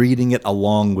kind of reading it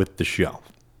along with the show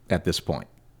at this point.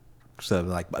 So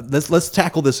like, let's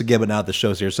tackle this again, but now the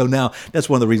show's here. So now that's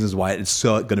one of the reasons why it's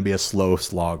going to be a slow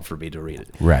slog for me to read it.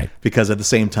 Right. Because at the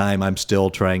same time, I'm still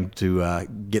trying to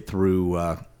get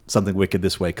through Something Wicked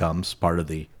This Way Comes, part of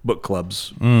the book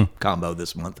club's combo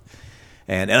this month.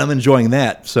 And I'm enjoying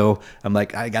that. So I'm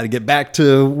like, I got to get back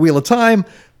to Wheel of Time,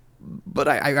 but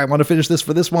I want to finish this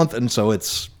for this month. And so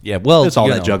it's all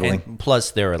that juggling.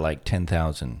 Plus, there are like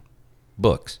 10,000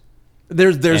 books. There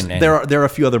And- are a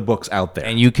few other books out there.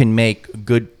 And you can make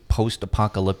good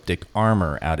post-apocalyptic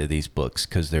armor out of these books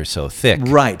because they're so thick.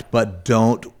 Right, but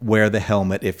don't wear the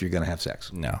helmet if you're going to have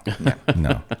sex. No,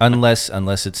 no. Unless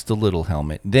it's the little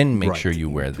helmet, then make Right. sure you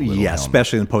wear the little Yeah, helmet.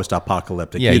 especially in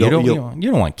post-apocalyptic. Yeah, you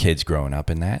don't want kids growing up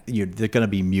in that. They're going to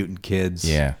be mutant kids.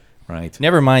 Yeah. Right.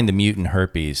 Never mind the mutant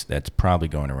herpes that's probably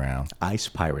going around. Ice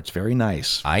pirates, very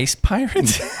nice. Ice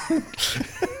pirates?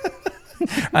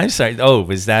 I'm sorry. Oh,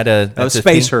 was that a... Oh, that's a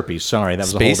space thing? herpes. Sorry, that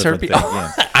was Space a whole different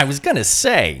herpes? thing. Yeah. I was going to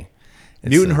say.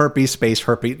 Mutant herpes, space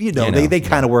herpes. They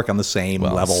kind of work on the same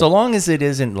Well, level. so long as it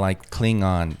isn't like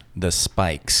Klingon, the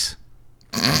spikes.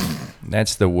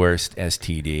 That's the worst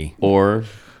STD. Or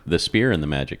the spear and the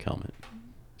magic helmet.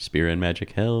 Spear and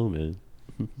magic helmet.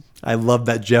 I love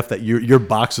that, Jeff, that your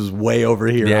box is way over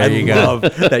here. There I you go. love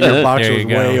that your box There was you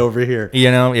go. way over here.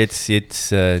 You know, it's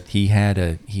he had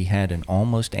an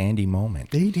almost Andy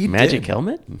moment. He Magic did.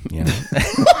 helmet? You know?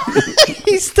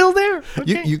 He's still there.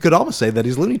 You could almost say that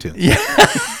he's Looney Tunes.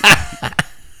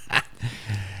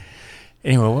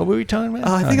 Anyway, what were we talking about?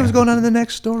 I think I was going on to the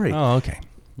next story. Oh, okay.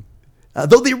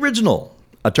 Though the original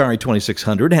Atari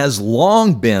 2600 has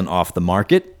long been off the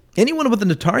market, anyone with an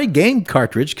Atari game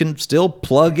cartridge can still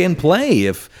plug and play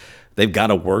if they've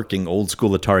got a working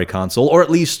old-school Atari console, or at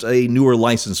least a newer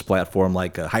licensed platform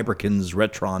like Hyperkin's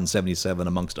Retron 77,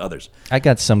 amongst others. I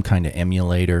got some kind of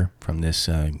emulator from this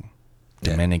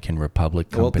Dominican Republic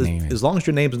company. Well, as long as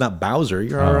your name's not Bowser,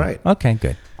 you're all right. Okay,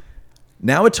 good.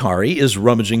 Now Atari is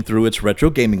rummaging through its retro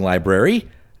gaming library,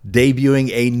 debuting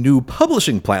a new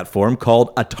publishing platform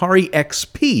called Atari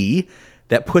XP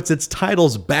that puts its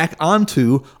titles back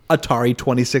onto Atari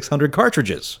 2600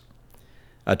 cartridges.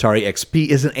 Atari XP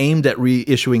isn't aimed at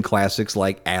reissuing classics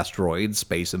like Asteroids,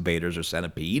 Space Invaders, or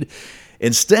Centipede.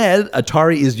 Instead,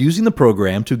 Atari is using the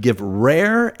program to give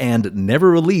rare and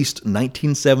never-released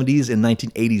 1970s and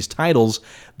 1980s titles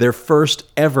their first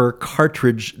ever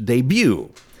cartridge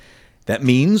debut. That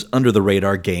means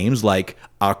under-the-radar games like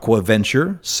Aqua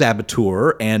Venture,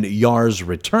 Saboteur, and Yar's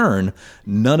Return,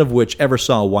 none of which ever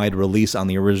saw a wide release on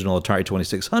the original Atari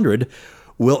 2600,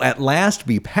 will at last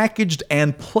be packaged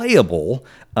and playable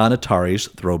on Atari's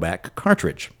throwback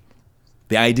cartridge.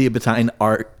 The idea behind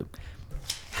art...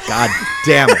 God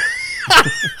damn it.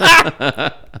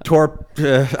 I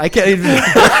can't even...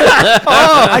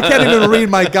 I can't even read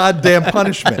my goddamn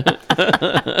punishment.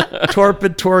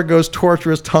 Torpid Torgo's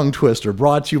Torturous Tongue Twister,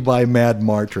 brought to you by Mad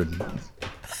Martin.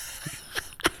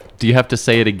 Do you have to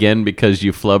say it again because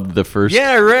you flubbed the first?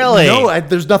 Yeah, really. No,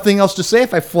 there's nothing else to say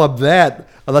if I flub that.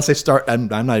 Unless I start, I'm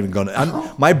not even going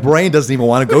to. My brain doesn't even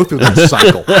want to go through that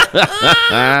cycle.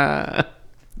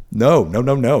 No.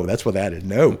 That's what that is.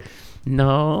 No.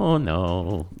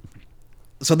 No.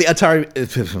 So the Atari,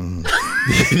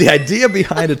 the idea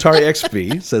behind Atari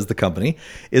XP, says the company,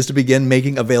 is to begin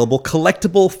making available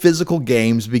collectible physical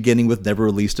games, beginning with never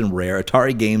released and rare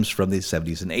Atari games from the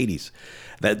 70s and 80s.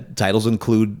 That titles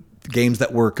include games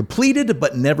that were completed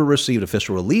but never received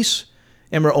official release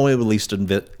and were only released in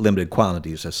limited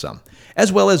quantities, as some,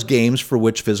 as well as games for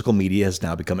which physical media has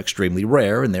now become extremely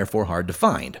rare and therefore hard to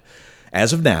find.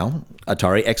 As of now,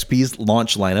 Atari XP's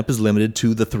launch lineup is limited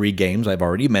to the 3 games I've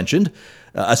already mentioned.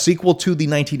 A sequel to the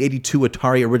 1982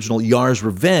 Atari original Yar's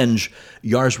Revenge,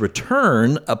 Yar's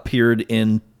Return appeared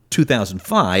in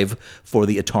 2005 for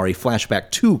the Atari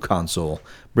Flashback 2 console,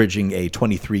 bridging a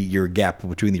 23-year gap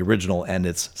between the original and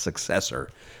its successor.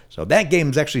 So that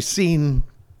game's actually seen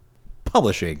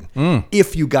publishing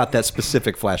if you got that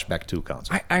specific Flashback 2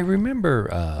 console. I remember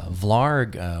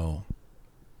Vlarg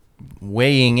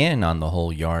weighing in on the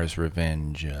whole Yar's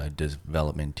Revenge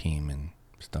development team and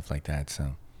stuff like that.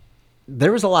 So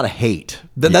there was a lot of hate.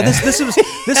 This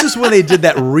is when they did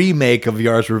that remake of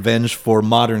Yar's Revenge for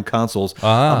modern consoles.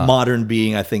 Modern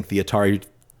being, I think, the Atari,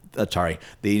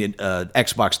 the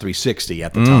Xbox 360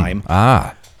 at the time.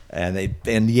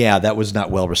 And yeah, that was not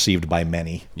well received by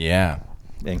many. Yeah,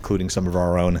 including some of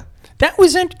our own. That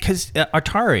wasn't because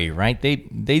Atari, right?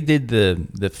 They did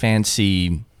the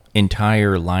fancy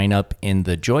entire lineup in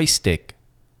the joystick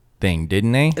thing,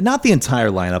 didn't they? Not the entire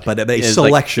lineup, but a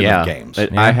selection of games.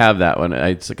 I have that one.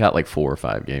 It's got like 4 or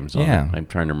 5 games on it. I'm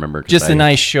trying to remember. Just a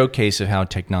nice showcase of how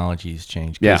technology has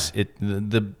changed. Yeah.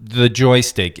 The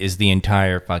joystick is the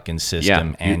entire fucking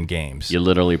system and games. You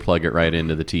literally plug it right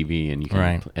into the TV and you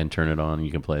can and turn it on and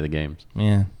you can play the games.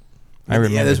 Yeah. I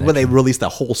remember that's when they released a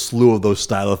whole slew of those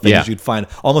style of things. Yeah. You'd find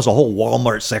almost a whole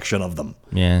Walmart section of them.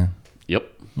 Yeah. Yep.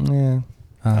 Yeah.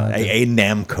 A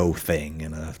Namco thing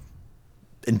and a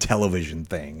Intellivision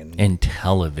thing. And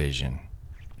Intellivision.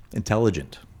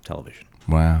 Intelligent television.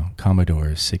 Wow.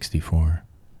 Commodore 64.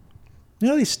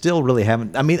 They still really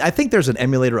haven't. I mean, I think there's an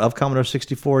emulator of Commodore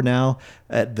 64 now.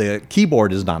 The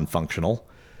keyboard is non-functional.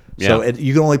 So Yeah.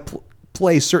 you can only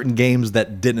play certain games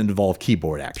that didn't involve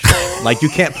keyboard action. Like you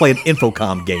can't play an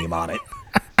Infocom game on it.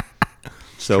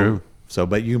 True.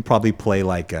 But you can probably play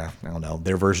like, I don't know,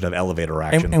 their version of elevator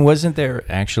action. And wasn't there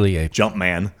actually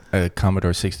Jumpman. a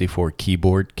Commodore 64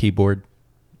 keyboard?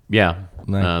 Yeah,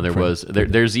 Like there from- was.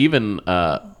 There's even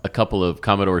a couple of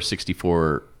Commodore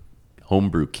 64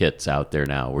 homebrew kits out there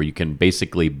now where you can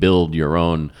basically build your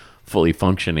own fully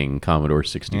functioning Commodore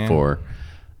 64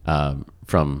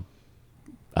 from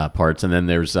parts. And then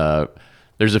there's a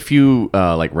few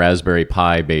like Raspberry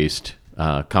Pi based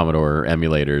Commodore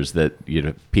emulators that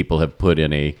people have put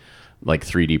in a like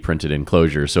 3D printed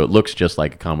enclosure, so it looks just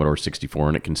like a Commodore 64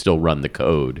 and it can still run the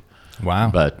code. Wow.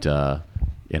 But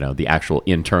the actual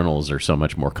internals are so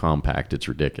much more compact. It's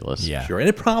ridiculous. Yeah. Sure, and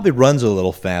it probably runs a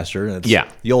little faster. Yeah.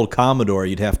 The old Commodore,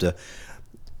 you'd have to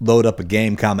load up a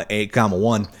game, comma 8, comma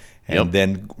 1, and Yep.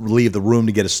 then leave the room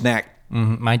to get a snack.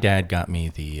 My dad got me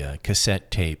the cassette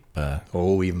tape.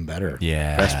 Oh, even better.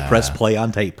 Yeah. Press play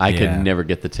on tape. I Yeah. could never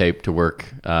get the tape to work.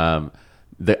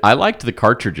 I liked the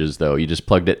cartridges though. You just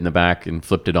plugged it in the back and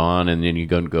flipped it on, and then you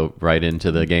go right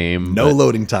into the game. no But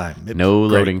loading time. no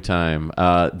Great. loading time.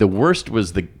 The worst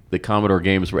was the Commodore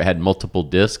games where it had multiple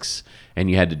discs and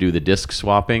you had to do the disc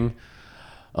swapping.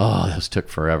 Oh, those took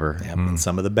forever. Yeah, but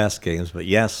some of the best games, but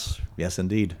yes,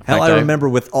 indeed. Hell, fact, I I- remember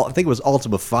I think it was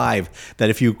Ultima 5 that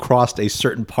if you crossed a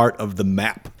certain part of the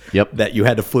map, Yep. that you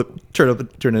had to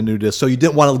turn a new disc. So you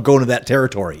didn't want to go into that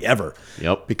territory ever.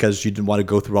 Yep. Because you didn't want to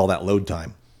go through all that load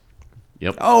time.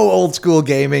 Yep. Oh, old school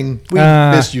gaming. We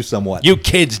missed you somewhat. You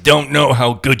kids don't know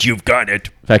how good you've got it.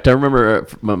 In fact, I remember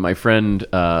my friend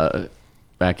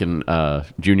back in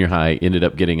junior high ended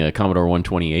up getting a Commodore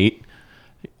 128,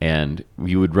 and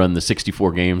you would run the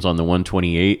 64 games on the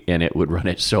 128, and it would run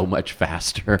it so much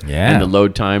faster. Yeah. And the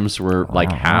load times were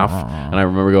like half. And I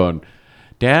remember going,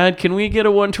 Dad, can we get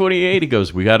a 128? He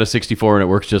goes, we got a 64 and it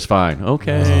works just fine.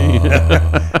 Okay.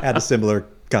 I had a similar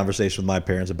conversation with my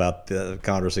parents about the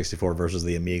Commodore 64 versus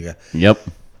the Amiga. Yep.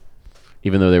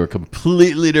 Even though they were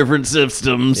completely different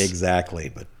systems.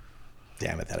 Exactly, but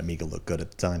damn it, that Amiga looked good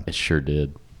at the time. It sure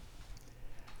did.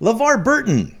 LeVar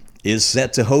Burton is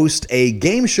set to host a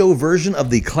game show version of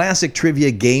the classic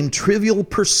trivia game Trivial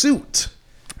Pursuit,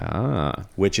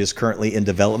 which is currently in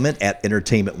development at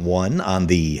Entertainment One on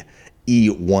the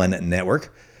E1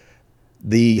 network.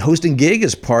 The hosting gig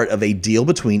is part of a deal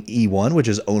between E1, which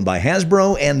is owned by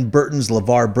Hasbro, and Burton's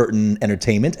LeVar Burton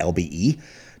Entertainment, LBE,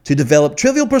 to develop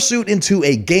Trivial Pursuit into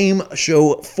a game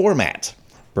show format.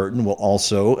 Burton will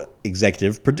also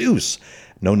executive produce.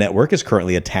 No network is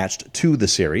currently attached to the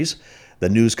series. The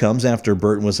news comes after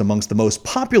Burton was amongst the most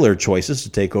popular choices to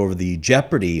take over the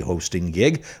Jeopardy hosting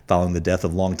gig following the death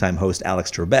of longtime host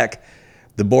Alex Trebek.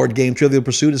 The board game Trivial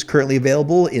Pursuit is currently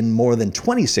available in more than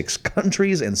 26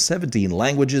 countries and 17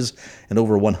 languages, and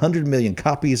over 100 million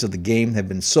copies of the game have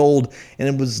been sold, and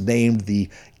it was named the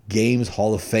Games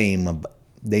Hall of Fame.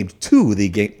 Named to the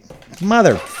game...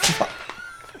 Mother...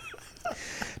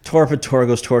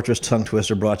 Torpid-Torgo's Torturous Tongue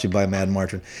Twister, brought to you by Mad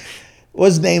Martin,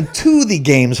 was named to the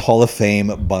Games Hall of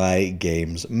Fame by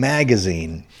Games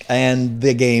Magazine, and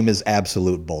the game is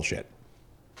absolute bullshit.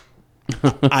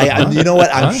 You know what?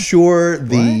 I'm sure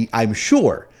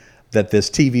that this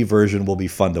TV version will be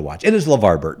fun to watch. It is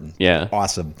LeVar Burton. Yeah.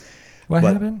 Awesome. What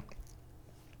But- happened?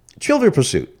 Trivial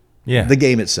Pursuit. Yeah. The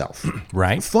game itself.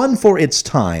 Right. Fun for its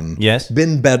time. Yes.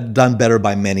 Been done better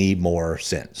by many more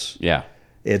since. Yeah.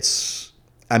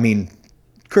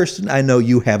 Kirsten, I know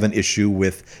you have an issue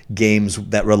with games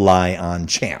that rely on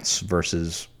chance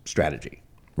versus strategy.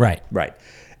 Right. Right.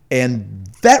 And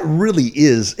that really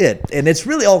is it. And it's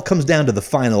really all comes down to the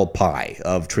final pie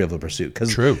of Trivial Pursuit.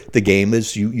 Because True. the game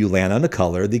is you land on a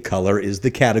color. The color is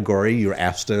the category. You're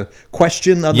asked a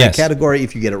question of Yes. that category.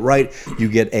 If you get it right, you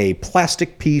get a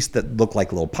plastic piece that look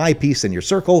like a little pie piece in your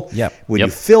circle. Yep. When Yep.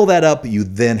 you fill that up, you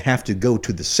then have to go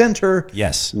to the center.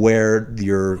 Yes. Where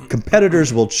your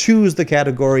competitors will choose the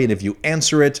category. And if you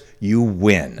answer it, you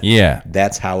win. Yeah.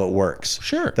 That's how it works.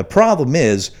 Sure. The problem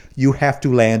is you have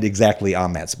to land exactly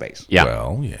on that space. Yeah.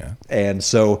 Well, yeah. And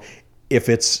so if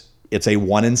it's a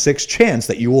 1 in 6 chance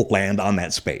that you will land on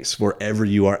that space wherever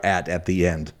you are at the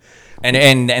end.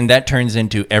 And that turns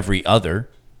into every other,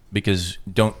 because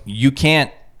you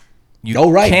can't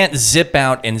zip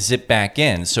out and zip back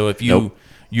in. So if you Nope.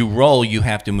 you roll, you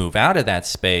have to move out of that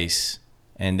space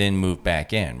and then move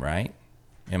back in, right?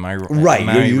 Am I Right. Am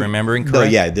I remembering correct? No,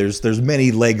 yeah, there's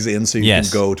many legs in, so you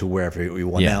Yes. can go to wherever you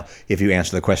want. Yeah. Now, if you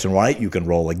answer the question right, you can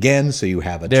roll again, so you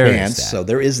have a There is chance. that. So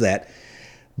there is that.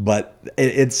 But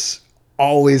it's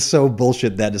always so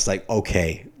bullshit that it's like,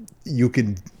 okay, you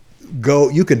can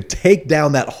take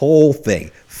down that whole thing,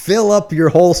 fill up your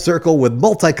whole circle with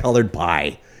multicolored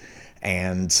pie,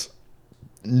 and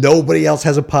nobody else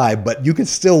has a pie, but you can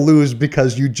still lose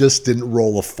because you just didn't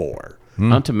roll a 4.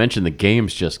 Not to mention the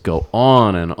games just go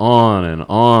on and on and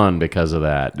on because of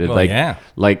that.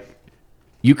 Like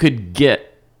you could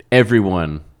get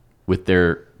everyone with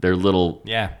their little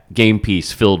game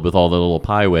piece filled with all the little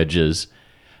pie wedges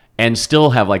and still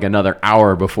have like another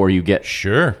hour before you get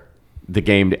the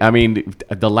game. I mean,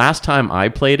 the last time I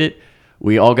played it,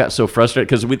 we all got so frustrated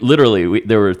because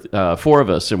there were 4 of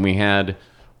us and we had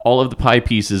all of the pie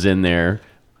pieces in there,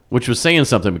 which was saying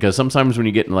something because sometimes when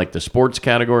you get in like the sports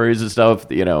categories and stuff,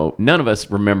 none of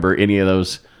us remember any of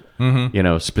those,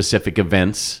 specific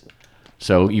events.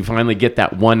 So you finally get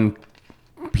that one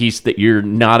piece that you're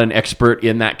not an expert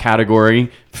in that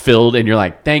category filled, and you're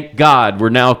like, thank God, we're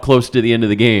now close to the end of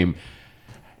the game.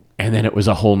 And then it was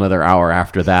a whole nother hour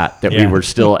after that we were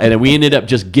still, and then we ended up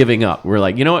just giving up. We're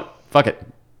like, you know what? Fuck it.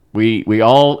 We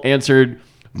all answered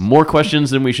more questions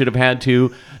than we should have had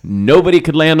to. Nobody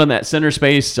could land on that center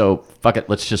space, so fuck it.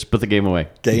 Let's just put the game away.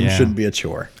 Game shouldn't be a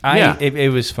chore.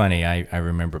 It was funny. I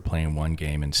remember playing one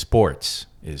game, and sports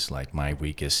is like my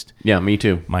weakest. Yeah, me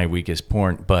too. My weakest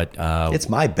porn, but it's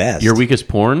my best. Your weakest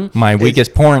porn? My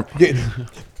weakest porn.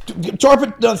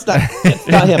 Torpid? No, it's not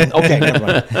him. Okay, never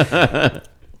mind.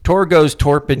 Torgo's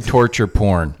torpid torture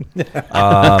porn.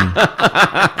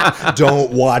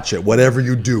 Don't watch it. Whatever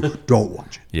you do, don't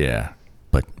watch it. Yeah,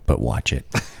 but watch it.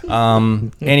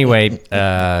 Anyway,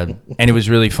 and it was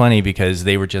really funny because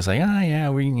they were just like,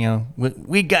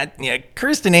 we got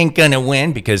Kirsten ain't gonna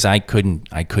win because I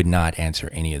could not answer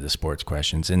any of the sports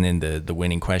questions, and then the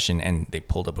winning question, and they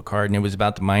pulled up a card and it was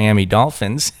about the Miami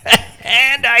Dolphins,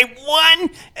 and I won,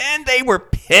 and they were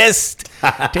pissed.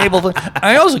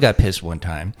 I also got pissed one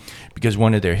time because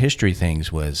one of their history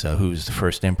things was who's the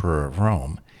first emperor of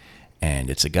Rome.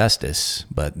 And it's Augustus,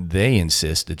 but they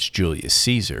insist it's Julius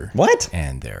Caesar. What?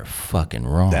 And they're fucking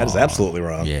wrong. That is absolutely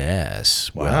wrong. Yes.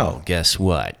 Wow. Well, guess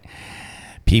what?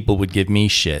 People would give me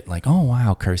shit like, oh,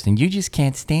 wow, Kirsten, you just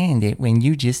can't stand it when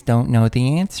you just don't know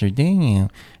the answer, do you? And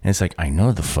it's like, I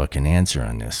know the fucking answer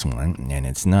on this one, and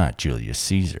it's not Julius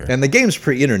Caesar. And the game's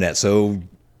pre-internet, so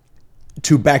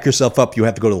to back yourself up, you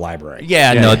have to go to the library.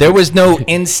 No, there was no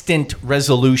instant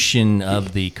resolution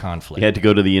of the conflict. You had to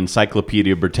go to the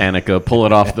Encyclopedia Britannica, pull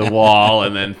it off the wall,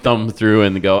 and then thumb through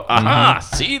and go, aha,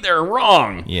 see, they're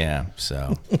wrong. Yeah,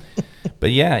 so.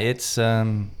 But yeah, it's...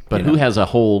 But who has a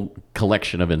whole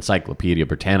collection of Encyclopedia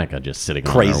Britannica just sitting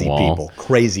on their wall?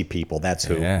 Crazy people. That's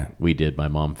who. Yeah. We did. My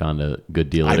mom found a good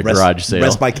deal at a garage sale.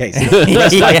 Rest my case.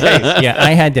 Rest my case. Yeah,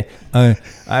 I had to.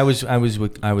 I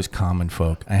was common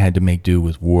folk. I had to make do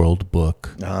with World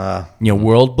Book.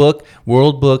 World Book.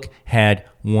 World Book had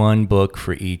one book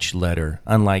for each letter,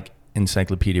 unlike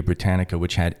Encyclopedia Britannica,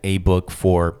 which had a book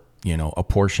for a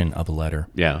portion of a letter.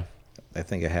 Yeah. I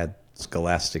think I had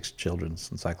Scholastic's Children's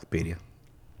Encyclopedia.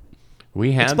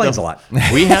 We had explains a lot.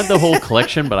 We had the whole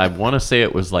collection, but I want to say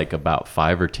it was like about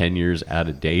 5 or 10 years out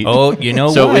of date. Oh, you know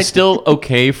so what? It was still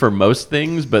okay for most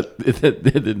things, but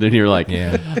then you're like,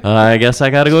 I guess I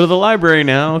got to go to the library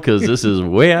now because this is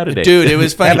way out of date. Dude, it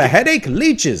was funny. Have a headache?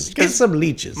 Leeches. Get some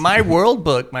leeches. My World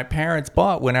Book, my parents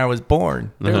bought when I was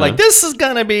born. They're like, this is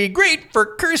going to be great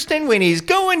for Kirsten when he's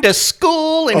going to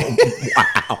school. And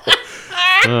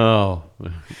Oh.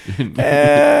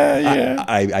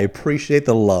 I appreciate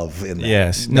the love in that.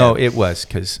 Yes. No, it was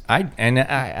because I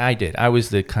did. I was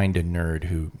the kind of nerd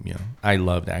who, I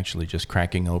loved actually just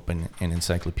cracking open an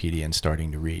encyclopedia and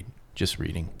starting to read, just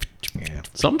reading. Yeah.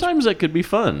 Sometimes that could be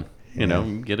fun.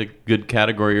 Get a good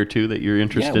category or two that you're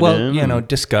interested in.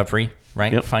 Discovery,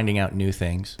 right? Yep. Finding out new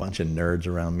things. Bunch of nerds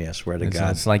around me, I swear to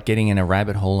God. It's like getting in a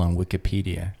rabbit hole on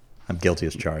Wikipedia. I'm guilty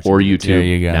as charged. Or YouTube There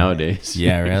you go. nowadays.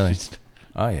 Yeah, really.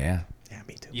 Oh, yeah. Yeah,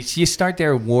 me too. You start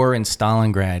their war in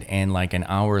Stalingrad, and like an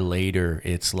hour later,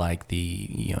 it's like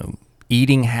the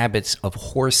eating habits of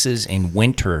horses in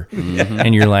winter,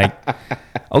 and you're like,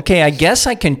 okay, I guess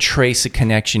I can trace a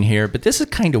connection here, but this is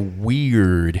kind of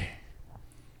weird.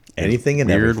 Anything and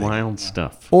Weird, everything. wild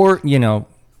stuff. Or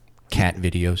cat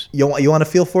videos. You want to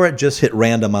feel for it? Just hit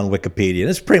random on Wikipedia.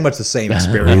 It's pretty much the same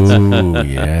experience. Ooh,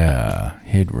 yeah,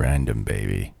 hit random,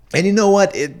 baby. And you know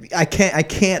what? I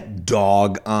can't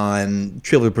dog on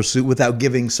Trivial Pursuit without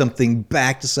giving something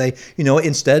back to say,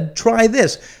 instead, try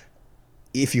this.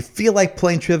 If you feel like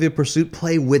playing Trivial Pursuit,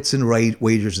 play Wits and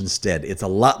Wagers instead. It's a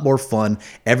lot more fun.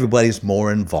 Everybody's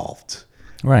more involved.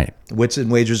 Right. Wits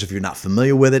and Wagers, if you're not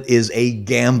familiar with it, is a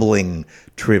gambling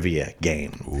trivia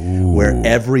game where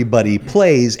everybody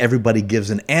plays, everybody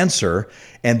gives an answer,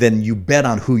 and then you bet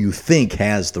on who you think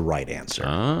has the right answer.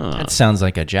 That sounds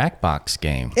like a Jackbox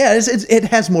game. Yeah, it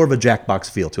has more of a Jackbox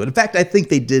feel to it. In fact, I think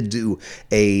they did do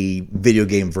a video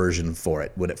game version for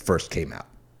it when it first came out,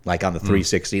 like on the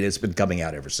 360, and it's been coming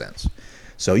out ever since.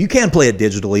 So you can play it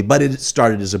digitally, but it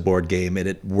started as a board game, and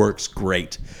it works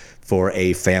great for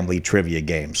a family trivia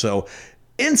game. So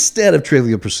instead of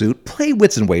Trivial Pursuit, play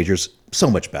Wits and Wagers. So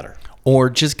much better. Or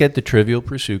just get the Trivial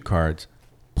Pursuit cards,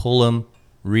 pull them,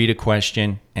 read a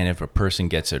question, and if a person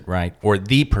gets it right, or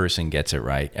the person gets it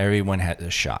right, everyone has a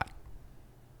shot.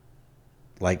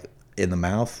 Like in the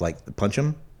mouth, like punch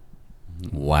them.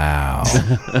 Wow.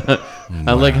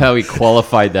 I like how he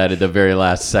qualified that at the very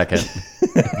last second.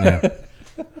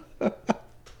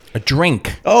 A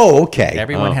drink. Oh, okay.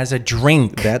 Everyone has a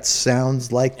drink. That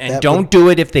sounds like And that don't do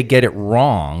it if they get it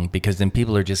wrong, because then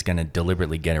people are just going to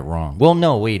deliberately get it wrong. Well,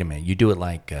 no, wait a minute. You do it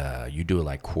like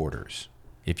quarters.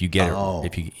 If you get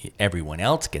it, everyone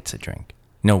else gets a drink.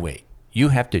 No, wait. You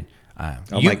have to.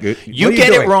 my good. You What are you get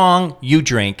it doing? wrong. You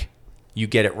drink. You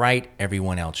get it right.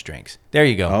 Everyone else drinks. There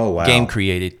you go. Oh, wow. Game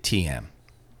created. TM.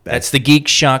 That's the Geek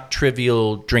Shock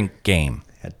Trivial Drink Game.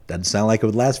 That doesn't sound like it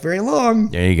would last very long.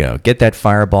 There you go. Get that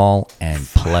fireball and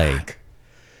play.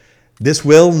 This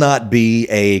will not be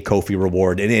a Kofi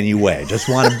reward in any way. Just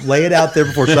want to lay it out there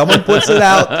before someone puts it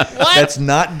out. That's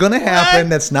not going to happen.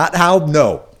 That's not how.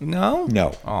 No. No.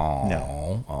 No. Oh.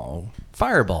 No. Oh.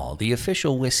 Fireball, the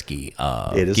official whiskey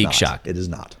of It is Geek not. Shock. It is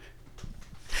not.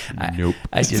 Nope.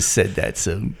 I just said that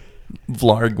so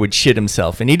Vlarg would shit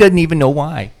himself, and he doesn't even know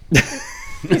why.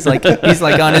 He's like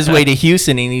on his way to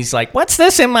Houston, and he's like, "What's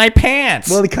this in my pants?"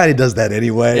 Well, he kind of does that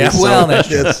anyway. Yeah, well, that's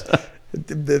true.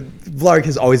 the Vlarg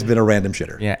has always been a random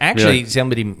shitter. Yeah, actually,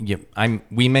 Really?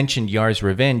 we mentioned Yar's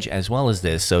Revenge as well as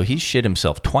this, so he shit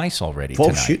himself twice already Oh,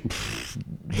 tonight.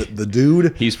 shit. The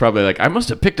dude. He's probably like, I must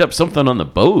have picked up something on the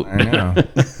boat. I know.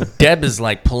 Deb is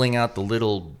like pulling out the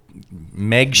little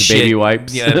Meg shit baby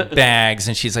wipes. bags,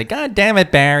 and she's like, "God damn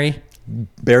it, Barry!"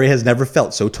 Barry has never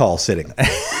felt so tall sitting.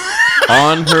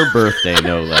 On her birthday,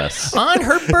 no less. On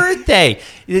her birthday,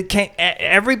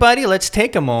 everybody, let's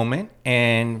take a moment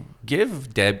and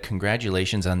give Deb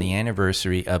congratulations on the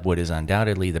anniversary of what is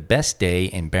undoubtedly the best day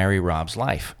in Barry Rob's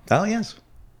life. Oh, yes.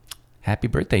 Happy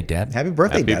birthday, Deb. Happy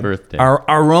birthday, Happy Deb. birthday.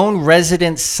 Our own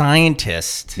resident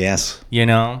scientist. Yes. You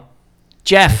know,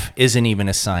 Jeff isn't even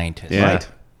a scientist. Yeah. Right.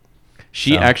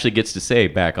 She actually gets to say,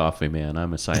 back off me, man.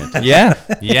 I'm a scientist. Yeah.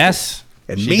 Yes.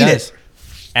 And she mean does. it.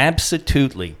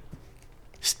 Absolutely.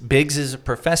 Biggs is a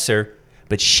professor,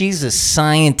 but she's a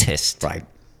scientist. Right.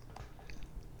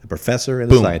 A professor and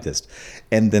Boom. a scientist.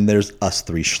 And then there's us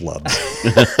three schlubs.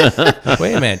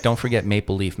 Wait a minute. Don't forget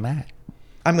Maple Leaf Matt.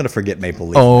 I'm going to forget Maple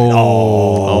Leaf.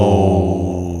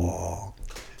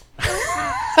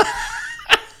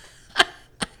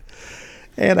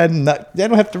 And I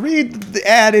don't have to read the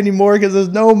ad anymore because there's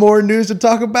no more news to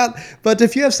talk about. But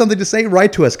if you have something to say,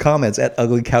 write to us, comments at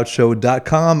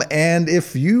uglycouchshow.com. And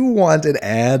if you want an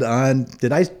ad on,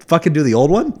 did I fucking do the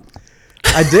old one?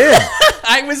 I did.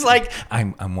 I was like,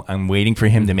 I'm waiting for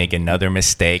him to make another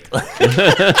mistake.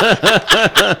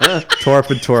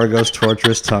 Torp and Torgo's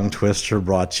Torturous Tongue Twister,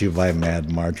 brought to you by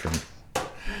Mad Margarine.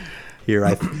 Here,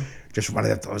 I just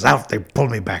wanted to, I was out, they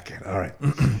pulled me back in. All right.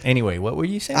 Anyway, what were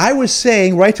you saying? I was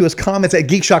saying, write to us, comments at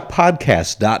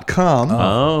geekshockpodcast.com.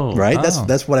 Oh. Right?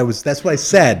 That's what I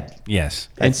said. Yes.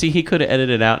 And see, he could have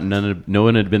edited it out and no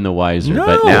one had been the wiser. No.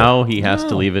 But now he has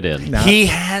to leave it in. He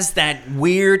has that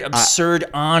weird, absurd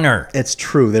honor. It's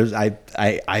true.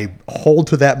 I hold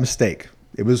to that mistake.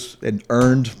 It was an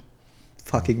earned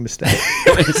fucking mistake.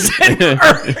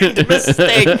 Earned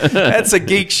mistake. That's a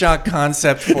Geek Shock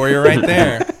concept for you right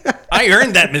there. I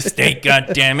earned that mistake,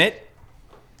 goddammit.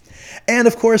 And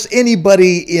of course,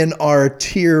 anybody in our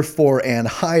tier 4 and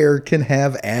higher can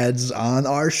have ads on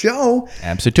our show.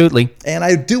 Absolutely. And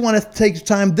I do want to take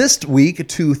time this week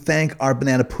to thank our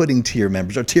Banana Pudding tier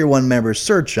members, our tier 1 members,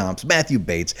 Sir Chomps, Matthew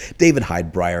Bates, David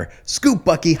Hydebreyer, Scoop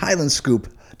Bucky, Highland Scoop,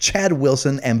 Chad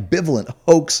Wilson, Ambivalent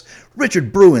Hoax,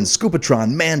 Richard Bruin, Scoopatron,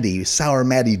 Mandy, Sour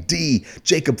Maddie D,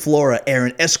 Jacob Flora,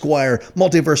 Aaron Esquire,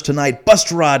 Multiverse Tonight,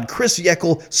 Bustrod, Chris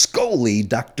Yeckel, Scully,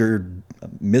 Dr.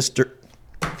 Mr.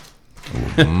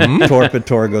 Torp and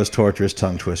Torgo's Torturous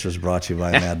Tongue Twisters, brought to you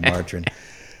by Mad Margarine.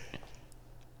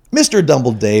 Mr.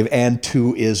 Dumble Dave, and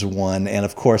 2 is 1. And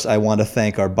of course, I want to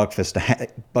thank our Buckfest.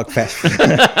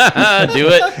 Do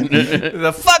it.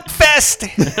 The Fuckfest best.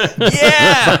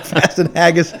 Yeah. Fast and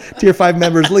Haggis, Tier 5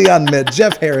 members Leon Mitt,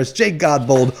 Jeff Harris, Jake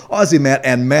Godbold, Aussie Matt,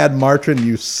 and Mad Martrin,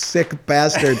 you sick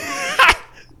bastard.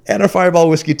 And our Fireball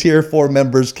Whiskey Tier 4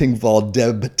 members, King Vol,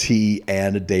 Deb T,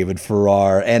 and David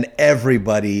Farrar, and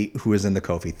everybody who is in the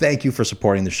Ko-fi. Thank you for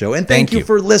supporting the show, and thank you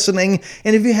for listening.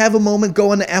 And if you have a moment,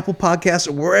 go on to Apple Podcasts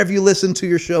or wherever you listen to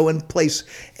your show and place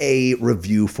a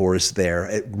review for us there.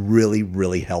 It really,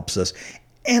 really helps us.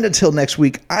 And until next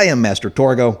week, I am Master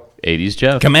Torgo. 80s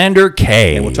Jeff. Commander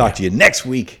K. And we'll talk to you next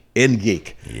week in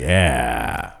Geek.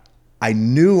 Yeah. I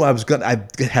knew I'd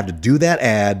have to do that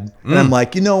ad, and I'm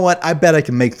like, you know what? I bet I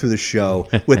can make it through the show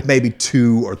with maybe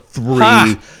 2 or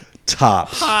 3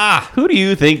 tops. Who do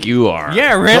you think you are?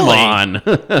 Yeah, really. Come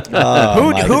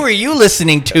on. Who are you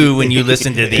listening to when you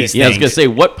listen to these Yeah, I was things? going to say,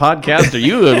 what podcast are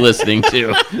you listening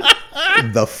to?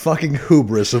 The fucking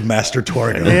hubris of Master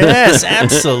Torgo. Yes,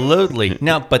 absolutely.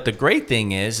 No, but the great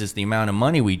thing is the amount of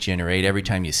money we generate every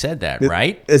time you said that,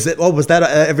 right? Is it? Oh, was that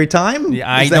every time?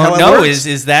 I Is that how don't it know. works?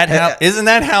 Is that how? Isn't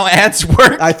that how ads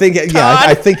work? I think, yeah, Todd?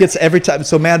 I think it's every time.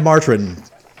 So Mad Martrin,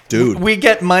 dude. We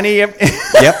get money. Yep.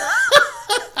 know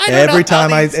Every how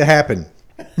time these- it happened.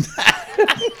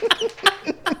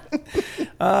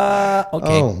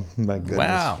 Okay. Oh my goodness.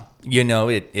 Wow. You know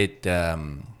it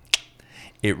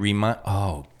remind.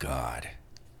 Oh God,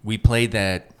 we played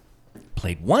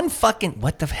one fucking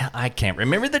what the hell? I can't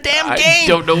remember the damn I game.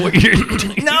 don't know what you're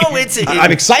doing. No,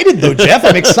 I'm excited though, Jeff.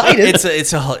 I'm excited.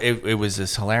 it was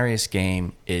this hilarious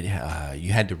game. You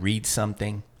had to read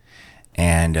something,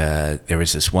 and there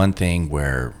was this one thing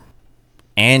where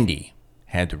Andy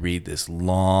had to read this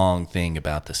long thing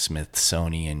about the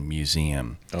Smithsonian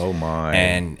Museum. Oh my.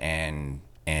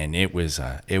 And it was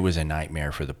a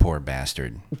nightmare for the poor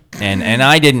bastard. And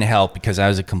I didn't help because I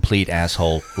was a complete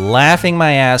asshole, laughing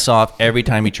my ass off every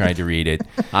time he tried to read it.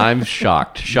 I'm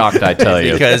shocked, I tell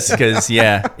you. Because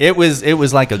yeah, it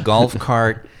was like a golf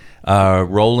cart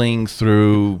rolling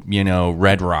through,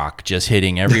 Red Rock, just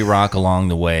hitting every rock along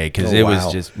the way, because it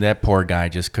was just, that poor guy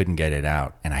just couldn't get it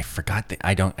out. And I forgot that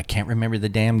I can't remember the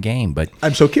damn game, but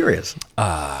I'm so curious.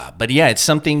 yeah, it's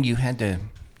something you had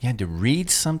to read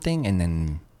something and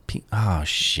then oh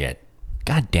shit,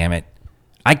 god damn it,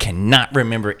 I cannot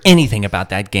remember anything about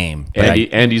that game. But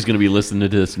Andy's going to be listening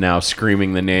to this now,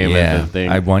 screaming the name of the thing.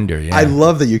 I wonder. Yeah, I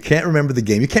love that you can't remember the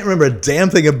game. You can't remember a damn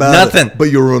thing about Nothing. it, but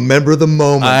you remember the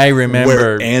moment. I remember-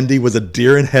 where Andy was a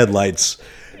deer in headlights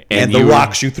and the you were-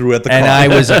 rocks you threw at the car. and I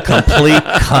was a complete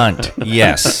cunt.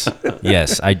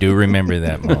 Yes, I do remember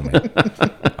that moment.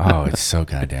 Oh, it's so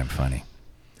goddamn funny.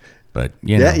 But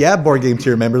yeah, board game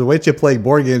tier members. Wait till you play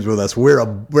board games with us. We're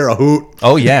a hoot.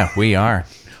 Oh yeah, we are.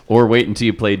 Or wait until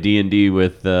you play D&D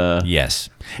with Yes.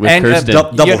 with And Kirsten.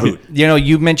 double hoot.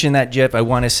 You mentioned that, Jeff. I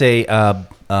want to say,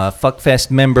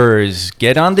 Fuckfest members,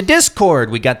 get on the Discord.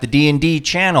 We got the D&D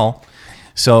channel.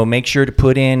 So make sure to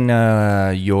put in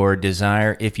your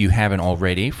desire, if you haven't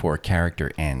already, for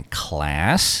character and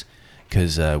class,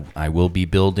 because I will be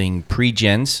building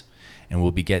pre-gens, and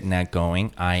we'll be getting that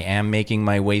going. I am making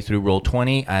my way through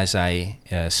Roll20. As I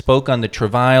spoke on the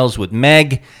Travails with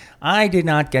Meg, I did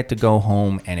not get to go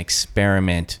home and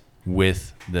experiment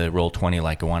with the Roll20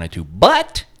 like I wanted to,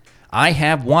 but I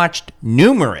have watched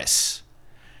numerous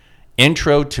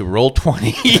intro to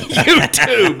Roll20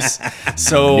 YouTubes.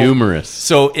 So Numerous.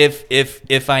 So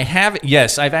if I have,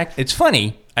 yes, it's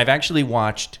funny. I've actually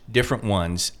watched different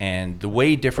ones, and the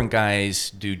way different guys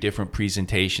do different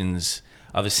presentations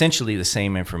of essentially the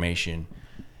same information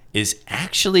is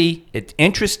actually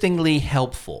interestingly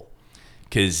helpful,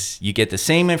 because you get the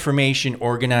same information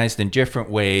organized in different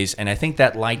ways, and I think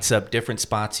that lights up different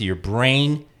spots of your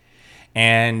brain,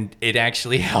 and it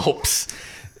actually helps.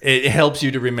 It helps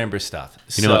you to remember stuff.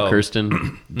 You know what,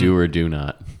 Kirsten? Do or do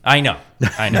not. I know.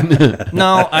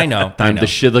 No, I know. Time to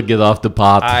shit get off the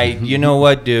pot. You know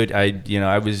what, dude?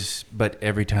 I was, but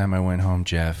every time I went home,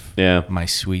 Jeff, Yeah. my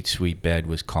sweet, sweet bed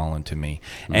was calling to me.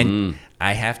 And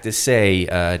I have to say,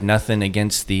 nothing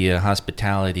against the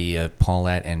hospitality of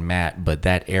Paulette and Matt, but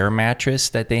that air mattress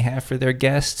that they have for their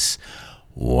guests,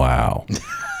 wow.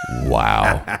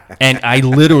 Wow. And I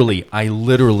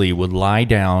literally would lie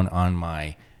down on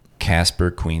my Casper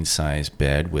queen size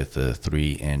bed with a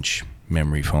 3-inch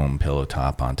memory foam pillow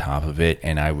top on top of it,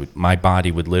 and my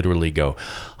body would literally go,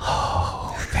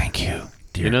 oh, thank you,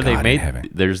 dear God in heaven.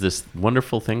 There's this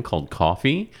wonderful thing called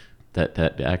coffee that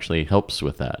actually helps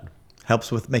with that. Helps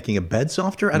with making a bed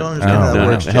softer? I don't understand how that No,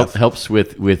 works, Jeff. helps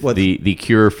with What? the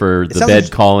cure for the sounds bed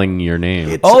like- calling your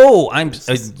name. Oh, I'm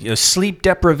sleep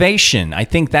deprivation. I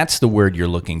think that's the word you're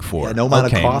looking for. Yeah, no amount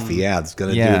Okay. of coffee. Yeah, it's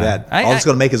going to Yeah. do that. All it's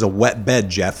going to make is a wet bed,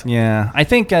 Jeff. Yeah, I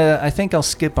think I'll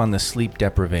skip on the sleep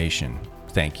deprivation.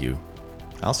 Thank you.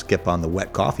 I'll skip on the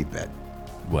wet coffee bed.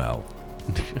 Well,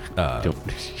 Don't-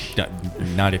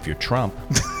 not if you're Trump.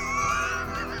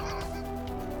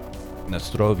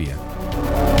 Nostrovia.